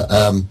jail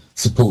that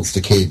supports the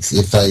kids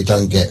if they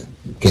don't get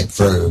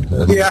through.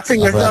 Yeah, I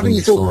think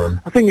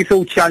it's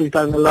all changed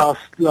over the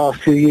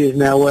last few years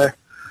now, where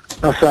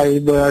I say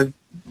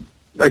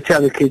they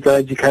tell the kids, they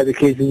educate the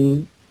kids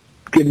and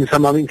give them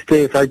something to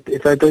do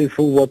if they do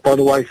fall by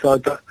the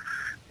wayside. But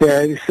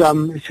yeah,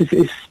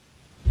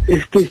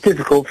 it's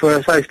difficult for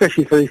us,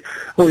 especially for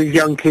all these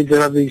young kids that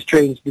have these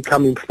dreams of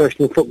becoming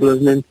professional footballers,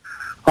 and then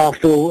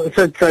after all,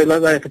 say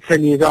like they for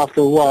 10 years,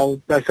 after a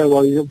while they say,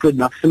 well, you're not good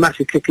enough. It's a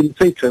massive kick in the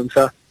teeth to them.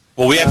 So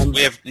Well, we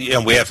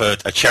have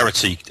a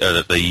charity,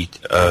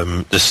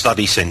 the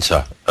study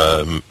centre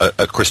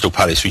at Crystal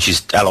Palace, which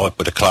is allied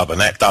with the club,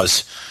 and that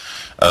does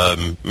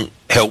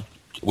help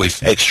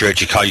with extra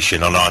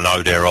education. And I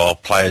know there are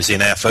players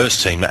in our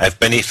first team that have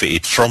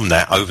benefited from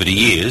that over the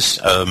years,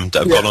 that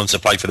have gone on to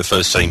play for the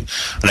first team,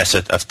 and that's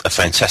a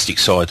fantastic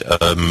side.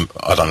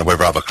 I don't know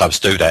whether other clubs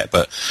do that,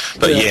 but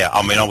yeah,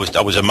 I mean, I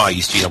was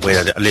amazed. You know, we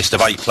had a list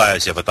of 8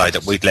 players the other day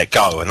that we'd let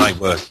go, and they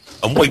were.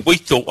 And we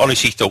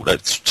honestly thought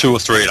that 2 or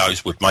 3 of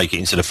those would make it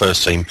into the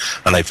first team,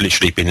 and they've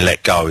literally been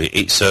let go.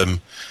 It's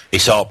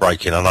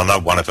heartbreaking, and I know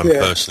one of them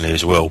personally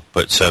as well.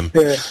 But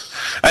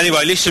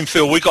anyway, listen,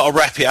 Phil, we've got to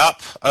wrap it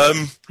up.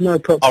 No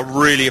problem. I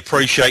really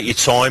appreciate your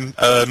time.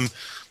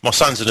 My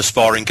son's an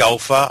aspiring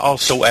golfer. I'll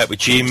sort out with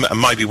Jim, and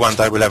maybe one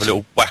day we'll have a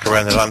little whack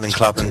around the London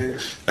Club and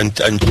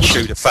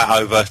shoot a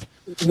fat over.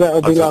 That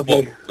would be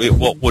lovely.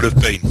 What would have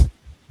been.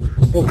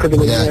 What could have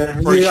been,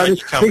 Appreciate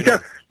you coming in.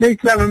 Need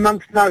to have a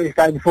month's notice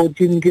day before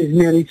Jim gives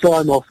me any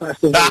time off. That's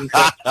the thing.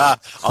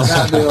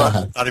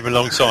 Not even a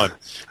long time.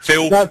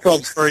 Phil,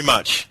 thanks very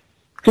much.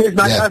 Cheers,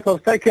 mate. No problem.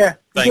 Take care.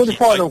 Enjoy the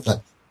final.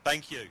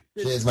 Thank you.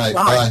 Cheers, mate.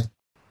 Bye.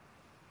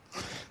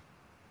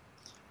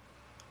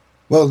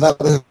 Well, that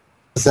was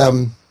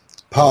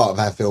part of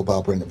our Phil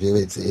Barber interview.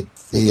 It's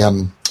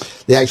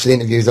the actual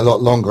interview is a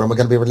lot longer, and we're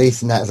going to be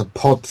releasing that as a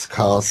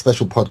podcast,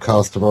 special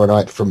podcast tomorrow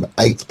night from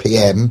 8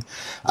 p.m.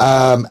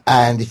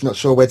 And if you're not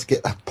sure where to get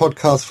a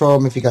podcast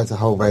from, if you go to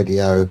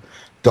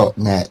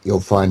wholeradio.net, you'll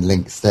find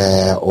links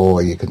there,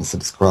 or you can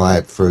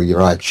subscribe through your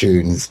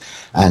iTunes.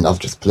 And I've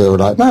just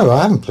pluralised. No,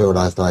 I haven't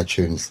pluralised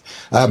iTunes.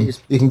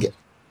 You can get,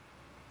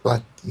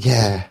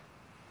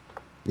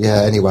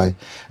 anyway,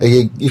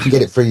 you can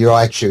get it through your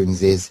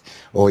iTunes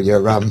or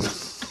your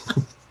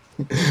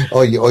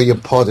or your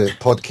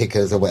pod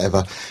kickers or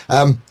whatever.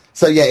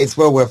 So yeah, it's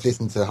well worth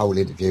listening to the whole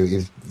interview. He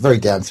was very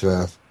down to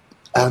earth.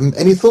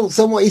 Any thoughts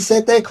on what he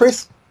said there,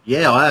 Chris?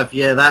 Yeah, I have.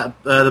 Yeah, that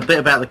the bit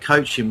about the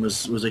coaching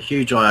was a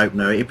huge eye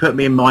opener. It put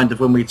me in mind of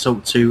when we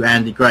talked to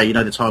Andy Gray. You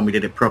know, the time we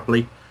did it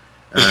properly.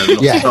 Not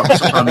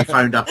the time he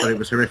phoned up and it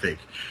was horrific.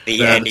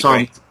 The Andy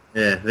Gray.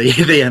 Yeah,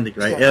 the Andy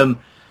Gray.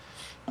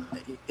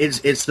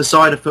 It's the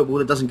side of football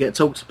that doesn't get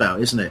talked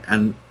about, isn't it?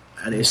 And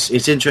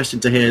it's interesting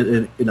to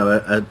hear,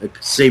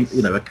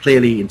 a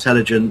clearly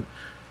intelligent,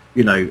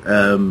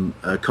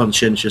 a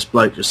conscientious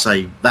bloke just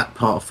say that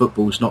part of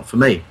football is not for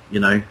me.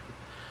 You know,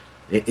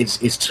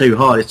 it's too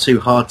hard. It's too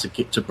hard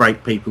to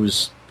break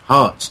people's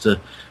hearts to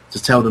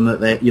tell them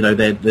that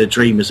their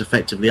dream is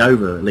effectively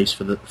over, at least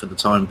for the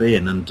time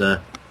being. And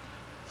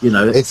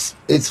it's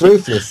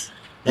ruthless.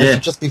 They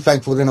should just be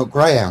thankful they're not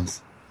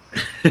greyhounds.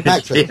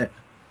 Actually,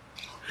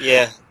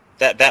 yeah.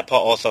 That part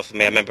also for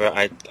me. I remember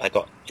I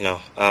got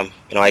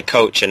I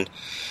coach, and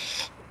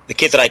the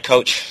kids that I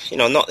coach,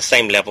 not the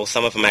same level.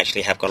 Some of them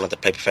actually have gone on to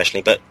play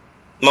professionally, but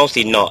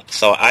mostly not.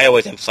 So I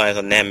always emphasize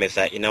on them is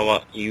that, you know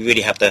what, you really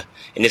have to,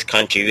 in this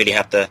country, you really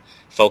have to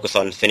focus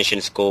on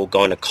finishing school,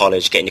 going to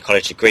college, getting your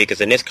college degree,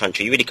 because in this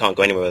country, you really can't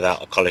go anywhere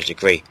without a college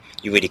degree.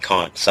 You really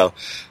can't. So,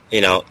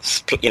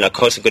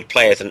 coaching good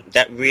players, and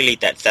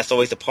that's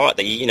always the part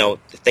that,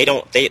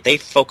 they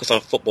focus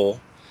on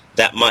football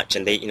that much,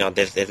 and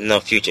there's no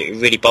future. It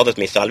really bothers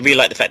me. So I really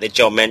like the fact that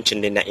Joe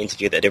mentioned in that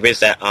interview that there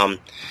is that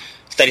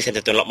study centre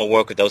doing a lot more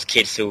work with those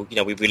kids who,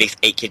 we released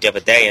 8 kids the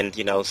other day, and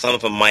some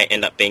of them might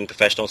end up being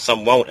professional,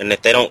 some won't, and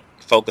if they don't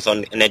focus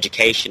on an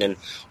education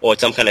or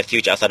some kind of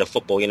future outside of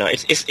football,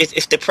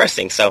 it's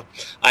depressing. So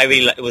I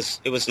really it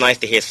was nice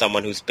to hear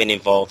someone who's been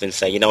involved and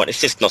say, you know what,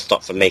 it's just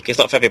not for me. It's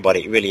not for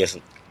everybody. It really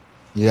isn't.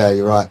 Yeah,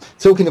 you're right.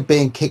 Talking of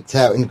being kicked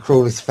out in the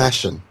cruelest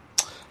fashion,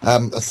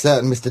 a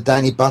certain Mr.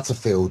 Danny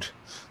Butterfield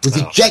was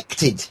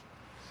ejected.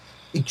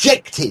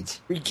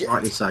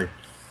 Rightly so.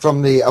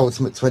 From the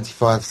Ultimate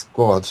 25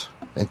 squad,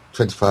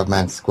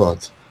 25-man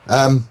squad.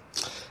 I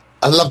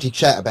loved your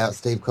chat about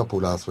Steve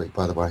Coppell last week,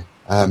 by the way.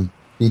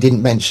 You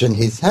didn't mention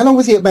how long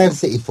was he at Man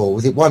City for?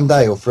 Was it 1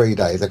 day or 3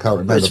 days? I can't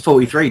remember. It was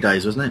 43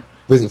 days, wasn't it?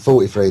 Was it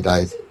 43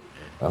 days?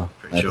 Oh,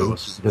 pretty sure.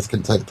 Just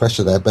couldn't take the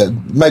pressure there. But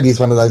maybe he's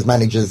one of those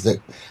managers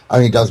that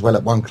only does well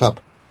at one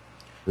club.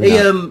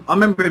 I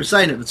remember him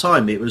saying at the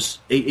time, he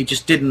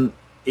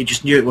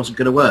just knew it wasn't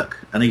going to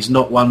work, and he's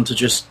not one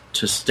to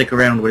stick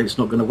around when it's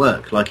not going to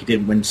work, like he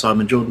did when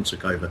Simon Jordan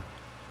took over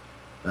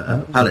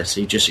at Palace.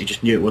 He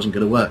just knew it wasn't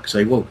going to work, so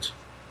he walked.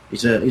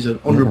 He's an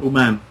honourable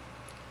man.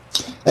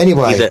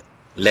 Anyway, he's a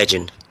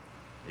legend.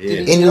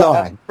 Yeah. In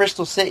line,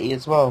 Bristol City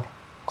as well.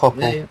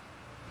 Coppell.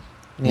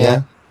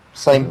 Yeah.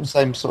 Same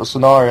sort of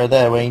scenario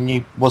there, where he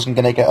knew wasn't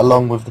going to get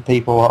along with the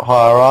people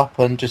higher up,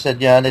 and just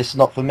said, "Yeah, this is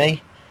not for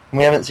me." And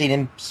we haven't seen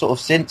him sort of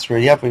since,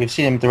 really, have we? We've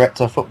seen him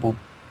director of football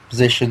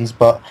positions,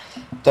 but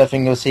don't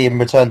think you'll see him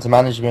return to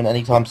management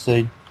anytime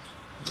soon.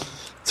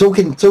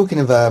 Talking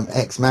of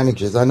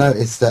ex-managers, I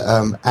noticed that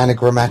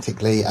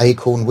anagrammatically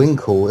Acorn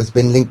Winkle has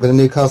been linked with a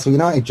Newcastle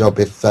United job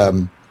if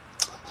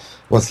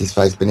what's his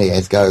face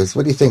Benitez goes.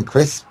 What do you think,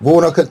 Chris?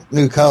 Warnock at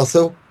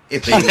Newcastle?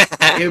 If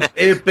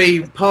it'd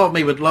be, part of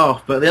me would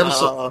laugh, but the other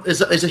side,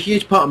 there's a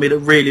huge part of me that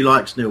really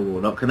likes Neil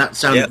Warnock, and that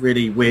sounded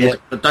really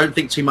weird. But don't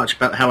think too much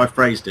about how I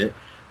phrased it.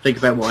 Think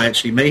about what I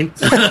actually mean.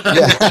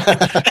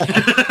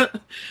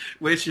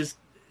 Which is,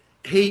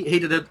 he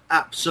did an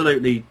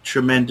absolutely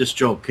tremendous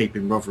job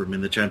keeping Rotherham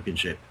in the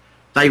Championship.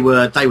 They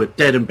were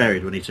dead and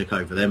buried when he took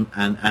over them,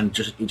 and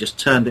he just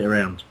turned it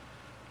around.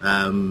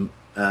 And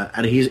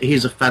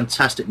he's a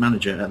fantastic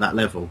manager at that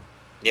level.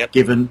 Yep.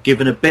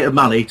 Given a bit of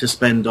money to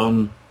spend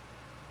on,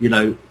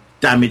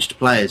 damaged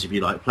players, if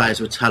you like, players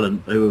with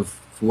talent who have,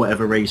 for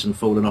whatever reason,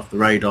 fallen off the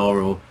radar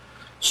or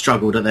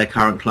struggled at their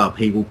current club,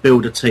 he will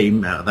build a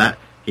team out of that.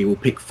 He will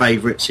pick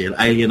favourites. He'll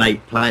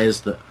alienate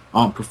players that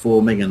aren't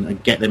performing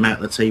and get them out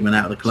of the team and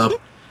out of the club.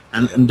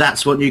 And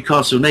that's what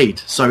Newcastle need.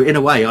 So in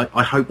a way,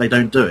 I hope they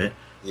don't do it.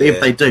 But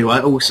if they do,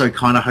 I also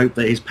kind of hope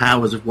that his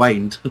powers have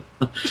waned,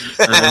 because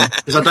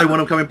I don't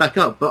want him coming back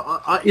up. But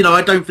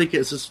I don't think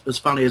it's as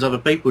funny as other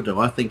people do.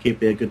 I think he'd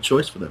be a good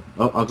choice for them.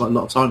 I've got a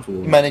lot of time for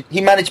him. He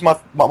managed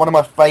one of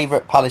my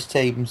favourite Palace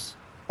teams.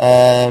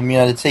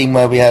 The team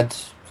where we had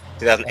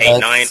 2008,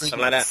 9, something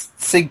like that.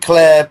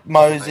 Sinclair,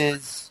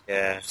 Moses,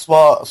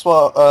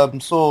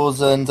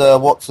 Soares, and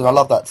Watson. I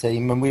love that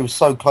team, and we were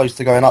so close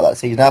to going up that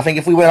season. I think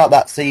if we went up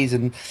that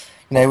season,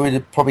 we'd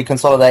have probably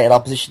consolidated our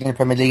position in the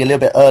Premier League a little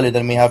bit earlier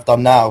than we have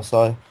done now.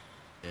 So,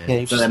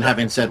 but then,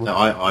 having said that,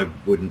 I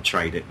wouldn't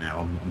trade it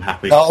now. I'm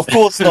happy. No, of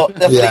course not.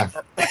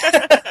 Definitely.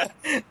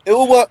 It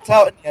all worked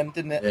out in the end,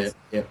 didn't it?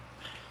 Yeah.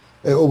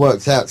 It all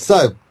worked out.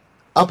 So,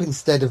 up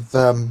instead of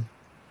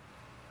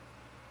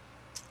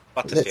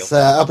Butterfield.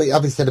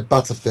 up instead of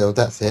Butterfield.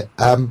 That's it.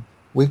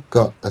 We've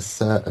got a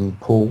certain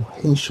Paul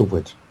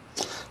Hinshelwood.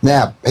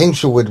 Now,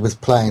 Hinshelwood was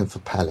playing for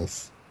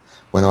Palace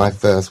when I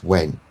first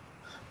went.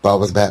 But I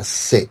was about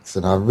 6,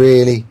 and I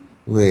really,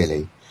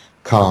 really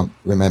can't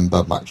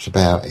remember much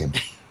about him.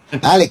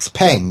 Alex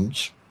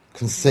Penge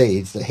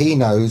concedes that he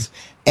knows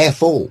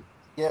F all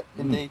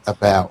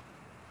about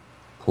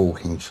Paul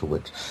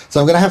Hinshelwood. So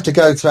I'm going to have to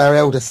go to our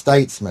elder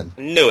statesman.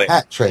 Knew it.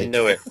 Patrick. I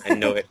know it.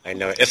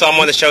 It's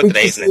on the show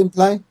today, isn't it? Did you see him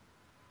play?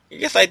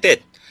 Yes, I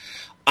did.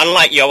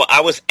 Unlike I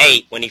was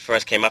 8 when he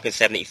first came up in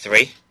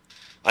 '73.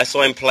 I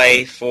saw him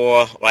play I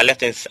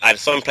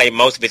saw him play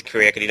most of his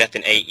career because he left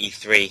in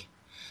 '83.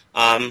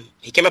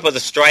 He came up as a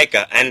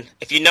striker, and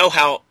if you know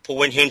how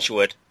Paul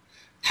Hinshelwood,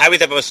 how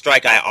he's ever a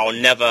striker, I'll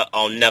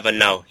never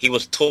know. He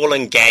was tall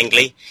and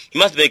gangly. He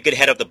must have been a good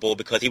head of the ball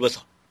because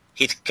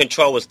his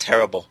control was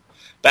terrible.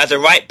 But as a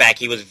right back,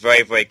 he was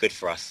very, very good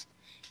for us.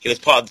 He was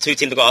part of the 2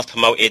 teams that got us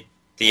promoted.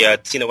 The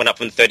team that went up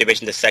from the 3rd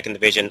division to 2nd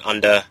division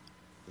under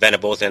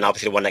Venables, and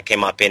obviously the one that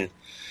came up in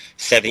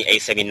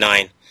 78,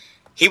 79.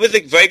 He was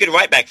a very good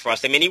right back for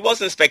us. I mean, he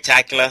wasn't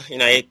spectacular.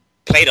 He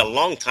played a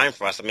long time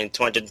for us.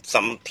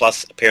 200-something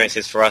plus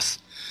appearances for us.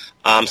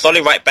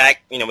 Solid right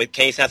back, with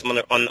Kane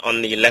Sansom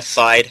on the left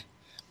side,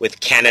 with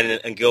Cannon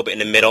and Gilbert in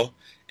the middle.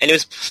 And he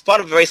was part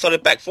of a very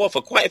solid back four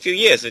for quite a few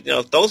years.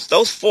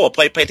 Those 4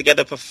 played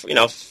together for 4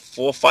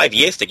 or 5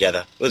 years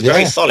together. It was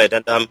very solid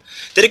and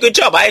did a good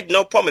job. I had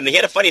no problem. He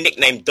had a funny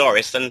nickname,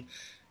 Doris, and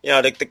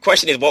the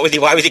question is,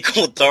 why was he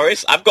called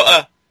Doris? I've got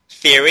a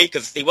theory,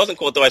 because he wasn't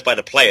called Doris by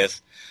the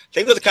players. I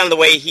think it was kind of the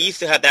way he used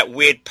to have that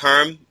weird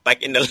perm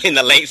back in the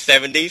late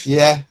 70s.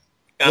 Yeah.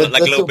 Kind of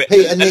like a little bit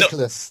Peter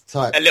Nicholas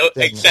type. A little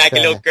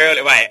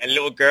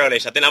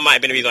girlish. I think that might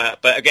have been the reason.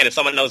 But again, if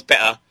someone knows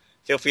better,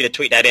 feel free to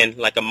tweet that in,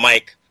 like a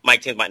Mike.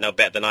 Mike Timms might know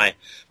better than I.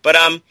 But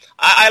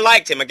I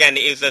liked him. Again,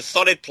 he was a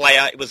solid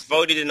player. He was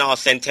voted in our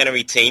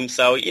centenary team,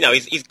 so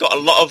he's got a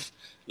lot of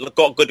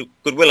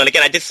goodwill. And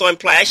again, I just saw him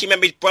play. I actually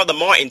remember his brother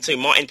Martin too.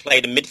 Martin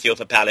played in midfield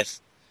for Palace.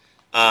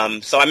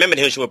 So I remember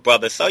the Hinshelwood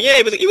brothers. So yeah,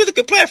 he was a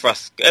good player for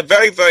us. A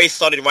very, very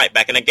solid right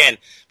back. And again,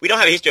 we don't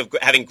have a history of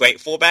having great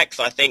fullbacks,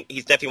 so I think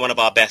he's definitely one of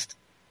our best.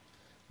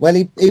 Well,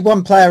 he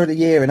won Player of the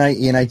Year in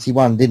 80 and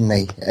 81, didn't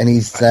he? And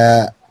he's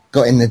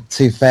got in the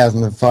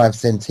 2005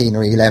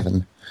 Centenary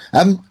 11.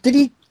 Did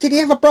he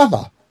have a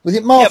brother? Was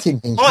it Martin?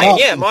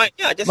 Yeah,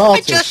 Martin.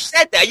 I just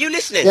said that. Are you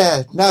listening?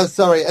 Yeah, no,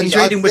 sorry. And he's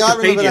reading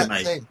Wikipedia,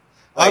 mate.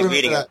 I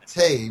remember that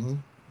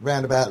team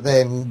round about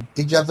then.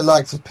 Did you have the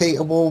likes of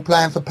Peter Wall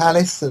playing for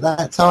Palace at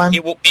that time?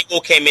 Peter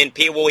Wall came in.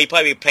 Peter Wall, he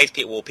probably replaced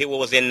Peter Wall. Peter Wall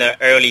was in the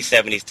early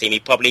 70s team. He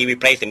probably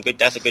replaced him. Good.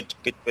 That's a good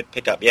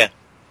pickup, yeah.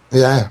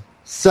 Yeah.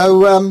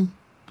 So,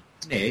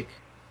 Nick,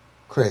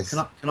 Chris,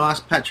 can I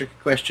ask Patrick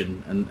a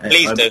question? And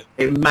please do.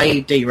 It may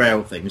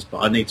derail things, but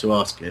I need to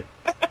ask it.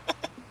 Go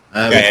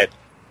ahead.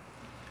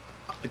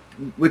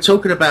 We're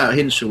talking about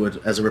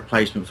Hinshelwood as a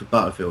replacement for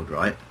Butterfield,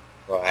 right?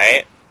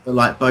 Right. But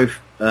like both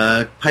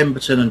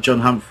Pemberton and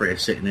John Humphrey are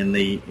sitting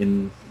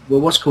in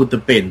what's called the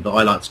bin, but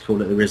I like to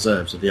call it the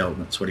reserves of the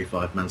ultimate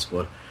 25-man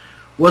squad.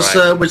 Was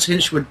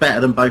Hinshelwood better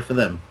than both of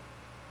them?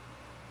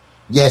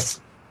 Yes.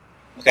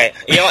 Okay.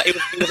 He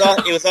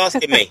was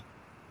asking me.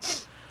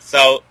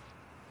 So,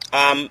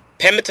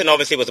 Pemberton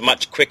obviously was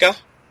much quicker,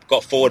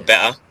 got forward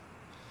better.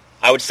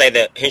 I would say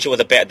that Hinshelwood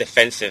was a better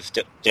defensive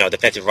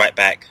right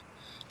back.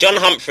 John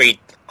Humphrey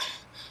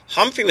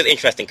was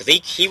interesting because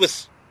he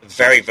was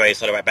very, very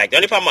solid right back. The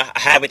only problem I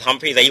had with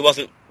Humphrey is that he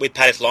wasn't with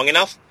Palace long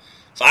enough.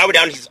 So I would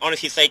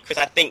honestly say, Chris,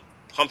 I think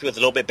Humphrey was a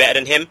little bit better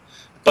than him.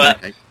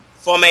 But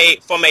from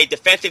a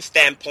defensive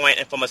standpoint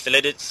and from a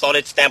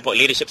solid standpoint,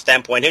 leadership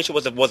standpoint, Hinshaw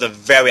was a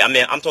very,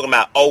 I'm talking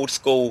about old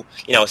school,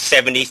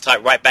 70s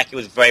type right back. He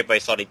was very, very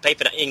solid. He played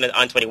for the England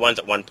under-21s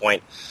at one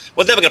point.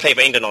 Was never going to play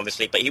for England,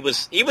 obviously, but he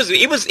was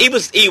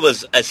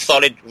a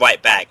solid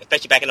right back,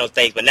 especially back in those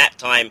days. When that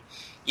time,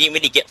 he didn't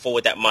really get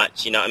forward that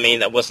much. You know what I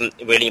mean? That wasn't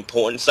really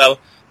important. So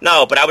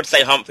no, but I would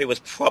say Humphrey was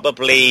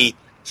probably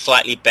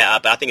slightly better,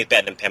 but I think it's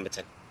better than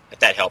Pemberton, if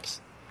that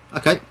helps.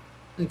 Okay.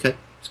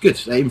 It's good.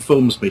 That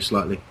informs me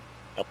slightly.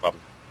 No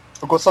problem.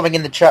 I've got something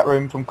in the chat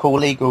room from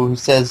Cool Eagle who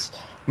says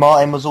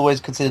Martin was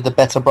always considered the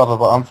better brother,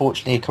 but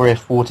unfortunately a career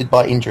thwarted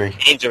by injury.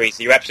 Injuries,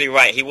 you're absolutely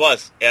right. He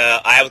was.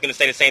 I was going to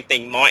say the same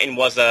thing. Martin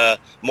was a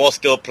more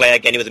skilled player.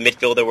 Again, he was a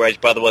midfielder, whereas his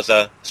brother was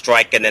a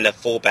striker and then a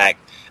fullback.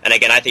 And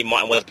again, I think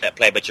Martin was a better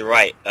player, but you're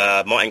right.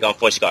 Martin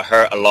unfortunately got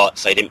hurt a lot,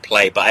 so he didn't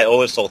play. But I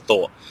also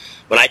thought,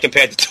 when I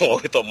compared the two,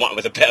 I thought Martin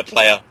was a better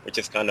player, which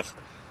is kind of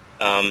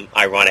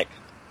ironic.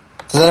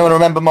 Does anyone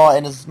remember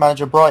Martin as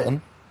manager of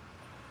Brighton?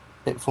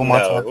 Bit before my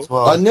time as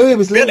well. I knew he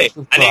was really.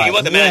 I knew he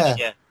was a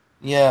manager.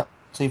 Yeah,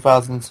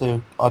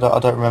 2002. I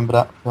don't remember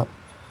that. But.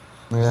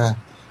 Yeah,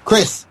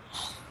 Chris.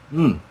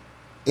 In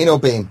or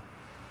bin?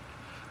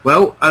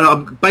 Well,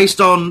 based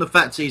on the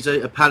fact he's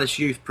a Palace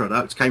youth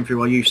product, came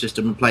through our youth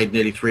system and played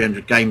nearly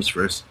 300 games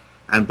for us,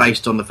 and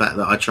based on the fact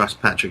that I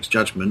trust Patrick's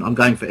judgment, I'm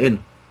going for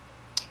in.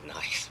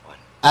 Nice one,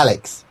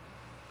 Alex.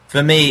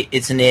 For me,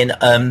 it's an in.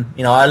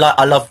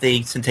 I love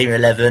the Centenary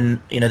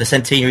 11. The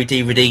Centenary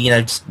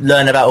DVD. Just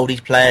learn about all these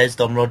players: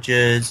 Don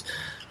Rogers,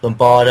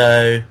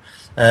 Lombardo,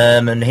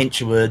 and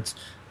Hinshelwood.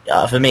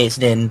 For me, it's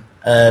an in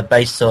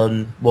based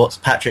on what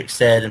Patrick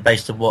said and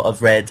based on what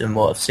I've read and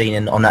what I've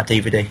seen on that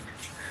DVD.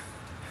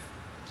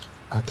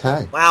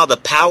 Okay. Wow, the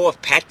power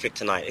of Patrick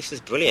tonight. This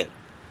is brilliant.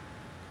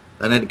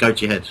 Don't let it go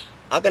to your head.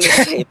 I'm going to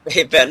say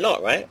it better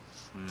not, right?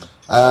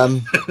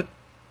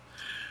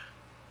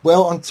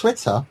 Well, on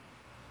Twitter,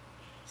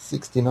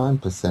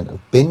 69%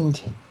 have binned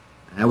him.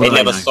 They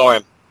never saw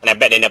him, and I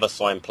bet they never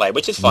saw him play,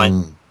 which is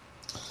fine.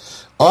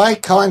 I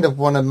kind of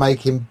want to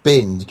make him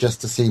binned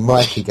just to see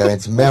Mikey go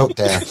into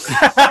meltdown.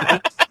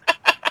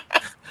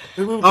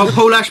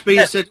 Paul Ashby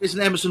said,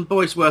 "Isn't Emerson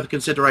Boyce worth a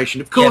consideration?"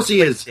 Of course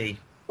he is.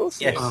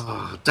 Yes.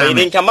 Oh, damn he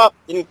didn't come up.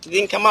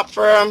 Didn't come up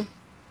for.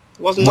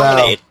 Wasn't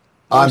nominated.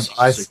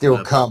 I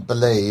still can't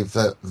believe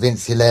that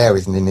Vince Hilaire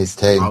isn't in his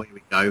team. Oh, here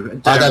we go.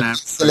 I don't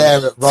Vince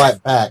Hilaire at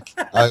right back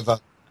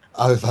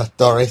over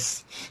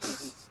Doris.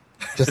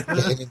 Just get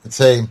him in the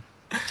team.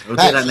 We'll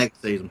do that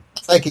next season.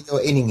 Take it,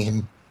 you're inning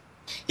him.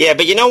 Yeah,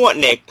 but you know what,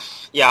 Nick?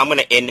 Yeah, I'm going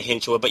to in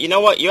Hinshelwood. But you know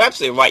what? You're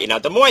absolutely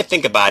right. The more I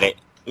think about it,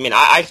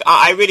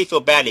 I really feel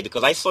badly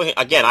because I saw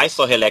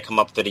Hilaire come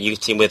up to the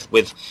youth team with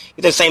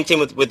the same team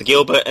with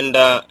Gilbert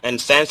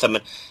and Sansom,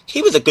 and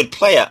he was a good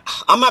player.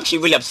 I'm actually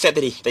really upset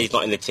that he's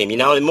not in the team.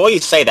 The more you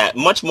say that,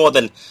 much more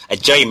than a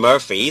Jerry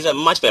Murphy, he's a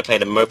much better player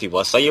than Murphy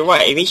was. So you're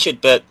right. He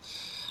should, but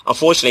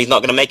unfortunately, he's not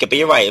going to make it. But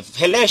you're right.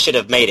 Hilaire should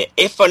have made it.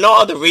 If for no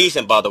other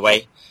reason, by the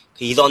way,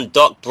 he's on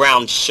Doc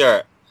Brown's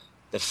shirt,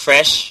 the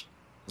fresh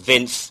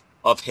Vince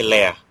of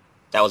Hilaire.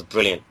 That was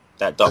brilliant.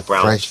 That Doc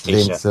Brown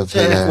t-shirt. It's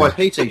an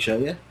FYP t-shirt,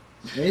 yeah.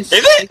 Is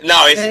it?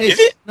 No, is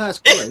it? No, it's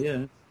great,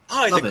 yeah.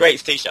 Oh, it's a great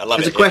t-shirt. I love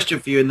it. There's a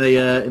question for you in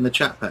the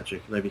chat,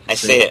 Patrick. Maybe you can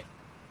see it.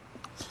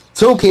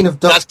 Talking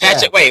of Doc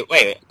Patrick,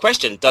 wait.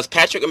 Question. Does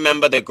Patrick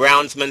remember the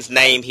groundsman's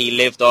name he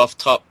lived off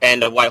top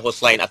end of White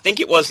Horse Lane? I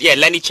think it was,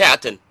 Lenny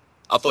Chatterton.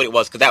 I thought it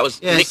was, because that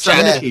was Nick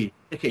Chatterton.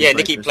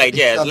 Nicky played,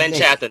 it was Len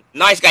Chatterton.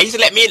 Nice guy. He used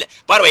to let me in.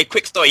 By the way,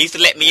 quick story. He used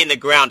to let me in the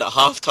ground at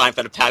half-time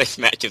for the Palace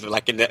matches,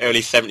 like in the early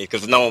 70s,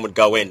 because no one would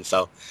go in.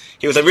 So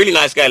he was a really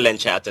nice guy, Len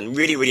Chatterton.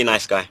 Really, really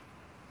nice guy.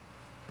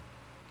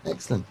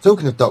 Excellent.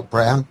 Talking of Doc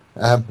Brown,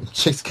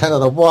 she's kind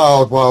of a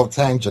wild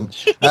tangent.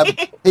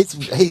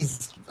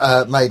 He's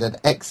made an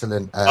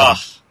excellent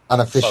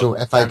unofficial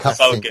FA Cup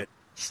thing.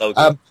 So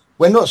good.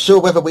 We're not sure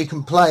whether we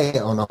can play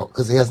it or not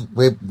because he hasn't.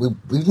 We've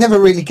never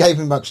really gave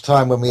him much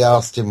time when we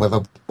asked him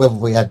whether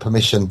we had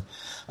permission.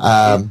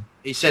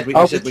 He said we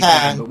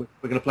can, but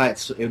we're going to play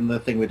it in the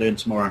thing we're doing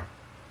tomorrow.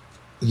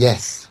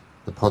 Yes,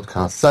 the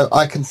podcast. So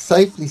I can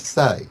safely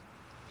say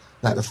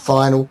that the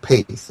final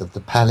piece of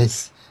the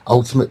Palace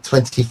Ultimate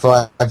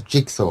 25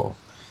 jigsaw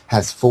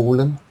has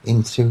fallen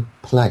into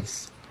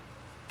place.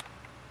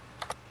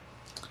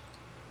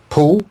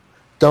 Paul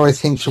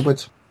Doris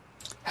Hinshelwood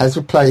has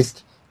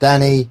replaced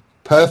Danny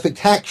Perfect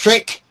Hat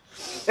Trick.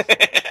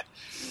 Mate,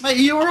 are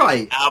you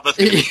alright?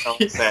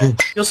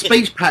 Your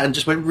speech pattern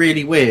just went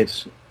really weird.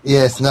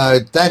 Yes, no,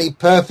 Danny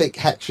Perfect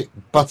Hat Trick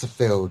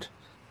Butterfield,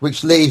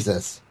 which leaves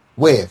us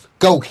with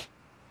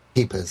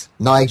goalkeepers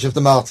Nigel of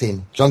the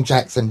Martin, John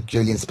Jackson,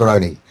 Julian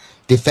Speroni.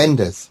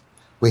 Defenders,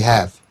 we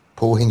have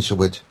Paul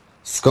Hinshelwood,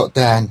 Scott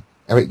Dan,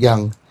 Eric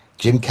Young,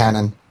 Jim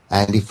Cannon,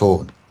 Andy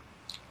Thorne.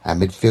 Our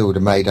midfield are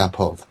made up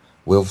of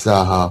Wilf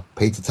Zaha,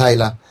 Peter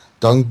Taylor,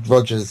 Don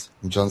Rogers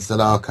and John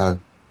Solarco.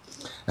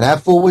 And our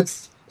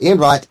forwards, Ian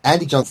Wright,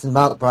 Andy Johnson,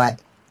 Mark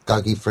Bright,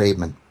 Dougie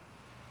Friedman.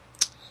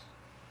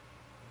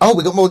 Oh,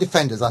 we got more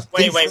defenders.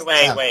 Wait.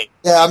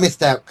 Yeah, I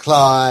missed out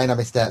Klein. I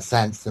missed out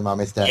Sansom. I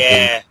missed out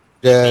Yeah.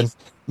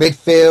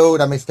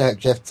 Midfield, I missed out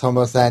Jeff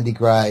Thomas, Andy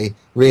Gray,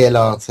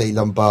 Riolati,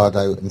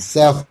 Lombardo, and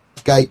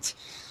Southgate,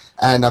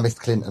 and I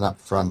missed Clinton up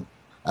front.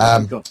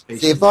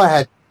 See, if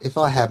I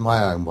had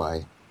my own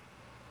way,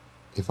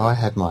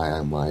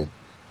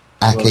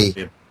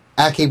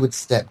 Aki would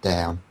step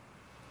down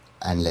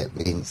and let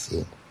Vince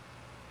in.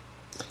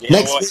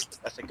 Next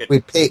week,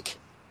 we pick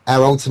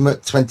our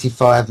ultimate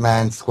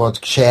 25-man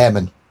squad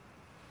chairman.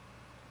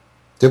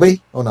 Do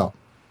we or not?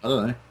 I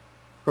don't know.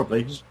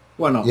 Probably.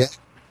 Why not? Yeah.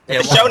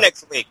 There's a show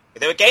next week.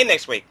 Is there a game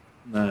next week?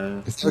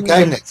 No. Is there a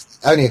game next?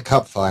 Only a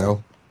cup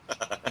final.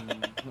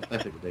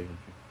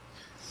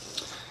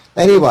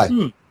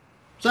 Anyway.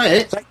 Say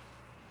it.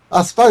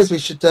 I suppose we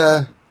should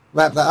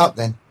wrap that up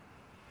then.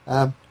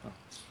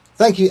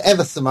 Thank you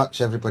ever so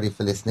much, everybody,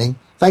 for listening.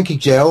 Thank you,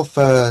 Jill,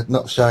 for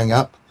not showing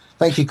up.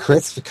 Thank you,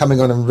 Chris, for coming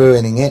on and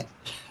ruining it.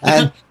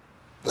 And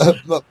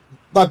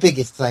my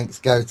biggest thanks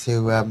go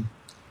to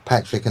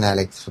Patrick and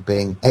Alex for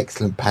being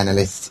excellent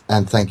panellists.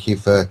 And thank you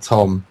for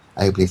Tom,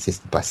 ably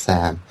assisted by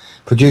Sam,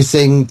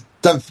 producing.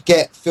 Don't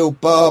forget, Phil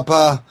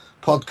Barber,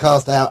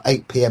 podcast out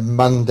 8 p.m.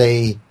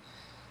 Monday.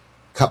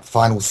 Cup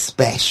final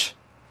special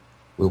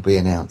will be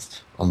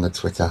announced on the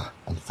Twitter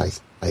and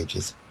Facebook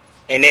pages.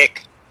 Hey,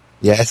 Nick.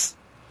 Yes?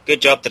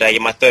 Good job today.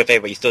 You're my third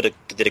favourite. You still did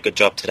a good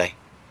job today.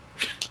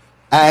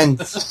 And...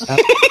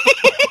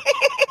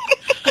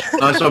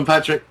 nice one,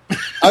 Patrick.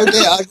 Oh,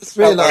 yeah, I just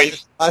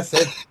realised I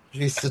said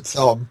producer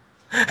Tom.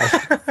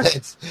 I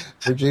said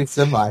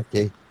producer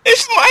Mikey.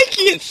 It's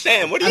Mikey and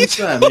Sam. What are you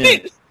doing? Yeah. What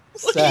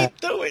are you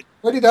doing?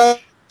 What did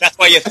I... That's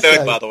why you're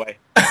third, by the way.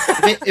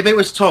 If it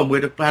was Tom,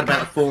 we'd have had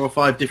about 4 or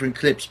 5 different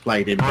clips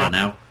played in by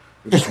now,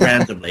 just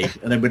randomly,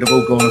 and then we'd have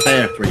all gone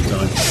there 3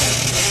 times.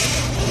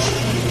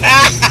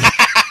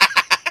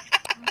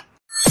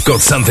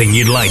 Got something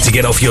you'd like to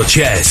get off your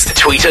chest?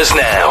 Tweet us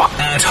now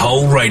at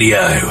Whole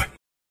Radio.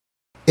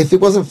 If it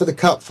wasn't for the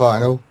cup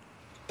final,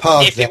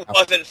 If it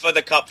wasn't for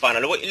the cup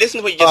final, listen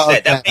to what you just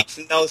said. That makes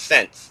no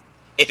sense.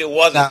 If it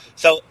wasn't,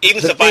 so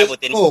even Survival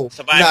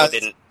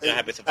didn't. Didn't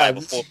have a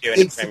Survival 4 year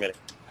in the Premier League.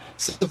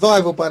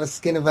 Survival by the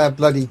skin of our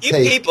bloody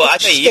teeth. I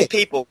tell you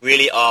people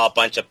really are a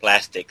bunch of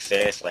plastic.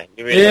 Seriously,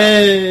 you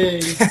really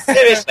are.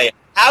 Seriously,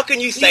 how can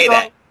you say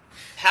that?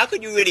 How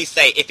could you really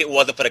say if it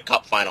wasn't for the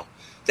cup final?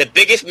 The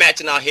biggest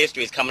match in our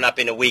history is coming up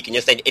in a week, and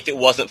you're saying if it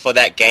wasn't for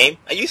that game?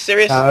 Are you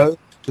serious? No,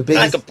 the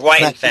biggest like a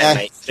Brighton fan,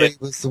 mate.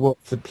 Was the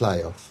Watford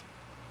playoff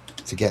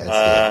to get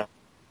us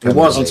there. It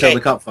was until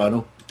the cup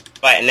final.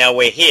 Right, and now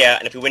we're here,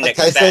 and if we win next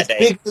so Saturday...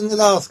 it's bigger than the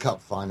last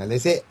cup final,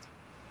 is it?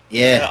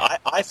 Yeah.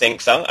 I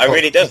think so. I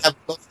really do. We haven't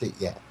lost it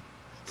yet.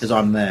 Because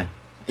I'm there.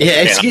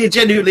 Yeah, it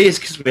genuinely is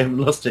because we haven't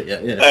lost it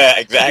yet. Yeah,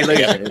 exactly.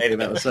 It's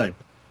about the same.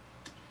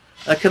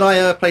 Can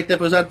I play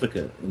devil's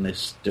advocate in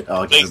this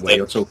argument where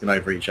you're talking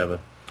over each other?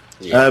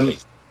 Yeah,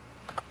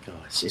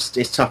 guys,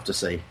 it's tough to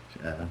see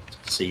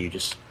you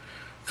just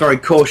throwing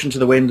caution to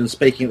the wind and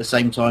speaking at the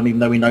same time, even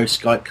though we know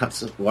Skype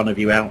cuts one of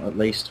you out at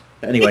least.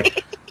 But anyway,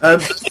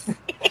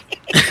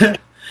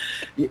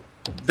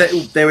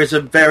 there is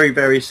a very,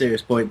 very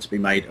serious point to be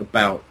made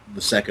about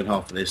the second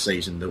half of this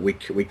season that we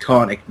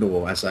can't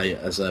ignore as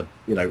a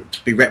to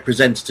be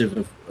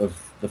representative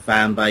of the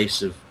fan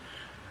base of.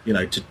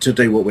 To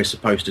do what we're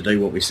supposed to do,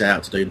 what we set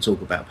out to do, and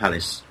talk about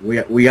Palace, we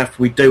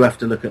do have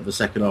to look at the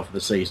second half of the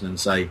season and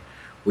say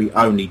we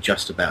only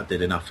just about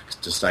did enough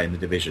to stay in the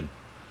division,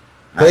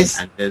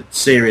 and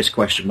serious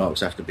question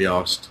marks have to be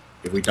asked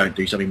if we don't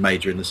do something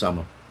major in the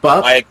summer.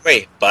 But I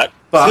agree, but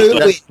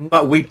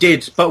we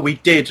did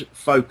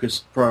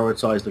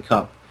prioritise the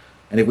cup,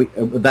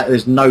 and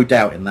there's no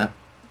doubt in that.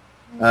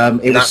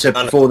 It was said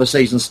before the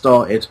season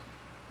started,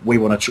 we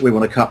want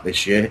a cup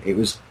this year. It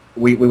was.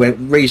 We went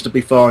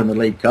reasonably far in the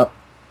League Cup,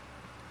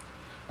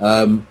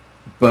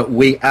 but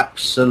we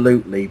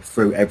absolutely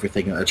threw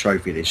everything at a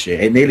trophy this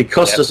year. It nearly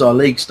cost us our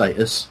league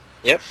status,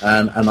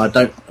 and I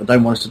don't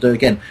want us to do it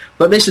again.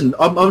 But listen,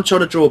 I was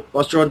trying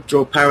to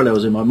draw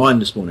parallels in my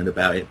mind this morning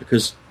about it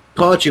because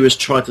Pardew has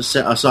tried to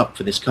set us up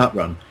for this cup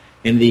run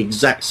in the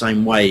exact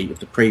same way of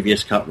the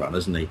previous cup run,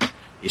 hasn't he?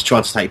 He's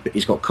tried to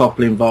he's got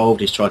Copley involved.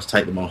 He's tried to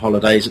take them on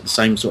holidays at the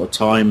same sort of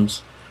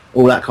times,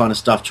 all that kind of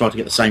stuff. Tried to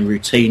get the same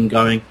routine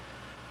going.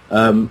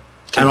 And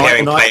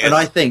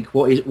I think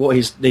what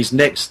his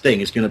next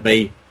thing is going to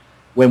be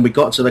when we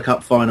got to the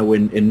cup final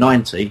in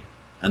 90,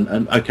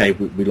 and okay,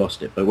 we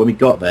lost it, but when we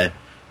got there,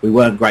 we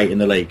weren't great in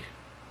the league.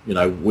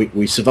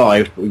 We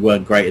survived, but we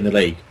weren't great in the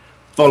league.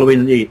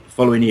 Following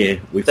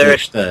year, we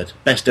finished third,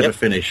 best ever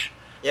finish.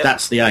 Yep.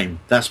 That's the aim.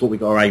 That's what we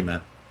got to aim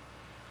at.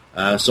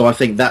 So I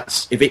think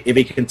that's if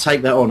he can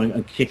take that on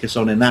and kick us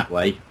on in that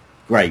way,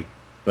 great.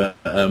 But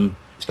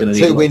it's going to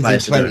need 2 wins in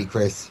 20,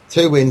 Chris.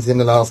 2 wins in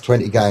the last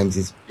 20 games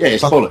is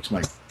it's bollocks,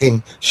 mate.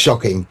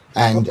 Shocking.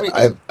 And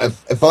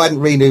if I hadn't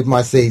renewed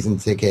my season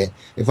ticket,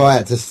 if I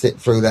had to sit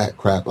through that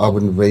crap, I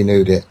wouldn't have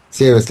renewed it.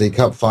 Seriously,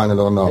 cup final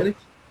or not, really?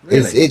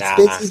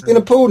 It's been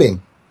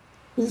appalling.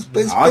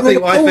 I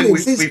think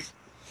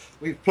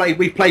We've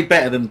played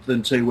better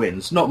than 2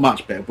 wins. Not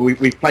much better, but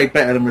we've played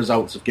better than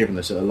results have given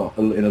us in a lot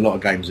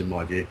of games, in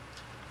my view.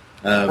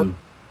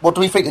 What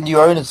do we think the new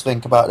owners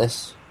think about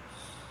this?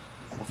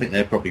 I think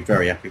they're probably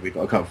very happy we've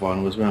got a cup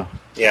final as well.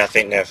 Yeah, I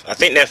think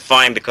they're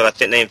fine because I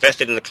think they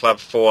invested in the club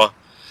for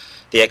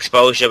the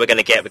exposure we're going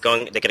to get.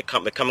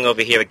 We're coming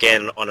over here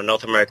again on a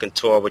North American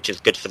tour, which is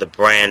good for the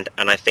brand.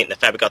 And I think the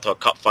fact we got to a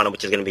cup final,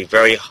 which is going to be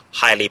very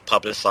highly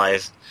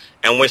publicised,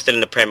 and we're still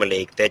in the Premier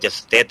League. They're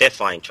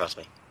fine. Trust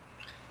me.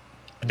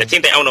 The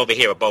team they own over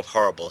here are both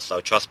horrible. So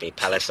trust me,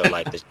 Palace are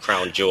like the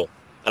crown jewel.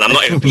 And I'm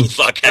not even being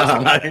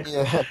sarcastic.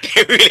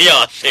 They really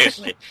are,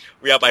 seriously.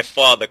 We are by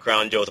far the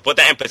crown jewel. To put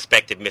that in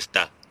perspective,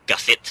 Mr.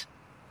 Gusset.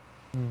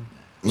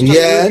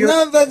 Yeah,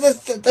 no,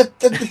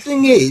 the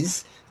thing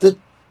is that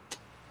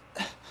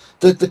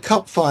the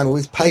cup final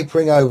is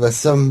papering over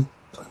some.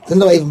 They're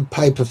not even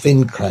paper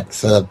thin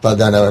cracks, but I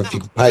don't know if you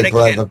can paper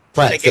over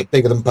cracks that are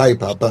bigger than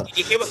paper. But Did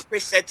you hear what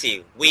Chris said to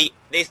you?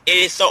 It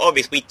is so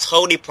obvious. We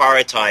totally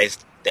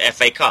prioritised the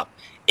FA Cup.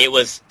 It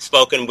was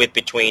spoken with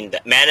between the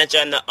manager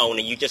and the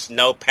owner. You just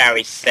know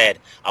Parry said,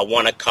 I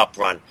want a cup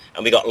run.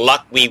 And we got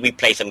lucky. We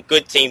played some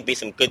good teams, beat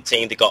some good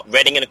teams. We got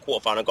Reading in the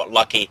quarterfinal, got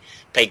lucky.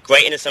 Played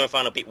great in the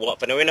semi-final, beat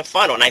Watford, and we're in the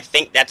final. And I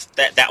think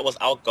that was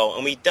our goal,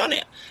 and we've done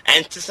it.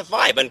 And to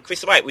survive. And Chris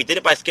is right, we did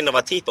it by skin of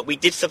our teeth, but we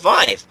did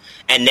survive.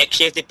 And next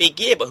year's the big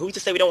year. But who's to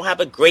say we don't have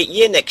a great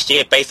year next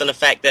year based on the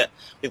fact that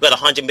we've got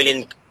 $100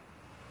 million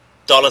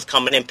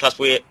coming in, plus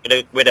we're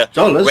the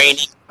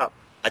reigning cup.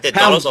 I did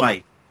Pounds, dollars,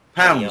 mate.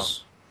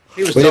 Pounds.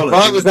 If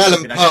I was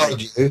Alan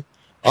Pardew,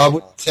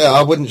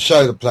 I wouldn't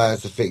show the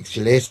players the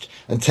fixture list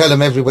and tell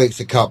them every week's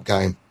a cup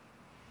game.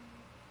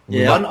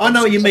 Yeah, I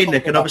know what you mean,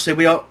 Nick, and obviously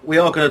we are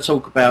going to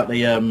talk about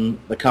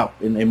the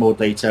cup in more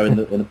detail in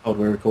the pod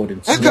we're recording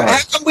tonight. How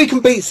come we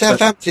can beat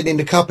Southampton in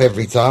the cup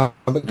every time,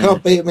 but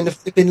can't beat them in the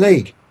flipping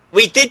league?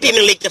 We did beat them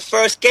in the league the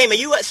first game. Are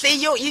you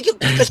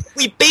because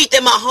we beat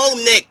them at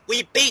home, Nick.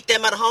 We beat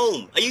them at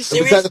home. Are you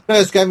serious? Was that the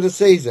first game of the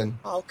season?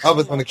 I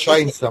was on a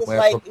train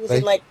somewhere.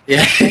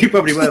 Yeah, you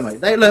probably were,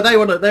 mate. They're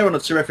on a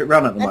terrific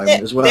run at the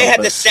moment as well. They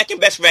had the second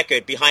best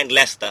record behind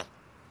Leicester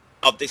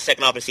of the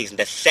second half of the season.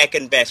 The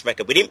second best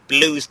record. We didn't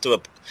lose to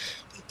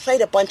we played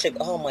a bunch of.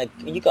 Oh my!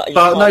 We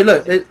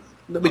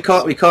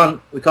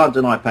can't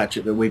deny,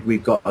 Patrick, that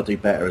we've got to do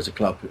better as a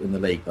club in the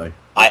league, though.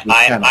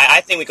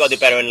 I think we've got to do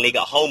better in the league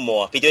at home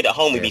more. If we do it at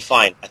home, we'd be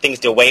fine. I think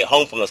it's the away at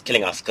home from us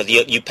killing us, because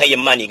you pay your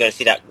money, you're going to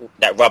see that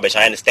rubbish.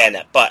 I understand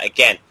that. But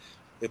again,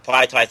 we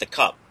prioritise the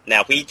cup.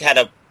 Now, if we had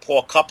a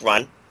poor cup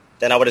run,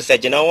 then I would have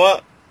said, you know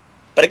what?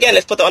 But again,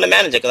 let's put that on the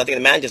manager, because I think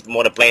the manager's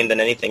more to blame than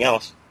anything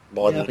else.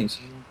 I think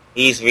so.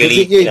 He's really... Was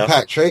it you,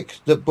 Patrick,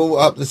 that brought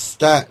up the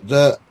stat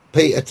that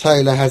Peter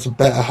Taylor has a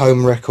better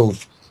home record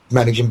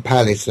managing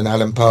Palace than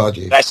Alan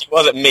Pardew? It actually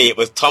wasn't me. It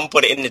was Tom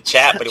put it in the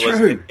chat, but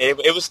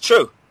it was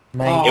true.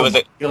 God.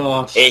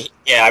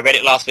 I read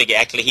it last week.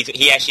 Actually,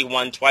 he actually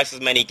won twice as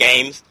many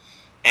games,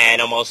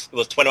 and it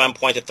was 21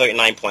 points to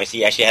 39 points.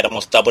 He actually had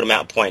almost double the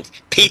amount of points.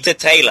 Peter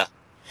Taylor.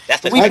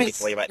 That's the thing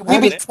for you, right?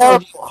 We've been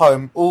terrible at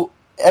home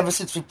ever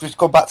since we've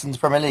gone back to the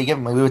Premier League,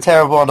 haven't we? We were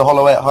terrible under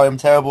Holloway at home,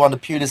 terrible under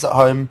Pulis at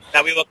home.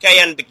 Now, we were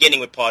okay in the beginning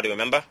with Pardew,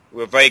 remember? We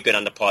were very good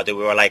under Pardew.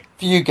 We were like...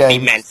 Few games.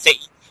 Beat Man City.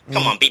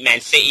 Come on, beat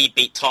Man City,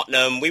 beat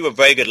Tottenham. We were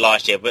very good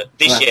last year, but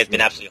this year has been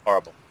absolutely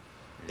horrible.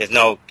 There's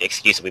no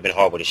excuse that we've been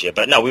horrible this year.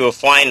 But no, we were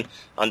fine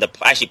under...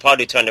 Actually,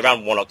 Pardew turned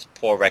around Warnock's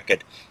poor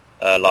record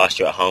last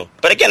year at home.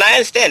 But again, I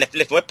understand.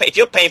 If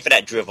you're paying for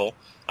that drivel,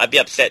 I'd be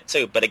upset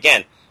too. But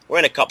again, we're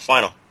in a cup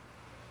final.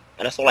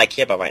 And that's all I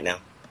care about right now.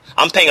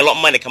 I'm paying a lot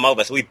of money to come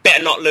over, so we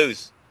better not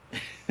lose.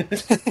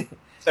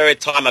 Third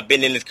time I've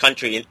been in this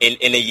country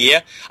in a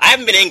year. I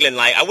haven't been in England.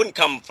 I wouldn't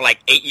come for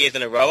 8 years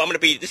in a row.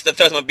 This is the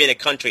first time I've been in a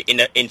country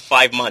in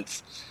 5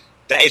 months.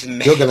 That is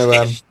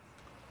massive.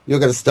 You're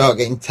gonna start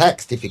getting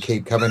taxed if you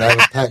keep coming over,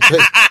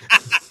 Patrick. I'm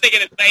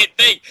thinking the same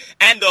thing.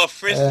 And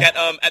frisk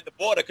at the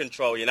border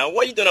control. You know,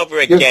 what are you doing over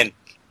again?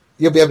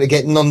 You'll be able to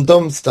get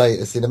non-dom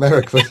status in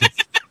America.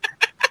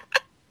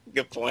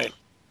 Good point.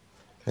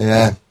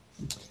 Yeah.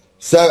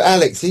 So,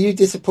 Alex, are you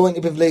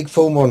disappointed with league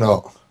form or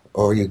not?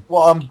 Or are you?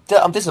 Well,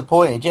 I'm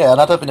disappointed, yeah, and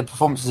I don't think the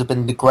performances have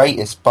been the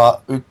greatest,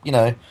 but,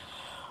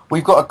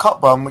 we've got a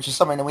cup run, which is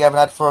something that we haven't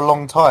had for a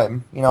long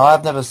time.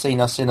 I've never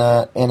seen us in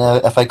a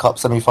FA Cup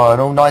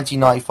semi-final.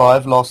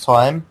 1995, last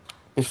time.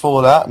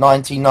 Before that,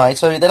 1990.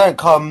 So they don't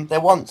come, they're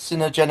once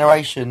in a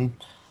generation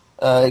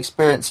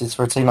experiences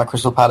for a team like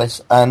Crystal Palace,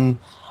 and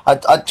I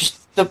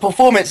just, the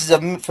performances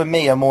for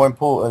me are more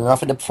important, and I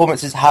think the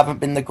performances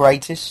haven't been the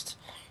greatest.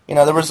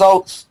 The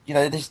results,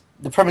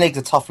 the Premier League's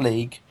a tough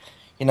league.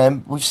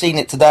 We've seen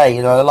it today.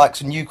 The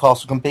likes of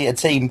Newcastle competed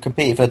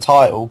for the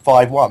title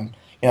 5-1.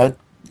 I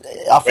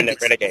think they're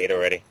relegated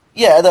already.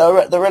 Yeah,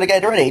 they're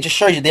relegated already. It just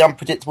shows you the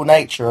unpredictable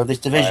nature of this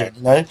division.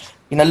 Right.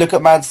 Look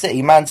at Man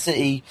City. Man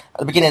City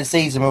at the beginning of the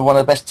season were one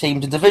of the best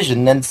teams in the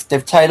division, and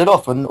they've tailored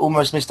off and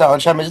almost missed out on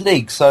Champions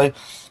League. So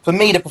for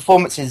me, the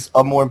performances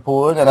are more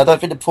important, and I don't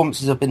think the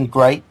performances have been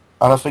great.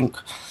 And I think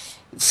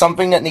it's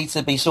something that needs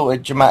to be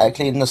sorted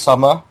dramatically in the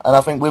summer. And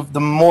I think with the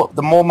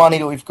more money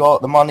that we've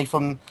got, the money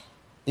from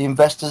the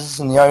investors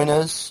and the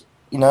owners.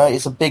 You know,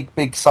 it's a big,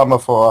 big summer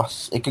for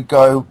us. It could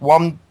go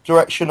one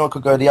direction or it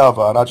could go the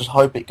other, and I just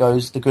hope it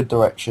goes the good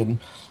direction,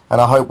 and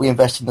I hope we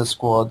invest in the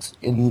squad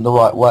in the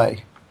right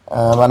way.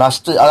 And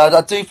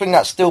I do think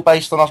that's still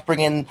based on us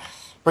bringing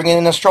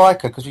in a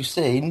striker, because we've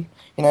seen,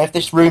 you know, if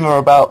this rumour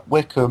about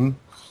Wickham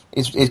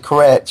is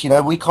correct, you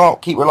know, we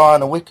can't keep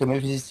relying on Wickham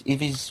if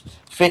his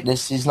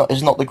fitness is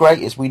not the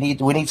greatest. We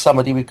need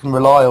somebody we can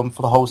rely on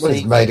for the whole season.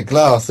 He's made of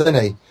glass, isn't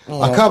he? Yeah.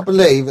 I can't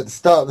believe at the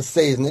start of the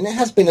season, and it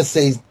has been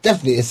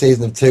definitely a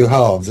season of two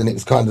halves, and it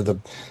was kind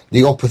of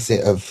the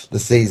opposite of the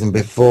season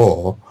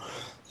before,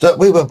 that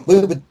we were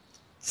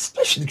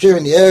especially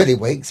during the early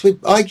weeks,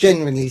 I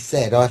genuinely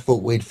said I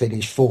thought we'd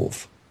finish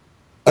fourth.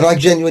 And I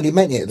genuinely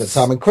meant it at the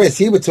time. And Chris,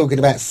 you were talking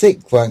about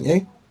sixth, weren't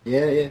you?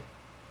 Yeah.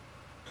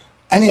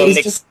 And it was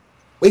just...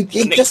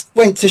 It just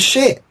went to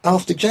shit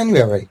after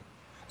January.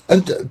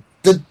 And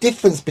the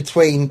difference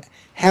between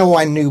how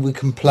I knew we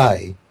can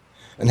play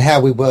and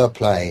how we were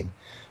playing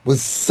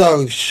was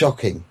so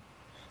shocking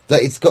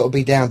that it's got to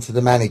be down to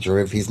the manager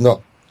if he's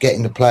not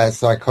getting the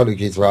players'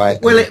 psychologies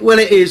right. Well,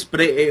 it is,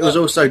 but it was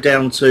also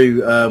down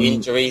to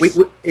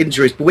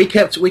injuries. But we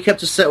kept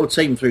a settled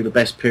team through the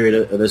best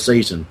period of the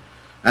season,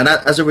 and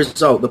as a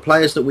result, the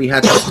players that we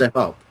had to step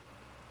up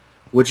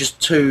were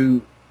just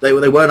too. They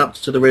weren't up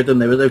to the rhythm.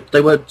 They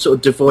were sort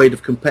of devoid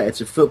of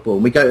competitive football.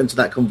 And we go into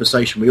that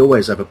conversation we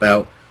always have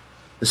about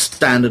the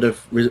standard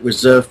of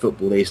reserve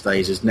football these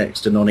days is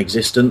next to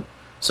non-existent.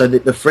 So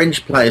the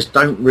fringe players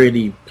don't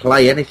really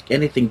play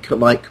anything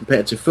like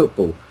competitive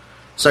football.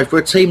 So for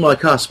a team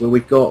like us, where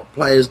we've got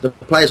the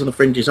players on the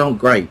fringes aren't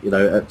great, you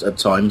know, at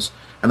times,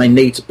 and they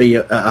need to be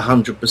at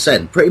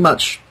 100%. Pretty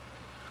much,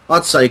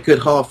 I'd say a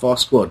good half our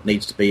squad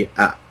needs to be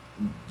at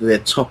the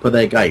top of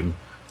their game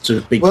to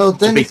be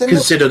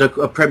considered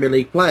a Premier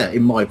League player,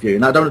 in my view.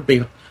 And I don't want to be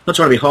not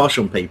trying to be harsh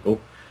on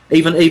people.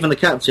 Even the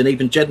captain,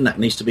 even Jedinak,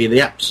 needs to be the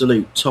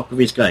absolute top of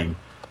his game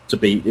to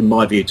be, in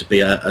my view, to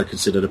be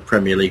considered a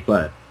Premier League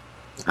player.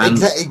 And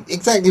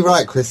exactly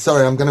right, Chris.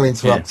 Sorry, I'm going to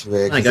interrupt you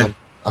here.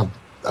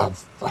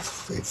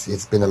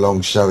 It's been a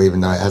long show,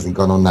 even though it hasn't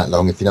gone on that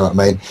long, if you know what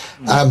I mean.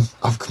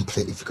 I've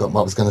completely forgotten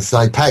what I was going to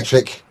say.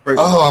 Patrick,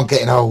 I'm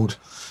getting old.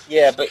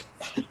 Yeah, but,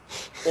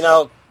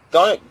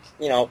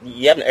 you know,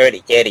 you haven't heard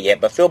it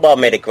yet, but Phil Ball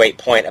made a great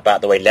point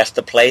about the way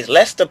Leicester plays.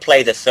 Leicester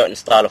plays a certain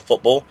style of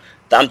football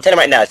that I'm telling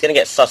you right now, it's going to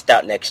get sussed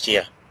out next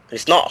year.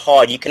 It's not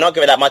hard. You cannot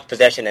give it that much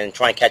possession and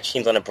try and catch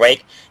teams on a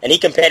break. And he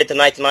compared it to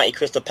 1990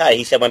 Crystal Palace.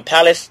 He said when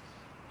Palace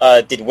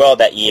did well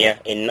that year,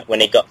 when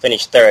they got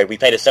finished third, we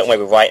played a certain way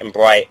with Wright and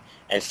Bright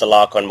and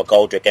Salako and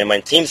McGoldrick. And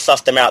when teams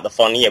sussed them out the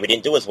following year, we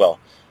didn't do as well.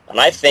 And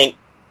I think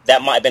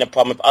that might have been a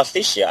problem with us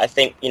this year. I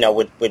think, you know,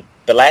 with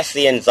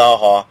Balassi and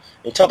Zaha,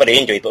 on top of the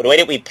injuries, but the way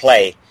that we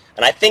play,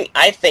 and I think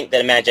that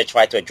the manager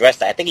tried to address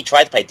that. I think he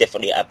tried to play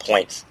differently at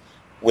points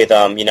with,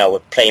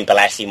 with playing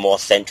Balassi more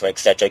central,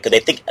 etc. Because they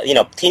think,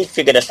 teams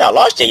figured us out.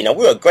 Last year,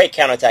 we were a great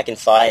counter-attacking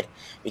side.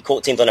 We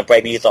caught teams on the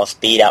break. We used our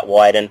speed out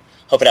wide, and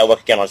hopefully that'll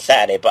work again on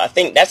Saturday. But I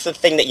think that's the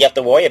thing that you have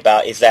to worry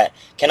about, is that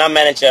can our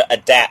manager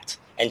adapt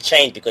and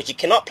change? Because you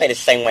cannot play the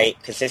same way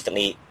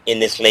consistently in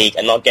this league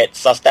and not get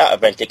sussed out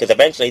eventually, because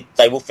eventually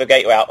they will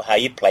figure out how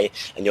you play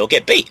and you'll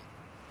get beat.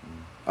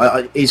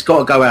 He's got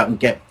to go out and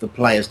get the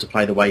players to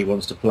play the way he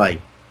wants to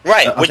play.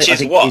 Right, which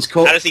is what?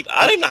 I don't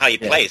even know how he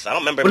plays. I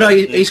don't remember. Well, no,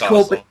 he's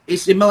caught.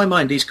 In my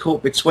mind, he's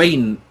caught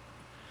between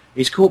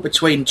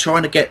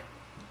trying to get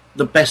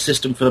the best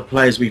system for the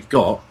players we've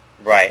got,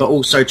 right, but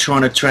also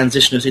trying to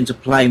transition us into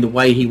playing the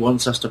way he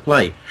wants us to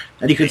play.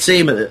 And you can see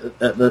him at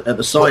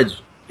the sides.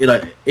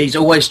 He's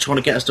always trying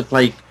to get us to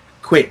play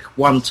quick,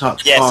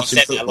 one-touch passing. Yes, he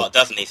says football. that a lot,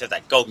 doesn't he? He says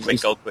that go quick,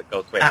 go quick,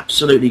 go quick.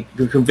 Absolutely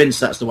convinced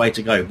that's the way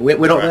to go. But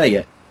we're not there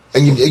yet.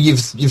 And you've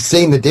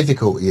seen the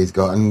difficulty he's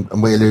got,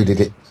 and we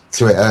alluded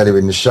to it earlier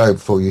in the show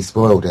before you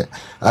spoiled it.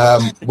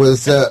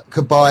 Was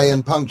Cabaye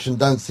and Puncheon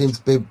don't seem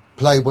to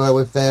play well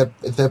if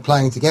they're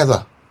playing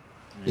together.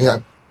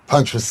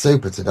 Punch was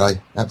super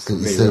today,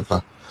 absolutely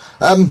super.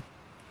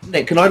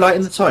 Nick, can I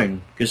lighten the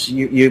tone, because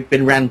you've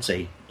been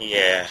ranty?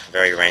 Yeah,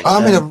 very ranty.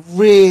 I'm in a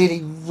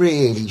really,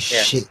 really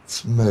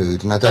shit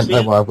mood, and I don't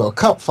know why. I've got a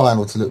cup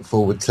final to look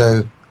forward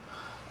to.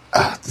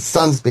 The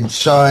sun's been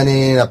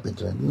shining. I've been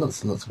doing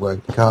lots and lots of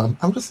work. I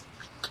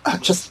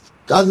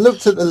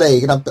looked at the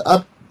league, and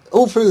I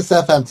all through the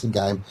Southampton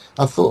game,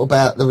 I thought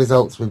about the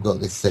results we've got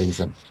this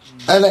season,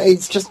 and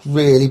it's just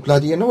really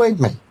bloody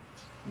annoyed me.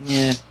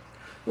 Yeah.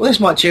 Well,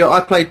 this might cheer. I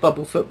played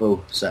bubble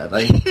football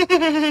Saturday,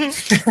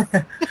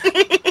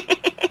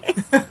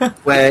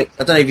 where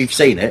I don't know if you've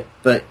seen it,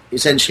 but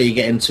essentially you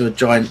get into a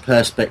giant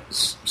giant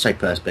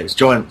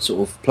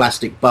sort of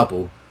plastic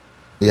bubble.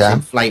 Yeah.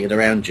 Inflated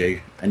around you,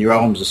 and your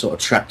arms are sort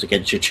of trapped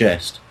against your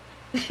chest,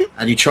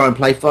 and you try and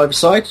play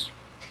five-a-side.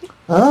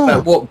 Oh.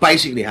 But what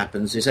basically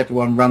happens is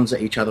everyone runs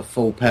at each other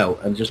full pelt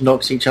and just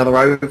knocks each other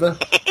over.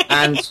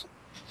 And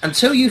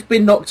until you've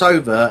been knocked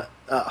over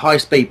at high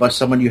speed by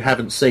someone you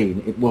haven't seen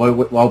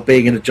while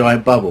being in a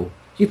giant bubble,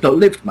 you've not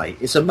lived, mate.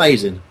 It's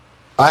amazing.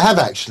 I have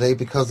actually,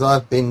 because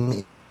I've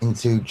been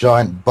into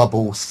giant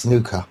bubble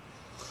snooker.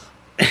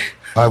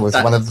 I was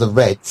one of the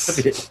Reds.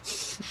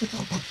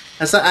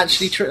 Is that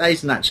actually true? That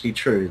isn't actually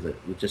true. That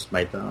you just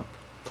made that up.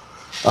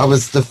 I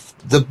was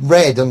the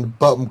red on the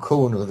bottom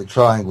corner of the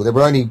triangle. There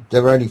were only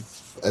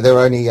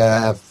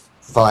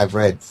 5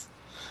 reds.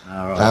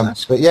 Oh, right,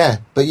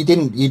 but you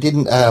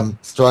didn't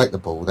strike the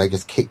ball. They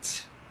just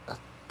kicked a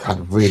kind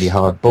of really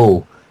hard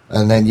ball,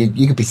 and then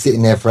you could be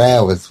sitting there for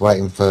hours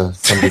waiting for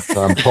somebody to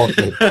try and pot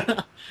you.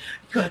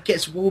 It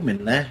gets warm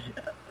in there.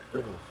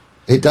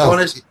 It does.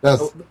 Honest, it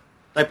does.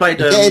 They played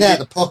getting out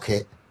of the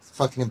pocket. It's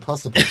fucking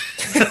impossible.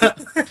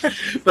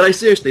 But they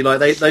seriously,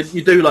 like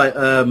you do like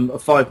a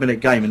 5-minute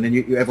game, and then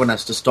everyone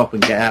has to stop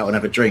and get out and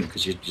have a drink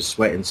because you're just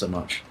sweating so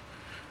much.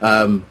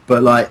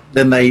 But like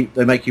then they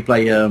make you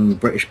play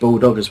British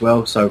Bulldog as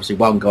well. So obviously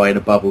one guy in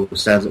a bubble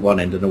stands at one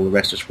end, and all the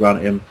rest just run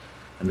at him,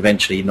 and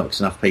eventually he knocks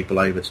enough people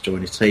over to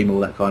join his team. All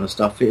that kind of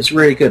stuff. It's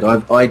really good.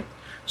 I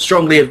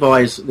strongly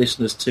advise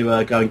listeners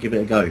to go and give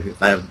it a go if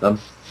they haven't done,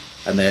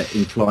 and they're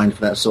inclined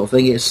for that sort of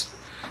thing. It's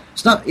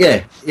not,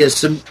 yeah.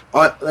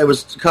 There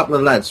was a couple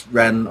of lads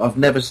ran. I've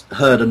never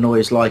heard a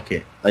noise like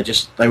it.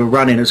 They were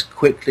running as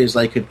quickly as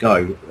they could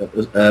go at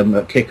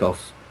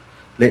kickoff,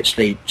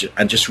 literally,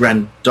 and just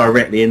ran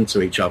directly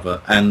into each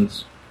other.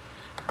 And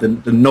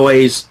the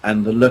noise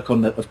and the look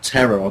of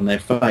terror on their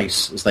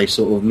face as they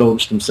sort of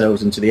launched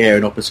themselves into the air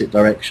in opposite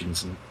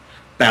directions and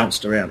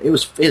bounced around.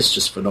 It's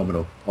just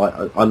phenomenal.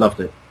 I loved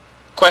it.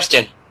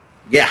 Question.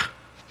 Yeah.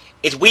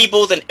 Is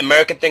Weebles an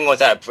American thing or is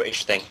that a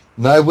British thing?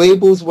 No,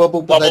 Weebles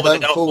wobble, but they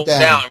don't fall down.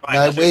 down. Right?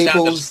 No,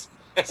 Weebles,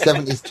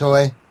 70s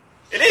toy.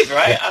 It is,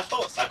 right? Yeah. I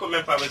thought so. I couldn't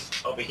remember if I was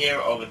over here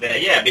or over there.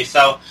 Yeah, but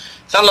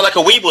sounded like a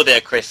Weeble there,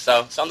 Chris,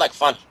 so sounds like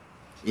fun.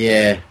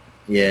 Yeah,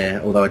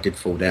 although I did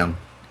fall down.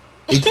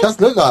 It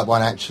does look like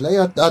one, actually.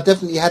 I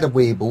definitely had a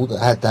Weeble that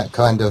had that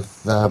kind of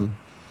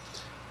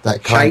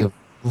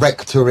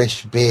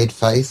rectorish beard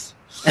face.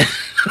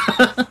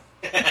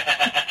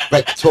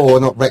 Rector,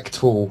 not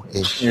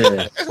rector-ish.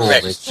 Yeah,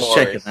 just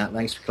checking that.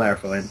 Thanks for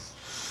clarifying.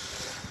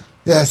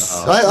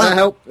 Yes, I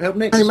help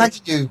Nick. I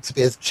imagine you to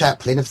be a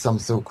chaplain of some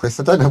sort, Chris.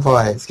 I don't know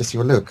why. It's just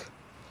your look,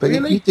 but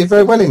really? you did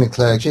very well in the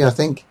clergy, I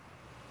think.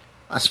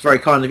 That's very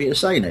kind of you to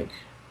say, Nick.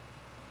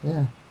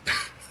 Yeah.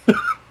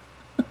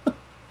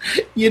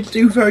 You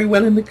do very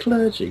well in the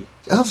clergy.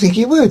 I think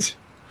you would.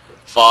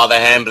 Father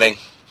Hambling.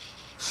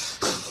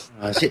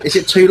 Is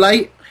it too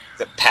late?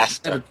 The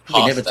pastor.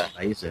 Never too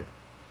late, is it?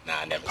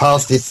 Nah, never.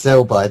 Past his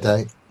sell-by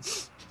date.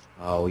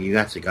 Oh, you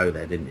had to go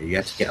there, didn't you? You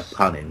had to get a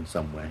pun in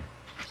somewhere.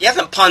 He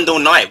hasn't punned all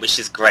night, which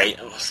is great.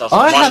 So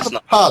I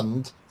haven't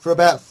punned for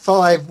about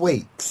 5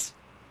 weeks.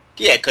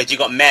 Yeah, because you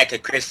got mad,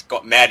 because Chris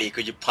got mad at you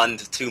because you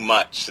punned too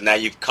much, so now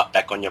you've cut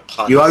back on your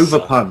puns. You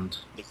over-punned. So.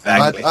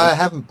 Exactly. I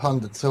haven't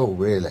punned at all,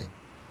 really.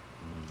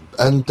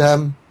 And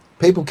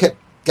people kept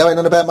going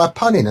on about my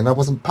punning, and I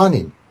wasn't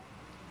punning.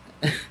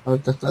 I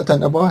don't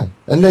know why.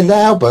 And then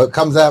Albert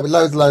comes out with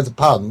loads and loads of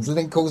puns and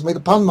then calls me the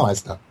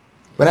punmeister.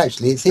 When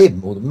actually it's him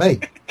more than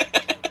me.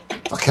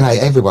 I can hate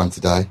everyone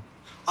today.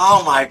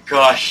 Oh my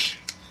gosh.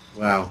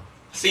 Wow.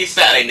 See you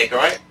Saturday, Nick,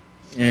 alright?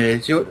 Yeah,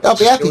 I'll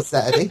be happy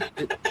Saturday.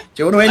 Do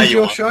you want to end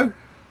your show?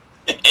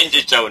 End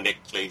your show, Nick,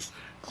 please.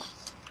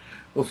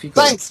 Well,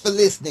 thanks for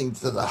listening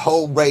to the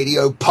Whole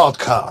Radio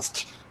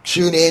podcast.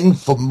 Tune in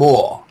for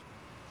more.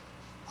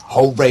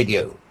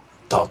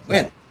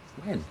 WholeRadio.net.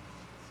 When?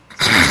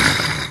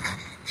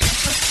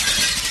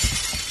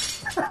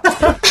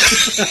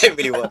 It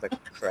really was a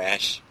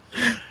crash.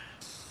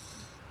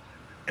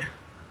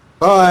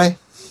 Bye.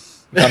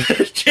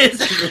 Cheers,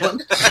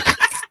 everyone.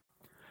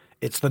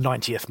 It's the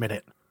 90th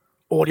minute.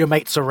 All your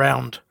mates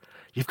around.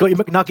 You've got your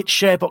McNugget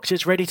share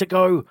boxes ready to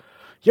go.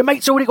 Your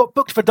mate's already got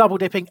booked for double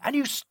dipping, and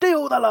you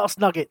steal the last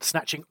nugget,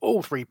 snatching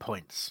all 3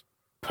 points.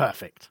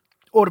 Perfect.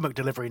 Order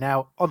McDelivery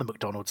now on the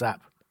McDonald's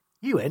app.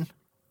 You in?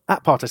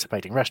 At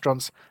participating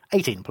restaurants,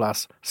 18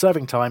 plus,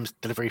 serving times,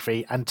 delivery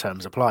fee and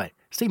terms apply.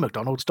 See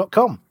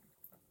mcdonalds.com.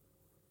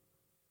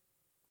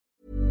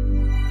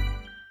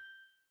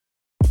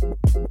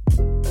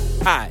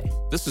 Hi,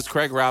 this is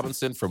Craig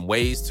Robinson from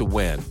Ways to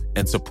Win,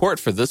 and support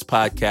for this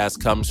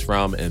podcast comes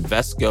from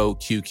Invesco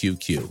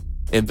QQQ.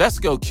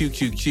 Invesco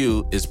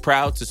QQQ is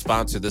proud to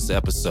sponsor this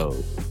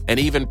episode, and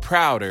even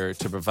prouder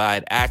to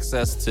provide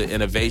access to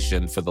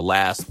innovation for the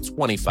last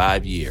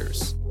 25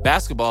 years.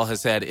 Basketball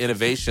has had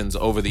innovations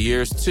over the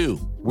years, too.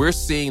 We're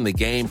seeing the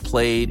game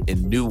played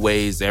in new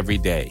ways every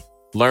day.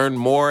 Learn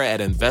more at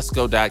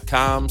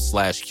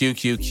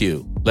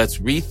Invesco.com/QQQ. Let's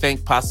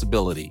rethink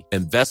possibility.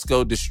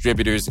 Invesco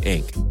Distributors,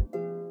 Inc.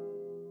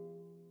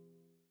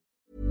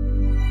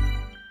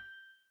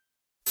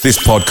 This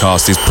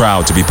podcast is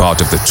proud to be part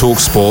of the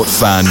TalkSport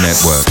Fan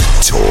Network.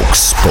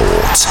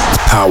 TalkSport.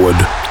 Powered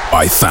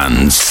by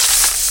fans.